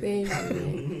can't stand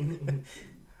you.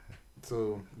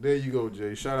 So there you go,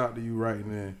 Jay. Shout out to you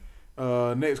writing in.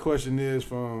 Next question is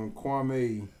from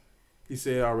Kwame. He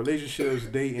said, "Are relationships,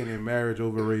 dating, and marriage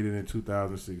overrated in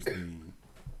 2016?"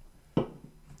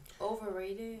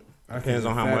 Overrated? Depends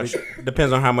on how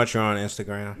much you're on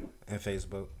Instagram and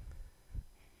Facebook.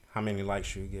 How many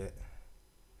likes you get.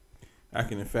 I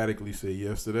can emphatically say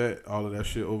yes to that. All of that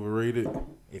shit overrated.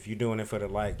 If you're doing it for the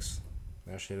likes,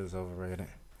 that shit is overrated.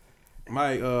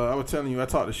 Mike, I was telling you, I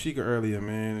talked to Sheikah earlier,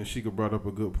 man, and Sheikah brought up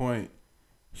a good point.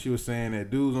 She was saying that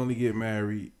dudes only get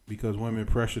married because women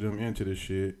pressure them into the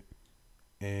shit,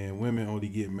 and women only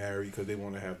get married because they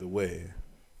want to have the wear.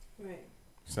 Right.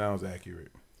 Sounds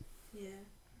accurate. Yeah.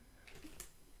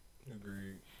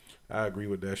 Agreed. I agree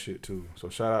with that shit too. So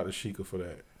shout out to Sheikah for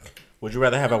that. Would you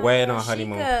rather have a wedding or a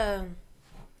honeymoon?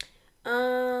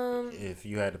 Sheikah. If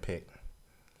you had to pick.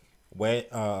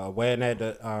 Wedding at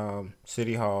the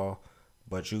city hall,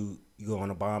 but you go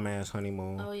on a bomb ass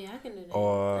honeymoon. Oh yeah, I can do that.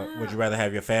 Or would you rather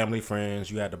have your family,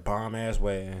 friends? You had the bomb ass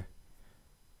wedding.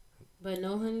 But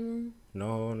no honeymoon.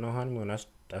 No honeymoon.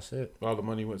 That's it. All the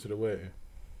money went to the wedding.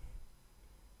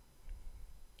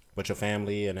 But your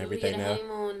family and everything we get a else.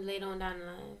 honeymoon later on down the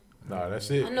line. Nah,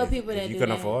 that's it. I know people that if you do can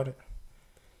that. afford it.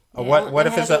 What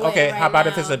if it's a okay? Right how about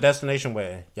if now. it's a destination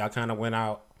wedding? Y'all kind of went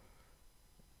out.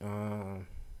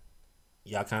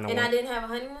 Y'all kind of. And I didn't have a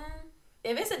honeymoon.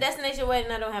 If it's a destination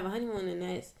wedding, I don't have a honeymoon,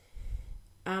 then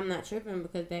I'm not tripping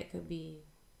because that could be.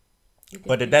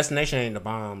 But the destination ain't the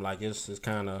bomb. Like it's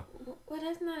kind of. Well,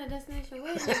 that's not a destination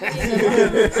wedding.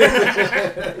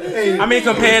 I mean,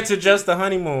 compared to just the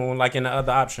honeymoon, like in the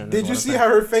other option. Did you see how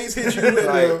her face hit you?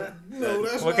 With no,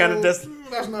 that's what not kind of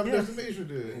that's not a destination.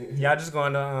 Then. Y'all just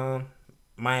going to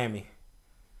Miami.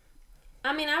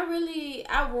 I mean,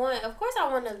 of course I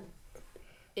want an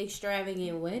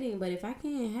extravagant wedding, but if I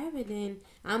can't have it, then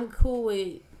I'm cool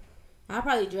with, I'll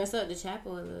probably dress up the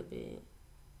chapel a little bit.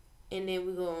 And then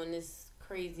we go on this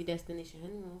crazy destination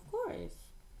honeymoon, of course.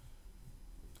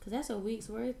 Because that's a week's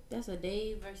worth. That's a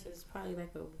day versus probably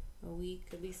like a week,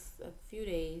 at least a few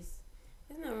days.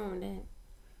 There's nothing wrong with that.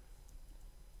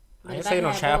 I didn't say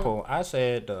no chapel. I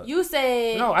said you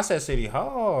said no. I said City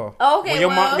Hall. Oh, okay,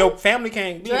 your family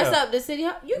can't be dress there. up the City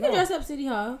Hall. You can dress up City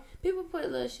Hall. People put a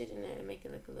little shit in there to make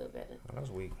it look a little better. Oh, that's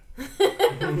weak. But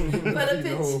a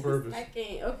The whole purpose. I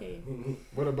can't. Okay.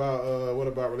 What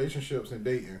about relationships and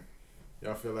dating?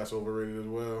 Y'all feel that's overrated as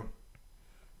well?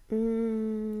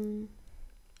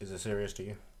 Is it serious to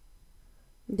you?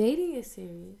 Dating is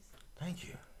serious. Thank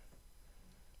you.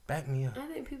 Back me up. I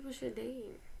think people should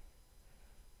date.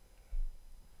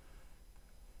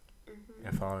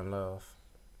 And fall in love.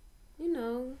 You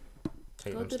know,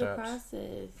 Take go them through steps. the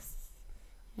process.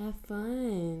 Have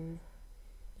fun.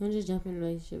 Don't just jump in a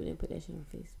relationship and then put that shit on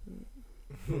Facebook.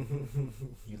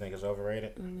 You think it's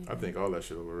overrated? I think all that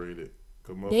shit overrated.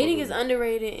 Dating is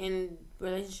underrated and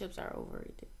relationships are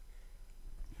overrated.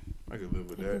 I could live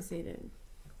with I that. can say that.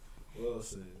 Well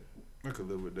said. I could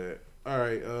live with that. All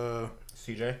right,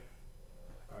 CJ?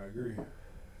 I agree.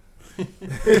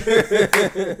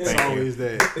 It's always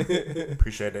that.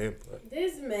 Appreciate the input.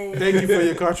 This man. Thank you for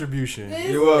your contribution.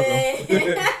 You're welcome.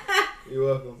 You're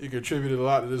welcome. You contributed a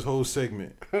lot to this whole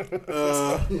segment.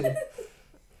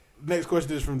 Next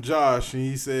question is from Josh, and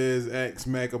he says, ask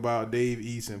Mac about Dave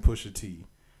East and Pusha T.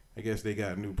 I guess they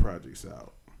got new projects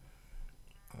out.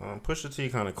 Pusha T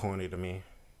kind of corny to me.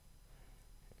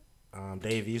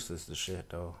 Dave East is the shit,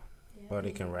 though. Yeah. But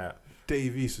he can rap.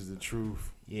 Dave East is the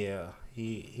truth. Yeah,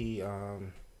 he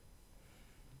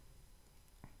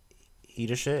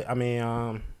the shit. I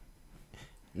mean,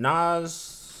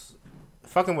 Nas,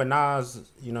 fucking with Nas,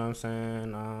 you know what I'm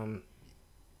saying?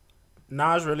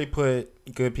 Nas really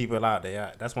put good people out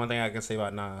there. That's one thing I can say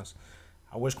about Nas.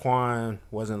 I wish Quan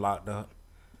wasn't locked up.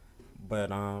 But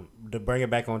to bring it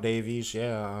back on Dave East,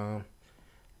 yeah.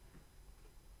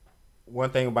 One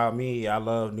thing about me, I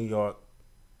love New York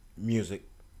music.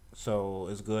 So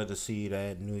it's good to see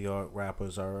that New York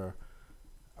rappers are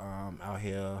out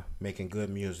here making good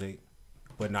music,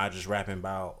 but not just rapping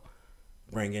about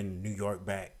bringing New York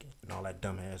back and all that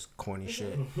dumbass corny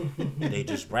shit. They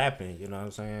just rapping, you know what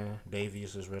I'm saying? Dave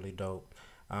East is really dope.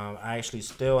 I actually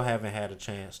still haven't had a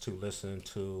chance to listen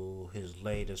to his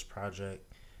latest project.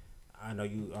 I know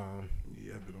you.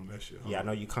 Yeah, I've been on that shit. Yeah, I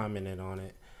know you commented on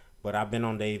it, but I've been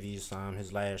on Dave East,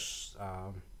 his last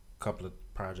couple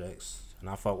of projects. And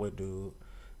I fuck with dude.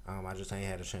 I just ain't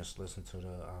had a chance to listen to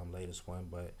the latest one,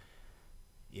 but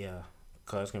yeah,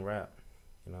 cuz can rap.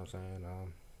 You know what I'm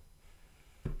saying?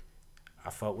 I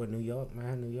fuck with New York,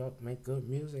 man. New York make good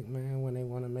music, man. When they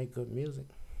want to make good music.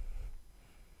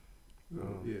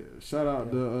 Yeah, shout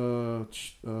out to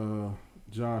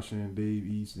Josh and Dave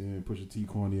East and Pusha T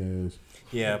corny ass.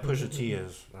 Yeah, Pusha T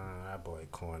is that boy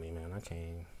corny, man. I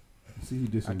can't. See, he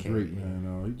did some Drake,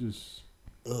 man. He just.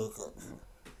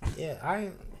 Yeah,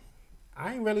 I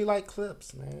ain't really like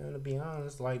Clips, man, to be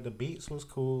honest. Like, the beats was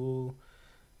cool.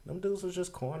 Them dudes was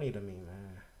just corny to me,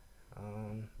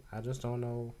 man. I just don't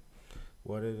know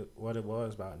what it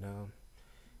was about them.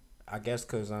 I guess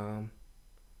because I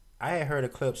had heard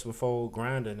of Clips before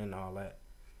grinding and all that.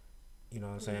 You know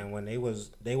what I'm saying? When they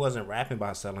wasn't rapping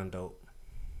about selling dope.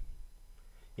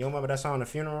 You remember that song, The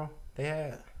Funeral, they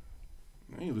had?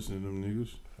 I ain't listening to them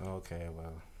niggas. Okay,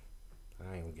 well,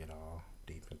 I ain't gonna get all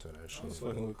deep into that shit. I was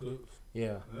fucking with Clips.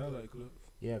 Yeah. I like Clips.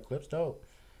 Yeah, Clips dope.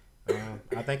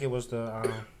 I think it was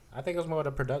I think it was more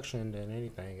the production than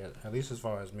anything, at least as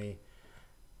far as me.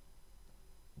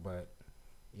 But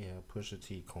yeah, Pusha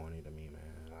T corny to me, man.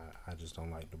 I just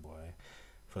don't like the boy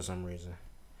for some reason.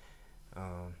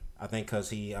 I think because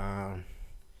he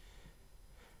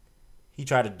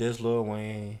tried to diss Lil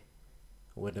Wayne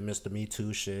with the Mr. Me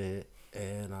Too shit,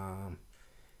 and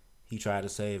he tried to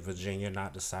say Virginia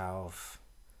not the South,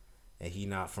 and he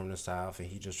not from the South, and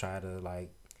he just tried to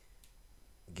like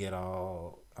get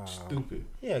all stupid.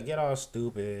 Yeah, get all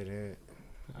stupid,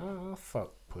 and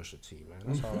fuck Pusha T, man.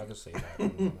 That's all I can say about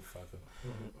that motherfucker.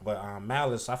 But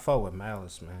Malice, I fuck with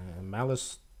Malice, man.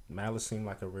 Malice seemed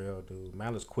like a real dude.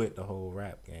 Malice quit the whole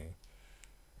rap game.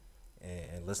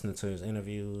 And listening to his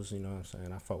interviews, you know what I'm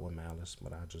saying? I fuck with Malice,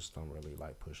 but I just don't really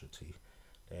like Pusha T.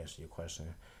 To answer your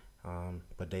question.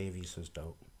 But Dave East is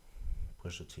dope.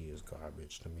 Pusha T is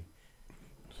garbage to me.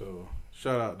 So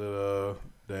shout out to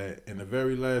that. And the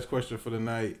very last question for the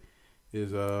night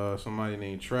is somebody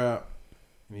named Trap,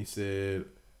 and he said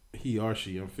he or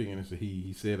she, I'm figuring it's a he.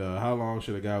 He said, how long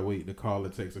should a guy wait to call or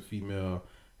text a female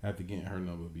after getting her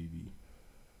number, BB?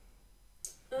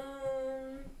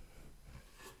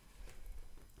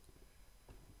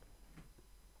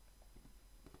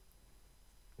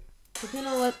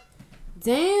 Depending on what.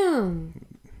 Damn.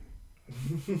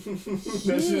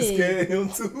 That shit scared him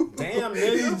too. Damn,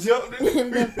 nigga. He jumped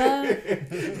in.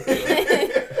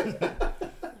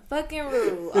 Fucking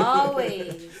rude,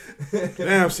 always.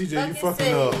 Damn, CJ, you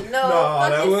fucking up. No,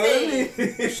 that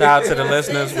wasn't me. Shout out to the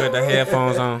listeners with the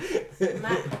headphones on.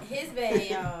 His bad,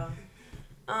 y'all.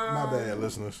 My bad,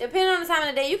 listeners. Depending on the time of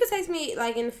the day, you can text me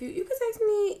like in a few. You can text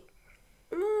me.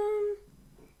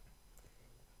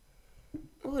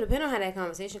 Oh, depending on how that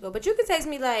conversation go. But you can text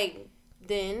me like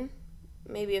then,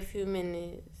 maybe a few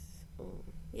minutes.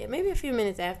 Yeah, maybe a few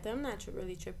minutes after. I'm not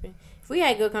really tripping. If we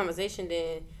had good conversation,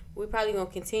 then we're probably gonna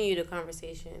continue the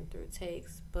conversation through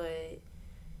text. But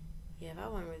yeah, if I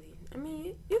wasn't really, I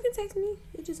mean, you can text me.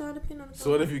 It just all depends on the.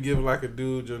 So what if you give like a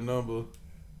dude your number,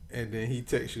 and then he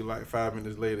texts you like 5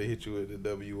 minutes later, hit you with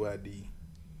the WID?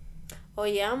 Oh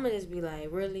yeah, I'm gonna just be like,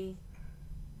 really?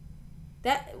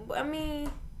 That, I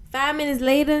mean, 5 minutes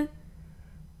later.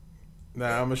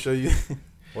 Nah, I'm gonna show you.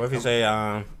 What if you say,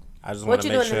 I just want to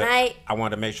make sure. Tonight? I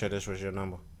wanted to make sure this was your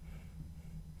number.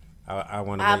 I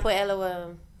want to. I'll put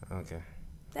LOL. Okay.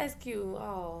 That's cute.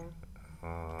 Oh.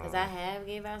 Because I have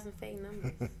gave out some fake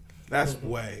numbers. That's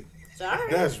way. Sorry.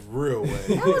 That's real way.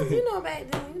 That was, back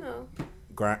then,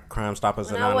 Crime Stoppers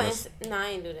when Anonymous. No, I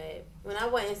ain't do that. When I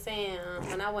wasn't saying,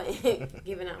 when I wasn't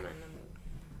giving out my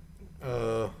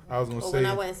number. I was gonna say. When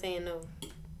I wasn't saying no.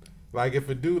 Like if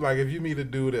you meet a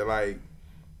dude at like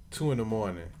 2 a.m.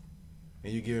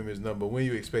 and you give him his number, when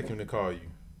you expect him to call you?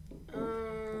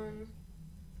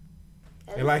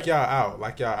 And like y'all out,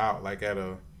 like at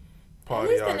a party. At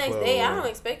least the next day. I don't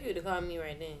expect you to call me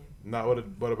right then. Not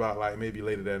what about like maybe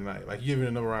later that night? Like you give him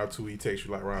the number around 2, he texts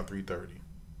you like around 3:30.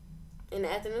 In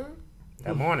the afternoon?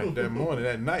 That morning.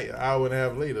 That night, an hour and a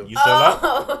half later. You still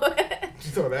up?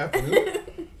 You thought the afternoon?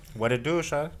 What it do,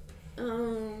 Shawty?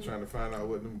 Trying to find out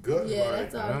what them guts like. Yeah,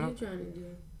 that's all you trying to do.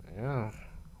 Yeah.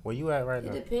 Where you at right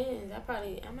now? It depends.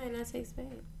 I might not text back.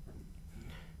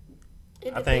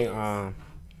 I think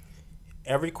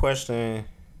every question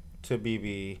to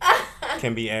BB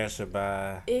can be answered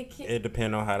by it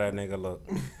depends on how that nigga look.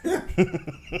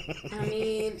 I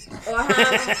mean, or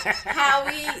how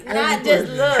we not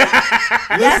just look.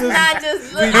 That's not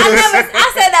just look.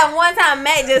 I said that one time.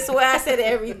 Matt just swear I said it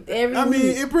every I mean,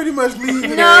 it pretty much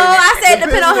leaves. No, I said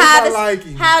depending on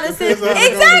how the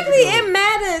exactly. It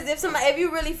matters if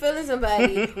you really feeling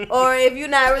somebody, or if you're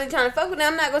not really trying to fuck with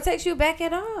them. I'm not gonna text you back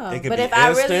at all. It could but be if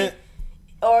instant, I really,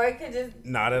 or it could just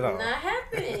not at all. Not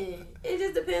happen. It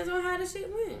just depends on how the shit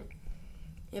went.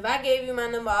 If I gave you my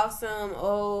number off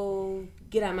some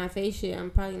get out my face shit,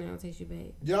 I'm probably not gonna text you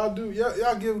back. Y'all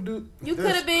give dude. You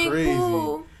could have been crazy.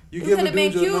 cool. You give a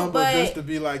dude your cute, number but just to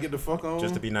be like, get the fuck on.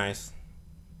 Just to be nice.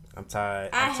 I'm tired.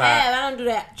 I don't do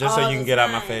that. Just so you can get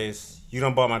out my face. You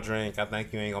done bought my drink. I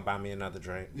think you ain't gonna buy me another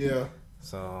drink. Yeah.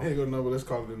 So here you go, number. Let's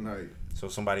call it a night. So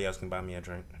somebody else can buy me a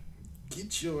drink.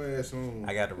 Get your ass on.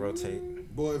 I got to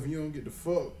rotate. Boy, if you don't get the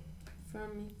fuck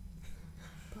from me.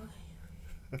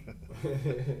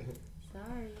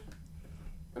 Sorry.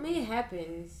 I mean, it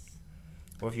happens.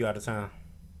 What if you out of town?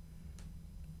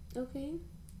 Okay.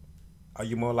 Are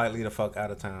you more likely to fuck out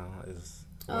of town?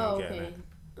 Okay.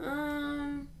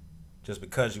 Just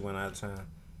because you went out of town.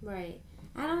 Right.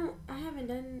 I haven't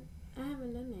done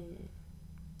that yet.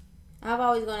 I've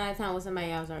always gone out of town with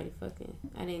somebody I was already fucking.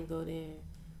 I didn't go there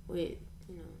with,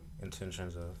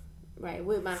 intentions of. Right,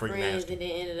 with my friends nasty. and then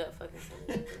ended up fucking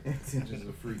somebody. Intentions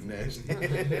of freak nasty.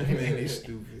 Man, they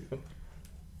stupid.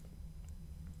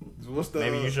 So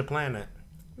maybe you should plan that.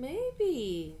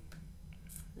 Maybe.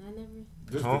 I never.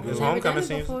 It's homecoming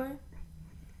season.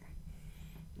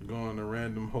 Go on a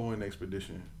random hoeing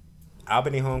expedition.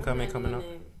 Albany homecoming coming up.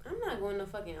 I'm not going to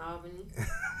fucking Albany.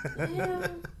 Yeah.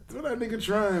 What that nigga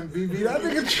trying, BB? That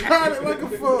nigga trying it like a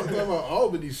fuck. Talking about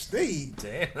Albany State.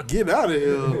 Damn. Get out of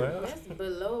here. Well. That's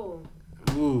below.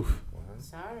 Oof.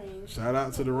 Sorry. Shout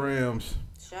out to the Rams.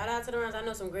 Shout out to the Rams. I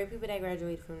know some great people that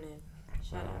graduated from there.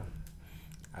 Shout out.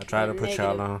 I try to put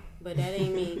y'all on. But that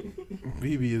ain't me.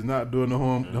 BB is not doing the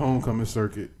homecoming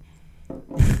circuit.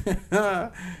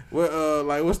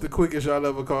 What's the quickest y'all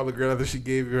ever called a girl after she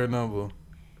gave you her number?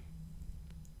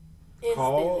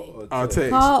 Call or text?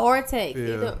 Call or text.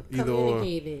 Yeah, either or.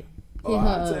 Communicated. Oh,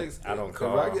 I text. I don't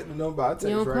call. If I get the number, I text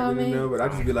You don't right call in the me? number. I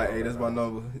just be like, hey, that's my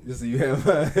number. Just so you have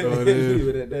mine. Oh, it is. Leave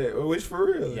it at that. Or which for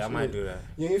real. Yeah, I might do that.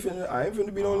 You ain't finna. I ain't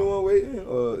finna be the only one waiting.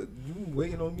 You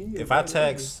waiting on me? If I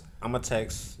text, I'm gonna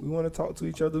text. We want to talk to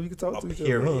each other. We can talk to each other.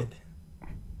 Period. Huh?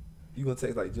 You gonna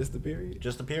text like just the period?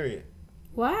 Just a period.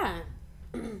 Why?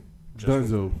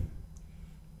 Dunzo.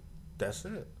 That's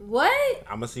it. What?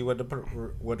 I'm gonna see what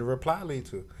the reply lead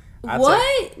to.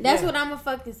 What? That's what I'm gonna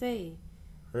fucking say.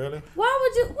 Really? Why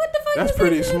would you? What the fuck? That's you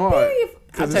pretty say to the smart. period?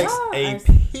 I text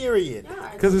a period.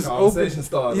 Because it's Conversation open.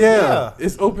 started. Yeah,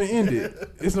 it's open ended.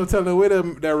 It's no telling where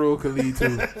that road could lead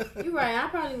to. You're right. I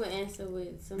probably would answer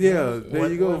with some. Yeah, bullshit.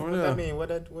 there you go. What that mean? What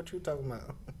you talking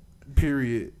about?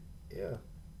 Period. Yeah.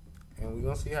 And we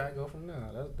gonna see how it go from there.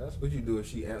 That's What you do if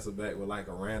she answer back with like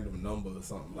a random number or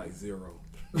something like 0?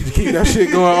 You just keep that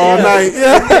shit going all night.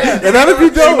 Yeah, and that'll be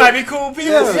You dope. might be cool,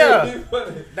 people. Yeah.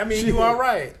 That means you all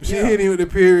right. She hit him with the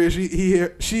period. He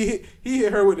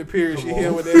hit her with the period. She hit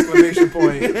him with the exclamation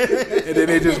point, and then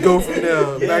they just go from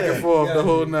there back and forth the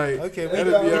whole night. Okay, we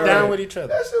That'll be all down right. with each other.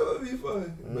 That shit would be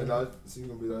fun. But now she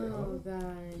gonna be like, Oh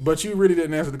god. But you really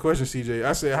didn't answer the question, CJ.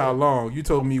 I said how long. You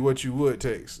told me what you would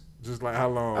text. Just like how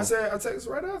long. I said I text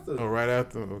right after. Oh, right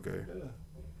after. Okay, Yeah.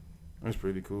 that's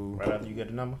pretty cool. Right after you get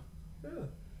the number. Yeah.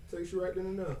 Text you right then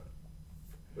and there.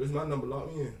 But it's my number.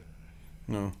 Lock me in.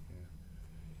 No.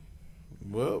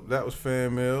 Well, that was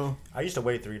fan mail. I used to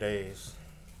wait 3 days.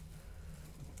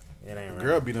 It ain't right.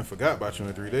 Girl, be done forgot about you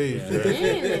in 3 days. Yeah.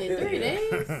 Jay. Damn, 3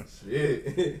 days.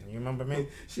 Shit. You remember me?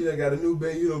 She done got a new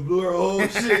baby. You done blew her whole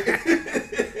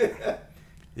shit.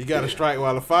 You gotta strike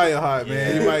while the fire hot,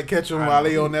 man. Yeah. You might catch them while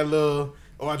they on that little,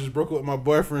 I just broke up with my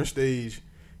boyfriend stage.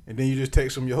 And then you just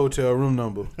text them your hotel room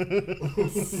number.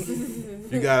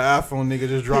 You got an iPhone, nigga,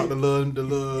 just drop the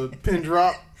little pin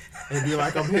drop and be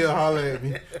like, I'm here, holla at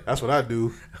me. That's what I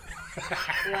do.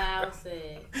 Wow,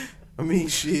 said. I mean,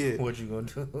 shit. What you gonna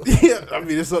do? Yeah, I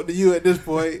mean, it's up to you at this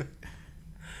point.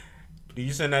 Do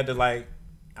you send that to like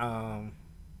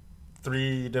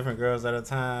 3 different girls at a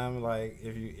time? Like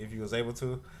if you was able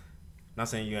to? Not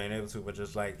saying you ain't able to, but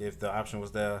just like if the option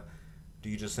was there, do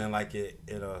you just send like it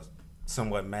in a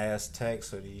somewhat mass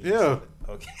text, or do you? Yeah.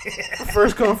 Okay.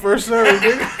 First come, first serve,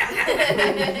 nigga.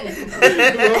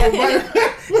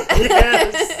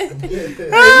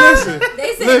 Listen.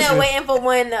 They sitting there waiting for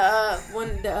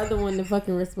the other one to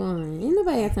fucking respond. Ain't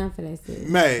nobody got time for that shit.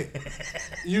 Man,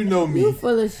 you know me. You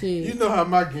full of shit. You know how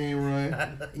my game run.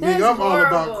 Nigga, I'm all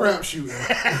about horrible. crap shooting.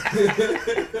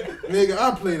 Nigga,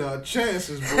 I play the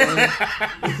chances, boy.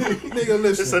 Nigga,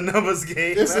 listen. It's a numbers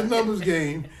game. It's a numbers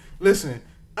game. Listen,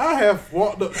 I have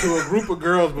walked up to a group of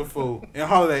girls before and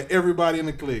hollered at everybody in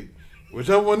the clique.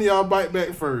 Whichever one of y'all bite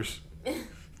back first.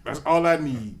 That's all I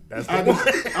need.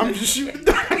 I'm just shooting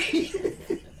dice. You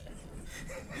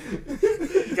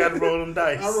gotta roll them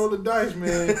dice. I roll the dice,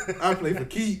 man. I play for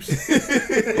keeps.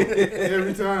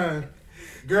 Every time.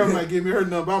 Girl might give me her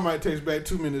number. I might text back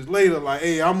 2 minutes later, like,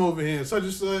 hey, I'm over here, such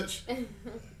and such.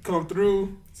 Come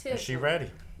through. She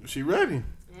ready. She ready.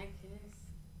 I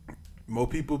guess. More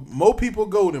people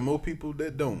go than more people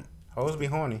that don't. Hoes be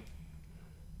horny.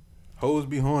 Hoes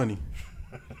be horny.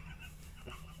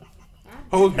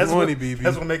 Hoes be horny, BB.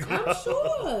 That's what make I'm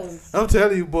sure. I'm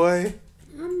telling you, boy.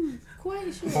 I'm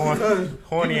quite sure.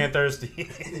 horny and thirsty.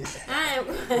 I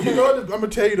am. You know what? I'm gonna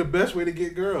tell you the best way to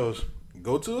get girls.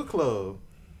 Go to a club,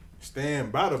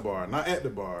 stand by the bar, not at the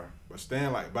bar, but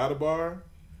stand like by the bar,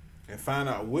 and find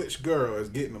out which girl is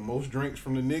getting the most drinks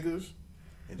from the niggas,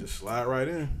 and just slide right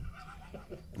in.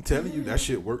 I'm telling you, that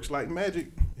shit works like magic,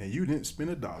 and you didn't spend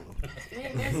 $1. Man,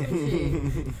 that's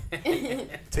some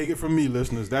shit. Take it from me,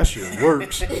 listeners. That shit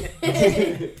works.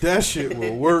 That shit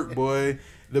will work, boy.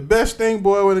 The best thing,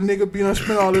 boy, when a nigga be done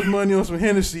spend all his money on some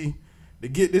Hennessy to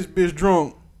get this bitch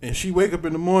drunk, and she wake up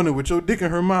in the morning with your dick in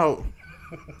her mouth.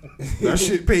 That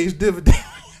shit pays dividends.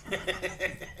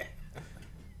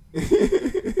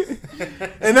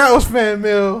 And that was fan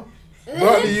mail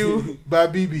brought to you by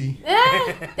BB.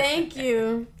 Thank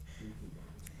you.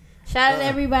 Shout out to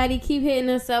everybody. Keep hitting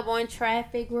us up on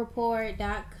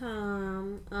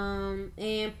trafficreport.com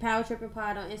and Power Tripping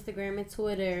Pod on Instagram and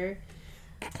Twitter.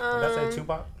 Did I say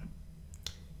Tupac?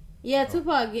 Yeah,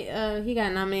 Tupac. He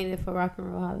got nominated for Rock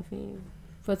and Roll Hall of Fame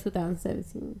for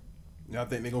 2017. Y'all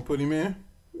think they gonna put him in?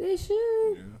 They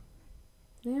should. Yeah.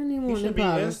 They don't even He want should the be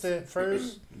problems. listed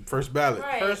first First ballot.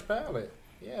 Right. first ballot.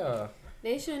 Yeah.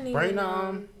 They shouldn't even Bring the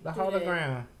do that.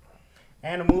 hologram.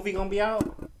 And the movie gonna be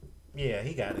out? Yeah,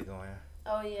 he got it going.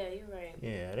 Oh yeah, you're right.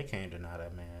 Yeah, they can't deny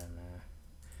that man.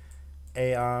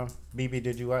 Hey, BB,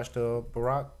 did you watch the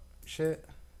Barack shit?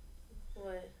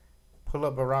 What? Pull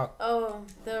up Barack. Oh,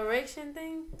 the erection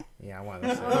thing? Yeah, I wasn't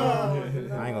gonna say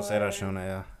that. I ain't gonna say that shit on the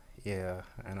air. Yeah,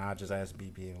 and I just asked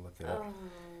BB and look it up.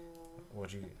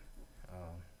 What you? I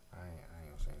ain't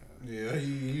gonna say that. Yeah,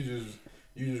 you just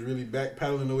really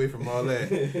backpedaling away from all that.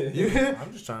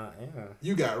 I'm just trying. Yeah.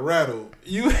 You got rattled.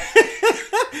 You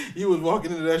was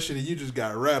walking into that shit and you just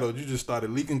got rattled. You just started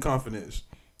leaking confidence.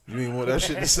 You didn't want that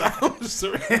shit to sound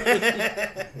serious.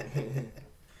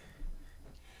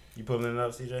 You pulling it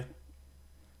up, CJ?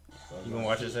 You gonna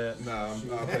watch his head? Nah,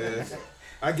 I'll pass.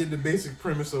 I get the basic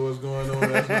premise of what's going on.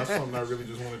 That's not something I really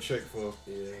just want to check for.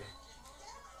 Yeah.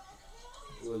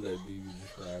 We'll let BB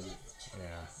describe it.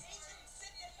 Yeah.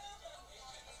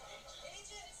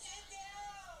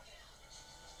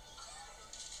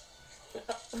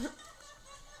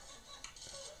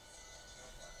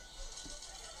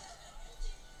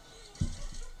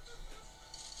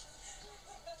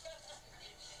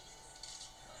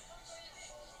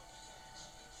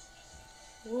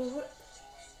 What?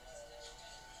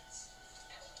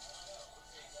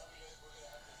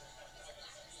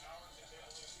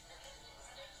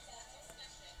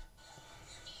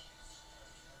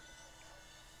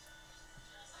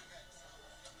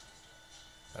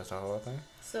 That's the whole thing?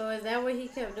 So is that what he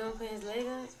kept doing, putting his leg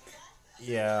up?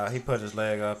 Yeah, he put his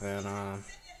leg up and I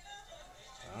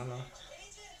don't know.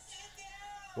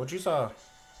 What you saw?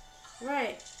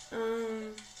 Right.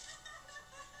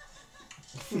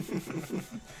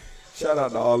 Shout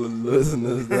out to all the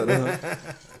listeners that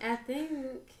I think.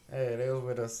 Hey, they was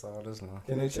with us all this long.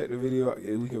 can they check the video out?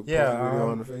 Yeah, we could post Yeah, the video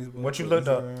on the Facebook. What you or looked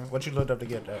up? Instagram. What you looked up to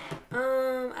get that?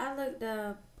 I looked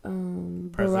up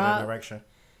President Barack. erection.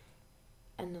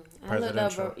 I know. I looked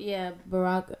up Presidential.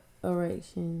 Barack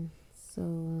erection. So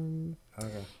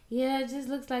Okay. yeah, it just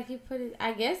looks like he put it.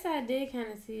 I guess I did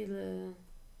kind of see the.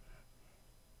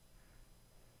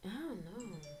 I don't know.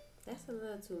 That's a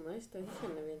little too much though. He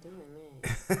shouldn't have been doing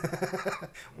that.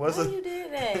 What's Why it? you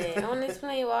did that on this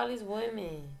plane with all these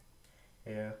women?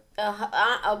 Yeah.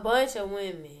 A bunch of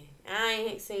women. I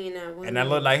ain't seen that woman. And that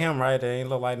looked like him, right? They ain't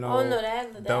look like no. Oh no,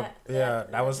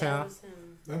 that was him.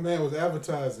 That man was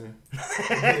advertising.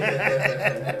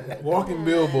 Walking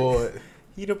billboard.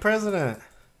 He the president.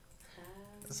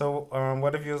 So,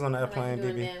 what if you was on the airplane,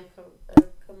 BB?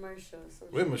 Commercial.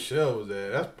 Where Michelle was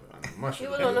at? That's my He shit.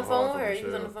 was on the phone with her. He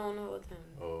was on the phone the whole time.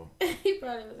 Oh. He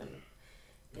probably was on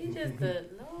the. He just the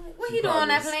Lord. What he doing on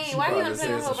that plane? Why he on the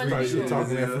plane with a whole bunch of Probably people?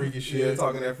 talking that freaky shit. Yeah,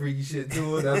 talking that freaky shit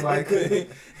to her. That's why I couldn't.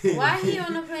 Why he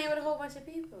on the plane with a whole bunch of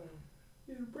people?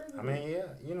 I mean, yeah,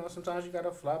 you know, sometimes you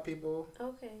gotta fly people,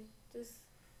 Okay, just.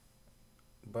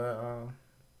 but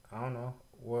I don't know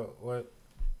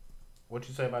what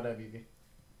you say about that, BB.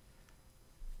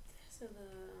 That's a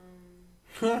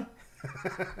little.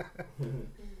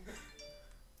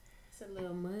 It's a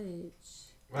little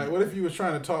much. Like, what if you was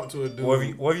trying to talk to a dude? What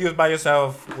if you was by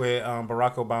yourself with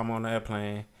Barack Obama on the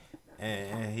airplane,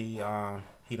 and he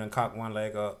done cocked one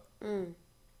leg up? You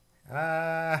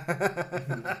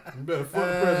better fuck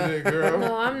the president, girl.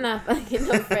 No, I'm not fucking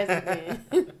no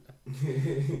president.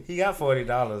 He got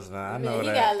 $40 now. I know he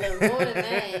that. got a little more than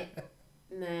that.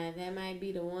 Nah, that might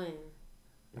be the one.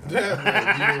 That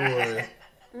might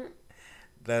be the one.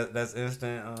 That's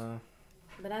instant.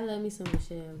 But I love me some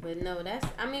Michelle. But no,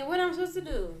 what I'm supposed to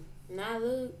do? Not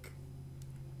look.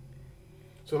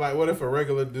 So, like, what if a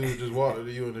regular dude just walked up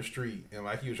to you in the street and,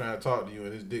 like, he was trying to talk to you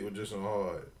and his dick was just so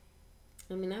hard?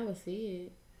 I mean, I would see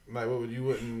it. Like, what would you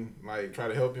wouldn't, like, try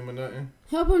to help him or nothing?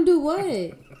 Help him do what?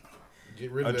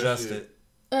 Get rid of Adjust that it. shit.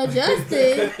 Adjust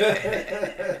it.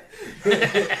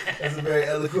 That's a very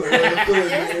eloquent way to put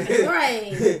it.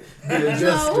 Right. The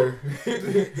adjuster.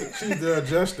 She's the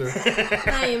adjuster.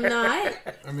 I am not.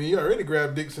 I mean, you already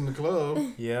grabbed dicks in the club.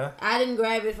 Yeah. I didn't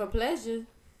grab it for pleasure.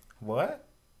 What?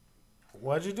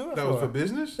 What'd you do it That for? was for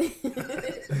business?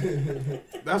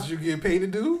 That's what you get paid to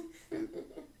do?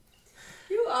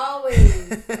 You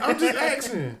always. I'm just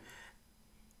asking.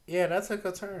 Yeah, that took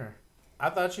a turn. I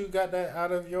thought you got that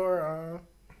out of your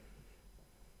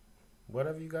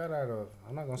whatever you got out of.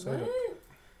 I'm not gonna say that.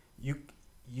 You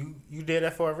did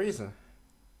that for a reason.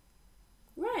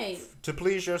 Right. To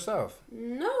please yourself.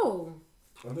 No.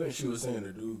 I think she was saying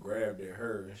the dude grabbed at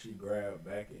her and she grabbed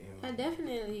back at him. I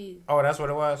definitely. Oh, that's what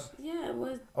it was? Yeah, it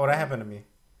was Oh, that happened to me.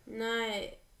 not.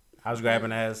 I was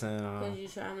grabbing ass and Because you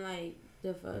try, I'm like,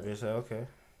 the fuck. they said, okay.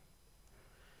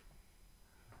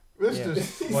 Let's Yeah.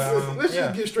 just Well, let's yeah.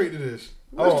 just get straight to this.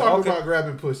 Let's Oh, talk okay. about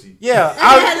grabbing pussy. Yeah,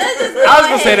 I was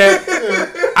gonna say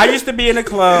that. I used to be in the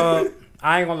club.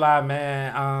 I ain't gonna lie,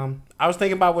 man. I was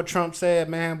thinking about what Trump said,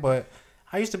 man, but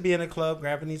I used to be in the club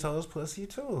grabbing these hoes' pussy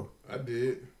too. I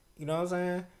did. You know what I'm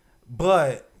saying?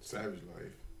 But Savage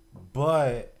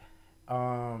life.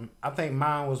 I think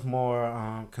mine was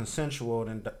more consensual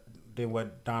than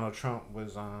what Donald Trump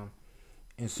was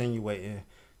insinuating,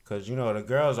 because you know the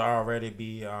girls already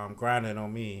be grinding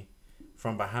on me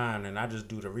from behind, and I just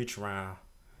do the reach around.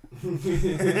 Like you hit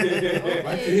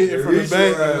it from the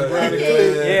back and around the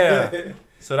clip. Yeah.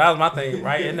 So that was my thing,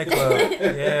 right in the club.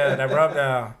 Yeah, that rub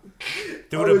down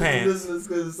through the pants.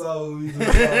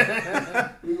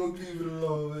 We gonna keep it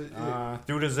alone. But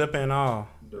Through the zipper and all.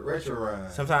 the retro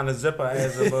ride. Sometimes the zipper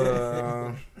adds a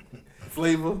little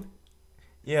Flavor.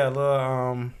 yeah, a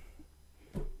little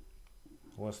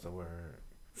what's the word?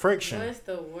 Friction. What's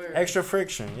the word? Extra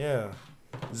friction, yeah.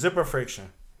 Zipper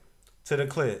friction to the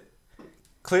clit.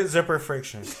 Clit zipper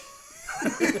friction.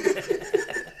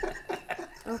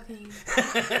 Okay.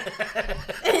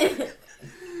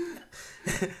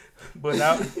 But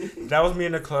that was me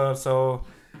in the club. So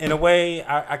in a way,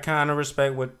 I kind of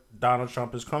respect what Donald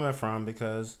Trump is coming from,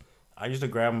 because I used to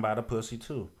grab him by the pussy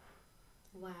too.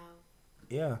 Wow.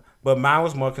 Yeah, but mine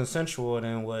was more consensual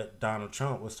than what Donald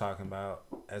Trump was talking about,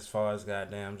 as far as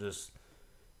goddamn just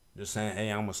saying, hey,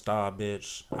 I'm a star,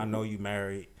 bitch. I know you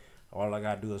married. All I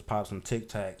gotta do is pop some Tic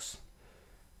Tacs,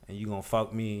 and you gonna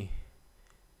fuck me,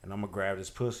 and I'm gonna grab this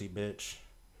pussy, bitch,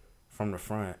 from the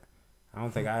front. I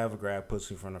don't think I ever grabbed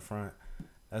pussy from the front.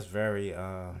 That's very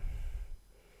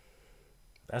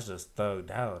that's just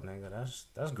thugged out, nigga.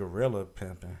 That's gorilla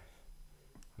pimping.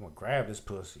 I'm gonna grab this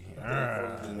pussy. I think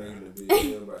folks just making a big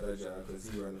deal about that job because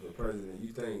he running for president. You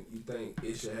think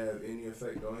it should have any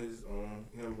effect on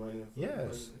him running for Yes.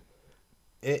 president?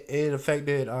 It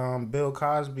affected Bill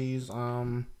Cosby's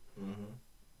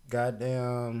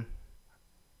goddamn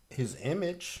his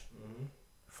image.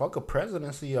 Fuck a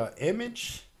presidency,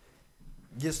 image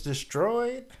gets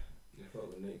destroyed. Yeah, fuck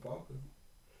with Nate Parker.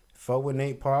 Fuck with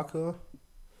Nate Parker.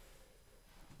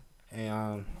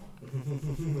 And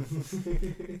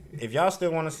if y'all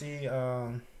still want to see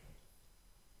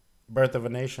Birth of a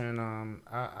Nation,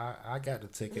 I got the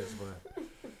tickets, but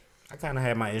I kind of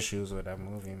had my issues with that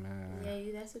movie, man.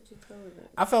 Yeah, that's what you told us.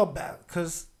 I felt bad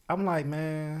because I'm like,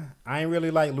 man, I ain't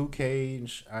really like Luke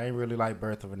Cage. I ain't really like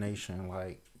Birth of a Nation.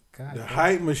 Like, God, The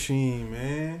hype machine,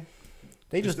 man.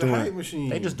 they just the hype doing machine.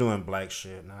 they just doing black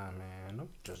shit. Nah, man,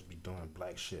 don't just be doing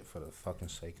black shit for the fucking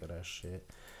sake of that shit.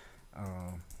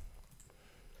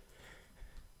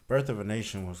 Birth of a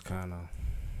Nation was kind of,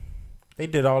 they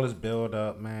did all this build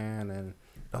up, man, and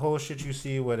the whole shit you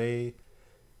see where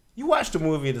you watch the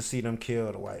movie to see them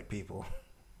kill the white people.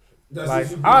 That's Like,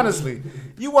 what you honestly,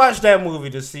 you watch that movie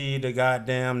to see the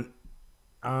goddamn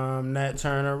Nat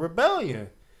Turner rebellion,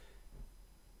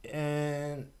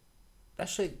 and that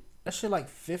shit like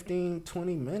 15,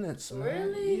 20 minutes, man.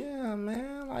 Really? Yeah,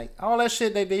 man. Like all that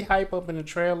shit that they hype up in the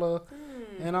trailer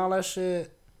and all that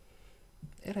shit.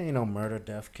 It ain't no murder,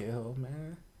 death, kill,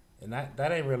 man. And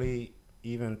that ain't really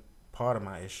even part of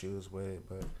my issues with it,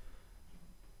 but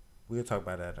we'll talk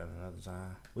about that at another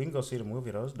time. We can go see the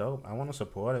movie though. It's dope. I want to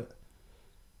support it.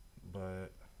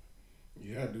 But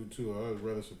Yeah, I do too. I'd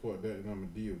rather support that than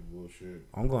Medea bullshit.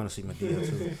 I'm going to see Medea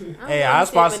too. I'm Hey, going I to was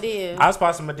see sponsored. Medea. I was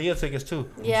sponsored Medea tickets too.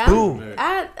 Yeah. Boo.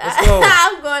 Let's go.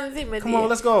 I'm going to see Medea. Come on,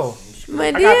 let's go.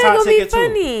 Medea got top gonna be ticket, too.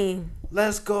 funny.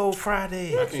 Let's go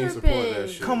Friday. I can't support that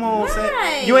shit. Come on, Right.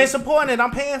 say, you ain't supporting it.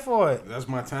 I'm paying for it. That's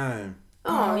my time.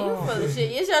 Oh, you full of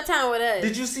shit. It's your time with us.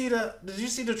 Did you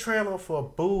see the trailer for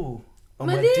Boo? A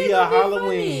Medea Medea gonna be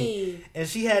Halloween, funny. and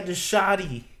she had the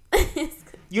shoddy.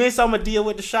 You ain't saw Medea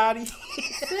with the shoddy?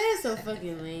 That's so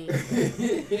fucking lame.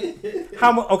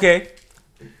 How much? Okay.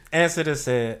 Answer this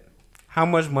said, how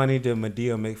much money did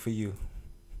Medea make for you?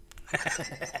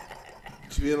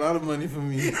 She made a lot of money for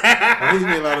me. He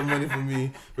made a lot of money for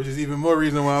me, which is even more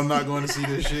reason why I'm not going to see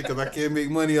this shit, because I can't make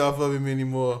money off of him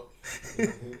anymore.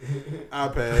 I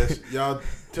pass. Y'all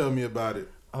tell me about it.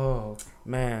 Oh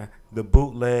man, the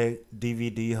bootleg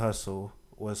DVD hustle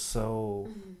was so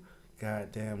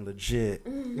goddamn legit.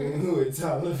 With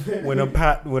Tyler Perry. When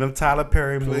them Tyler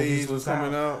Perry movies Plays was was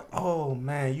coming out. Oh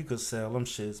man, you could sell them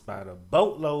shits by the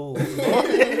boatload.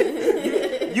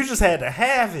 You just had to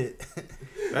have it.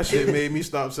 That shit made me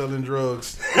stop selling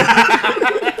drugs.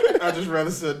 I just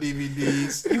rather sell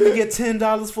DVDs. You can get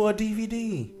 $10 for a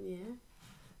DVD. Yeah.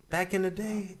 Back in the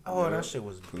day, that shit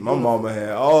was beautiful. My mama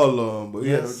had all of them, but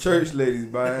Yes. yeah, church ladies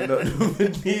buying up the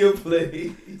Medea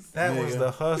plays. That was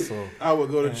the hustle. I would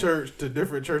go to church, to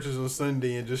different churches on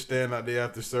Sunday, and just stand out there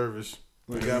after service.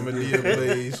 We got Medea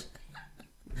plays.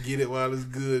 Get it while it's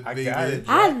good, I baby. got it.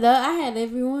 I had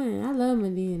every one. I love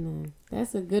Medea now.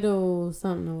 That's a good old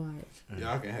something to watch.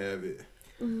 Y'all can have it.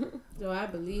 So I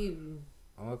believe you.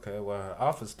 Okay, well,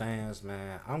 off of stands,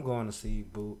 man, I'm going to see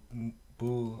Boo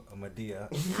Medea.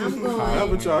 I'm going. That's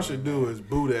what y'all should do is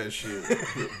boo that shit.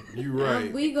 You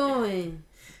right. We going.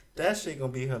 That shit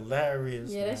gonna be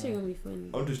hilarious. Yeah, that shit gonna be funny.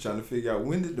 I'm just trying to figure out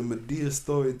when did the Medea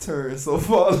story turn so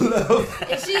far left?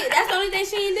 That's the only thing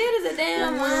she ain't did is a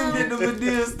damn. When did the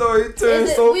Medea story turn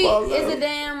so far left? It's a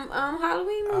damn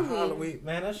Halloween movie. Halloween,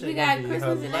 man, that shit We gonna got be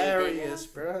Christmas and hilarious,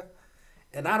 bruh.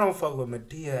 And I don't fuck with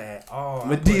Medea at all.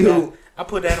 Medea. I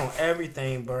put that on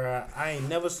everything, bruh. I ain't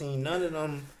never seen none of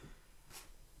them.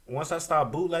 Once I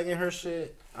start bootlegging her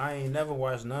shit, I ain't never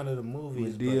watched none of the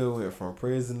movies. Medea went from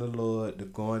praising the Lord to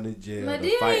going to jail.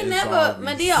 Medea to fighting ain't never. zombies.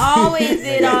 Medea always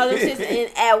did all the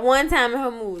shit at one time in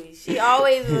her movies. She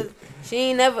always was. She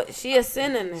ain't never. She a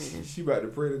sinner now. She about to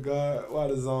pray to God while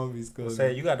the zombies come.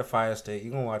 Say you got the Fire Stick.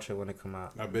 You gonna watch it when it come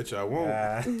out? I bet you I won't.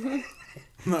 Uh, I'm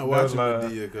not watching love.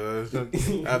 Medea, cuz.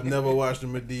 I've never watched a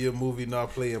Medea movie nor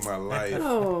play in my life.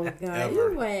 Oh God!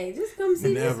 Ever. You wait. Just come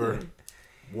see Never. this one.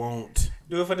 Won't.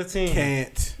 do it for the team.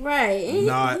 Can't. Right? Ain't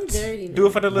Not. he dirty now. Do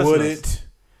it for the listeners. Wouldn't.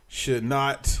 Should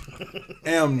not.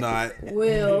 Am not.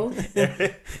 Will.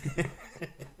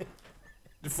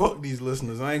 Fuck these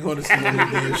listeners. I ain't going to see no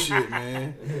Medea shit,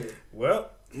 man.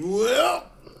 Well,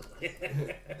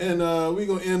 and we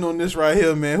gonna end on this right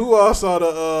here, man. Who all saw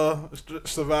the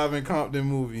Surviving Compton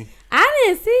movie? I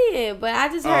didn't see it, but I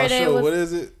just heard that it was. What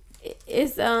is it?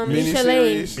 It's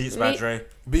Miniseries? Beats by Dre.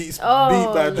 Beat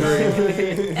Oh, by Dre.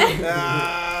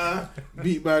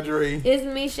 Beat by Dre. It's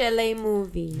Michelet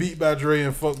movie. Beat by Dre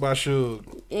and Fuck by Suge.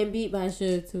 And Beat by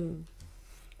Suge too.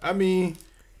 I mean,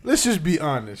 let's just be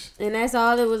honest. And that's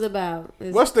all it was about.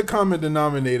 What's the common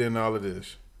denominator in all of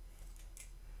this?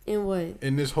 In what?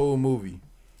 In this whole movie,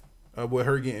 with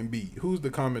her getting beat, who's the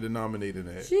common denominator in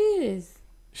that? She is.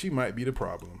 She might be the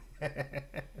problem.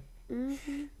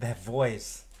 That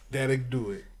voice. That'll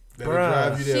do it. That'll Bruh.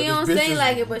 drive you there. She This don't bitch sing is-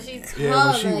 like it, but she's Yeah,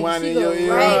 hard. when she like, whining she in your go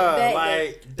ear. right Bruh, back.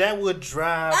 like that would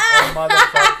drive a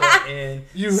motherfucker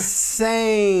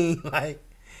insane. Like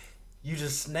you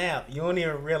just snap. You don't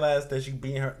even realize that you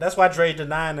being her. That's why Dre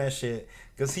denying that shit,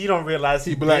 cause he don't realize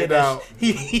he blacked did that out.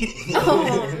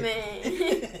 Oh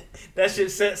man. That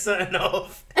shit set something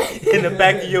off in the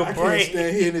back of your I can't brain.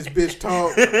 stand hearing this bitch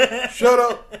talk. Shut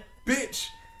up, bitch.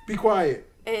 Be quiet.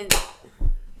 And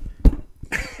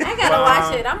I gotta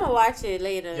watch it. I'm gonna watch it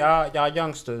later. Y'all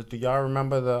youngsters, do y'all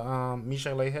remember the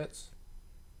Michelet hits?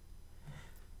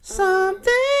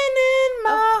 Something in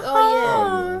my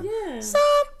heart. Yeah.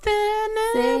 Something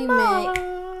in Sing, my Mac.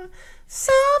 heart.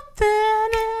 Something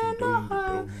in my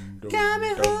heart. Got me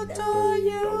hooked on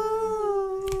you.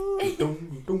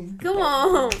 Come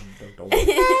on.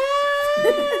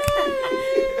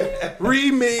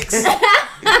 Remix.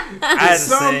 I had to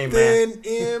say, man. Something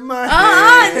in my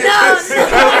head. No.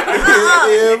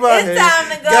 In my It's head. time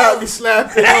to go. Got me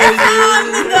slapping on Time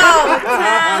to go.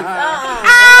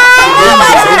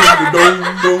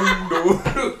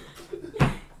 Time.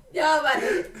 Y'all about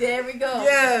to. There we go.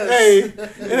 Hey,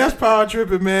 and that's Power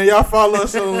Tripping, man. Y'all follow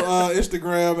us on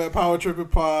Instagram at Power Tripping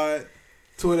Pod,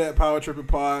 Twitter at Power Tripping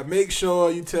Pod. Make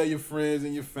sure you tell your friends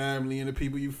and your family and the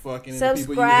people you fucking and the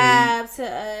people you hate. Subscribe to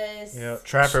us. Yep.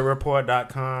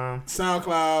 TrafficReport.com,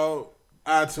 SoundCloud,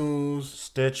 iTunes,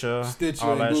 Stitcher, Stitcher,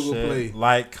 all and that Google shit. Play.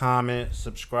 Like, comment,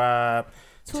 subscribe.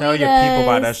 Tweet Tell your people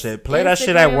about that us, shit. Play that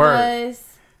shit at work. Instagram us.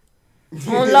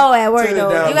 On low at work Turn it though.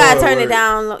 down You gotta low at turn it work.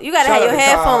 down low. You gotta Shout have out your to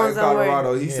Kyle headphones in on work.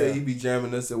 Colorado. He Yeah. said he be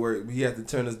jamming us at work, but he had to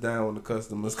turn us down when the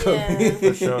customers come Yeah. in.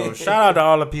 For sure. Shout out to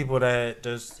all the people that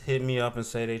just hit me up and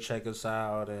say they check us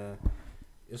out, and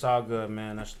it's all good,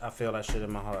 man. I feel that shit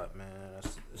in my heart, man.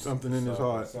 Something in his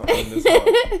heart. Something in his heart.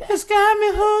 It's got me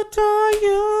hooked on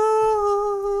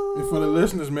you. And for the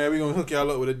listeners, man, we gonna hook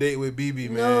y'all up with a date with BB,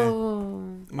 man.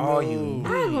 No. All you need.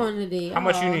 I want a date. How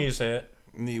much you Aw. need to say it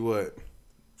Need what?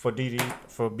 for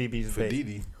BB's For date?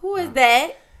 Didi. Who is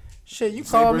that? Shit, you Say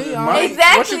called Bridget me. Mike.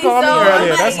 Exactly. What you called so me I'm earlier?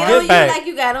 not That's getting on get you back. like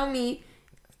you got on me.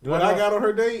 Do What I got on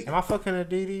her date? Am I fucking a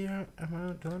Didi? Do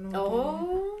I know?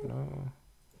 Oh.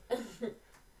 No.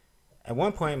 At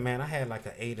one point, man, I had like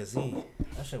an A to Z.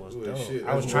 That shit was Ooh, dope. shit,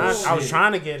 I was that's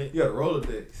trying to get it. You got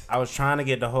Rolodex. I was trying to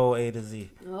get the whole A to Z.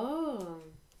 Oh.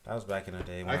 That was back in the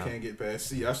day. I can't get past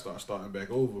C. I starting back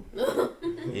over.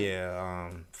 Yeah,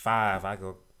 5.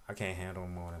 I I can't handle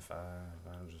more than 5.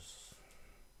 I'm just.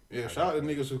 Yeah, shout out to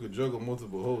niggas who could juggle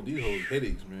multiple hoes. These hoes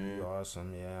headaches, man.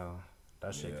 Awesome, yeah.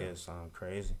 That shit gets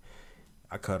crazy.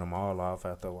 I cut them all off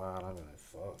after a while. I'm like,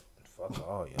 fuck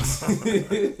all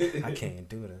y'all. I can't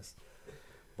do this.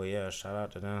 But yeah, shout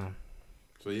out to them.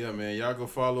 So yeah, man, y'all go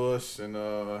follow us and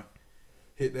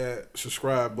hit that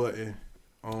subscribe button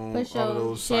on For sure. all of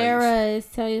those Share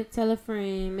sites. us. Tell a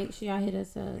friend. Make sure y'all hit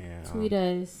us up. Yeah, Tweet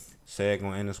us. Seg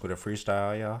gonna end us with a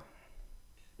freestyle, y'all.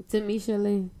 Tamisha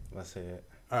Lee. Let's hear it.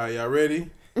 All right, y'all ready?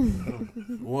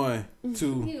 1,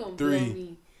 2,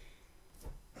 3.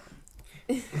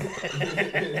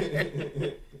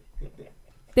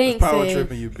 Thanks, Power Ed.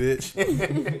 tripping, you bitch.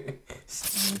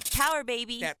 Power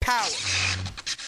baby. That power.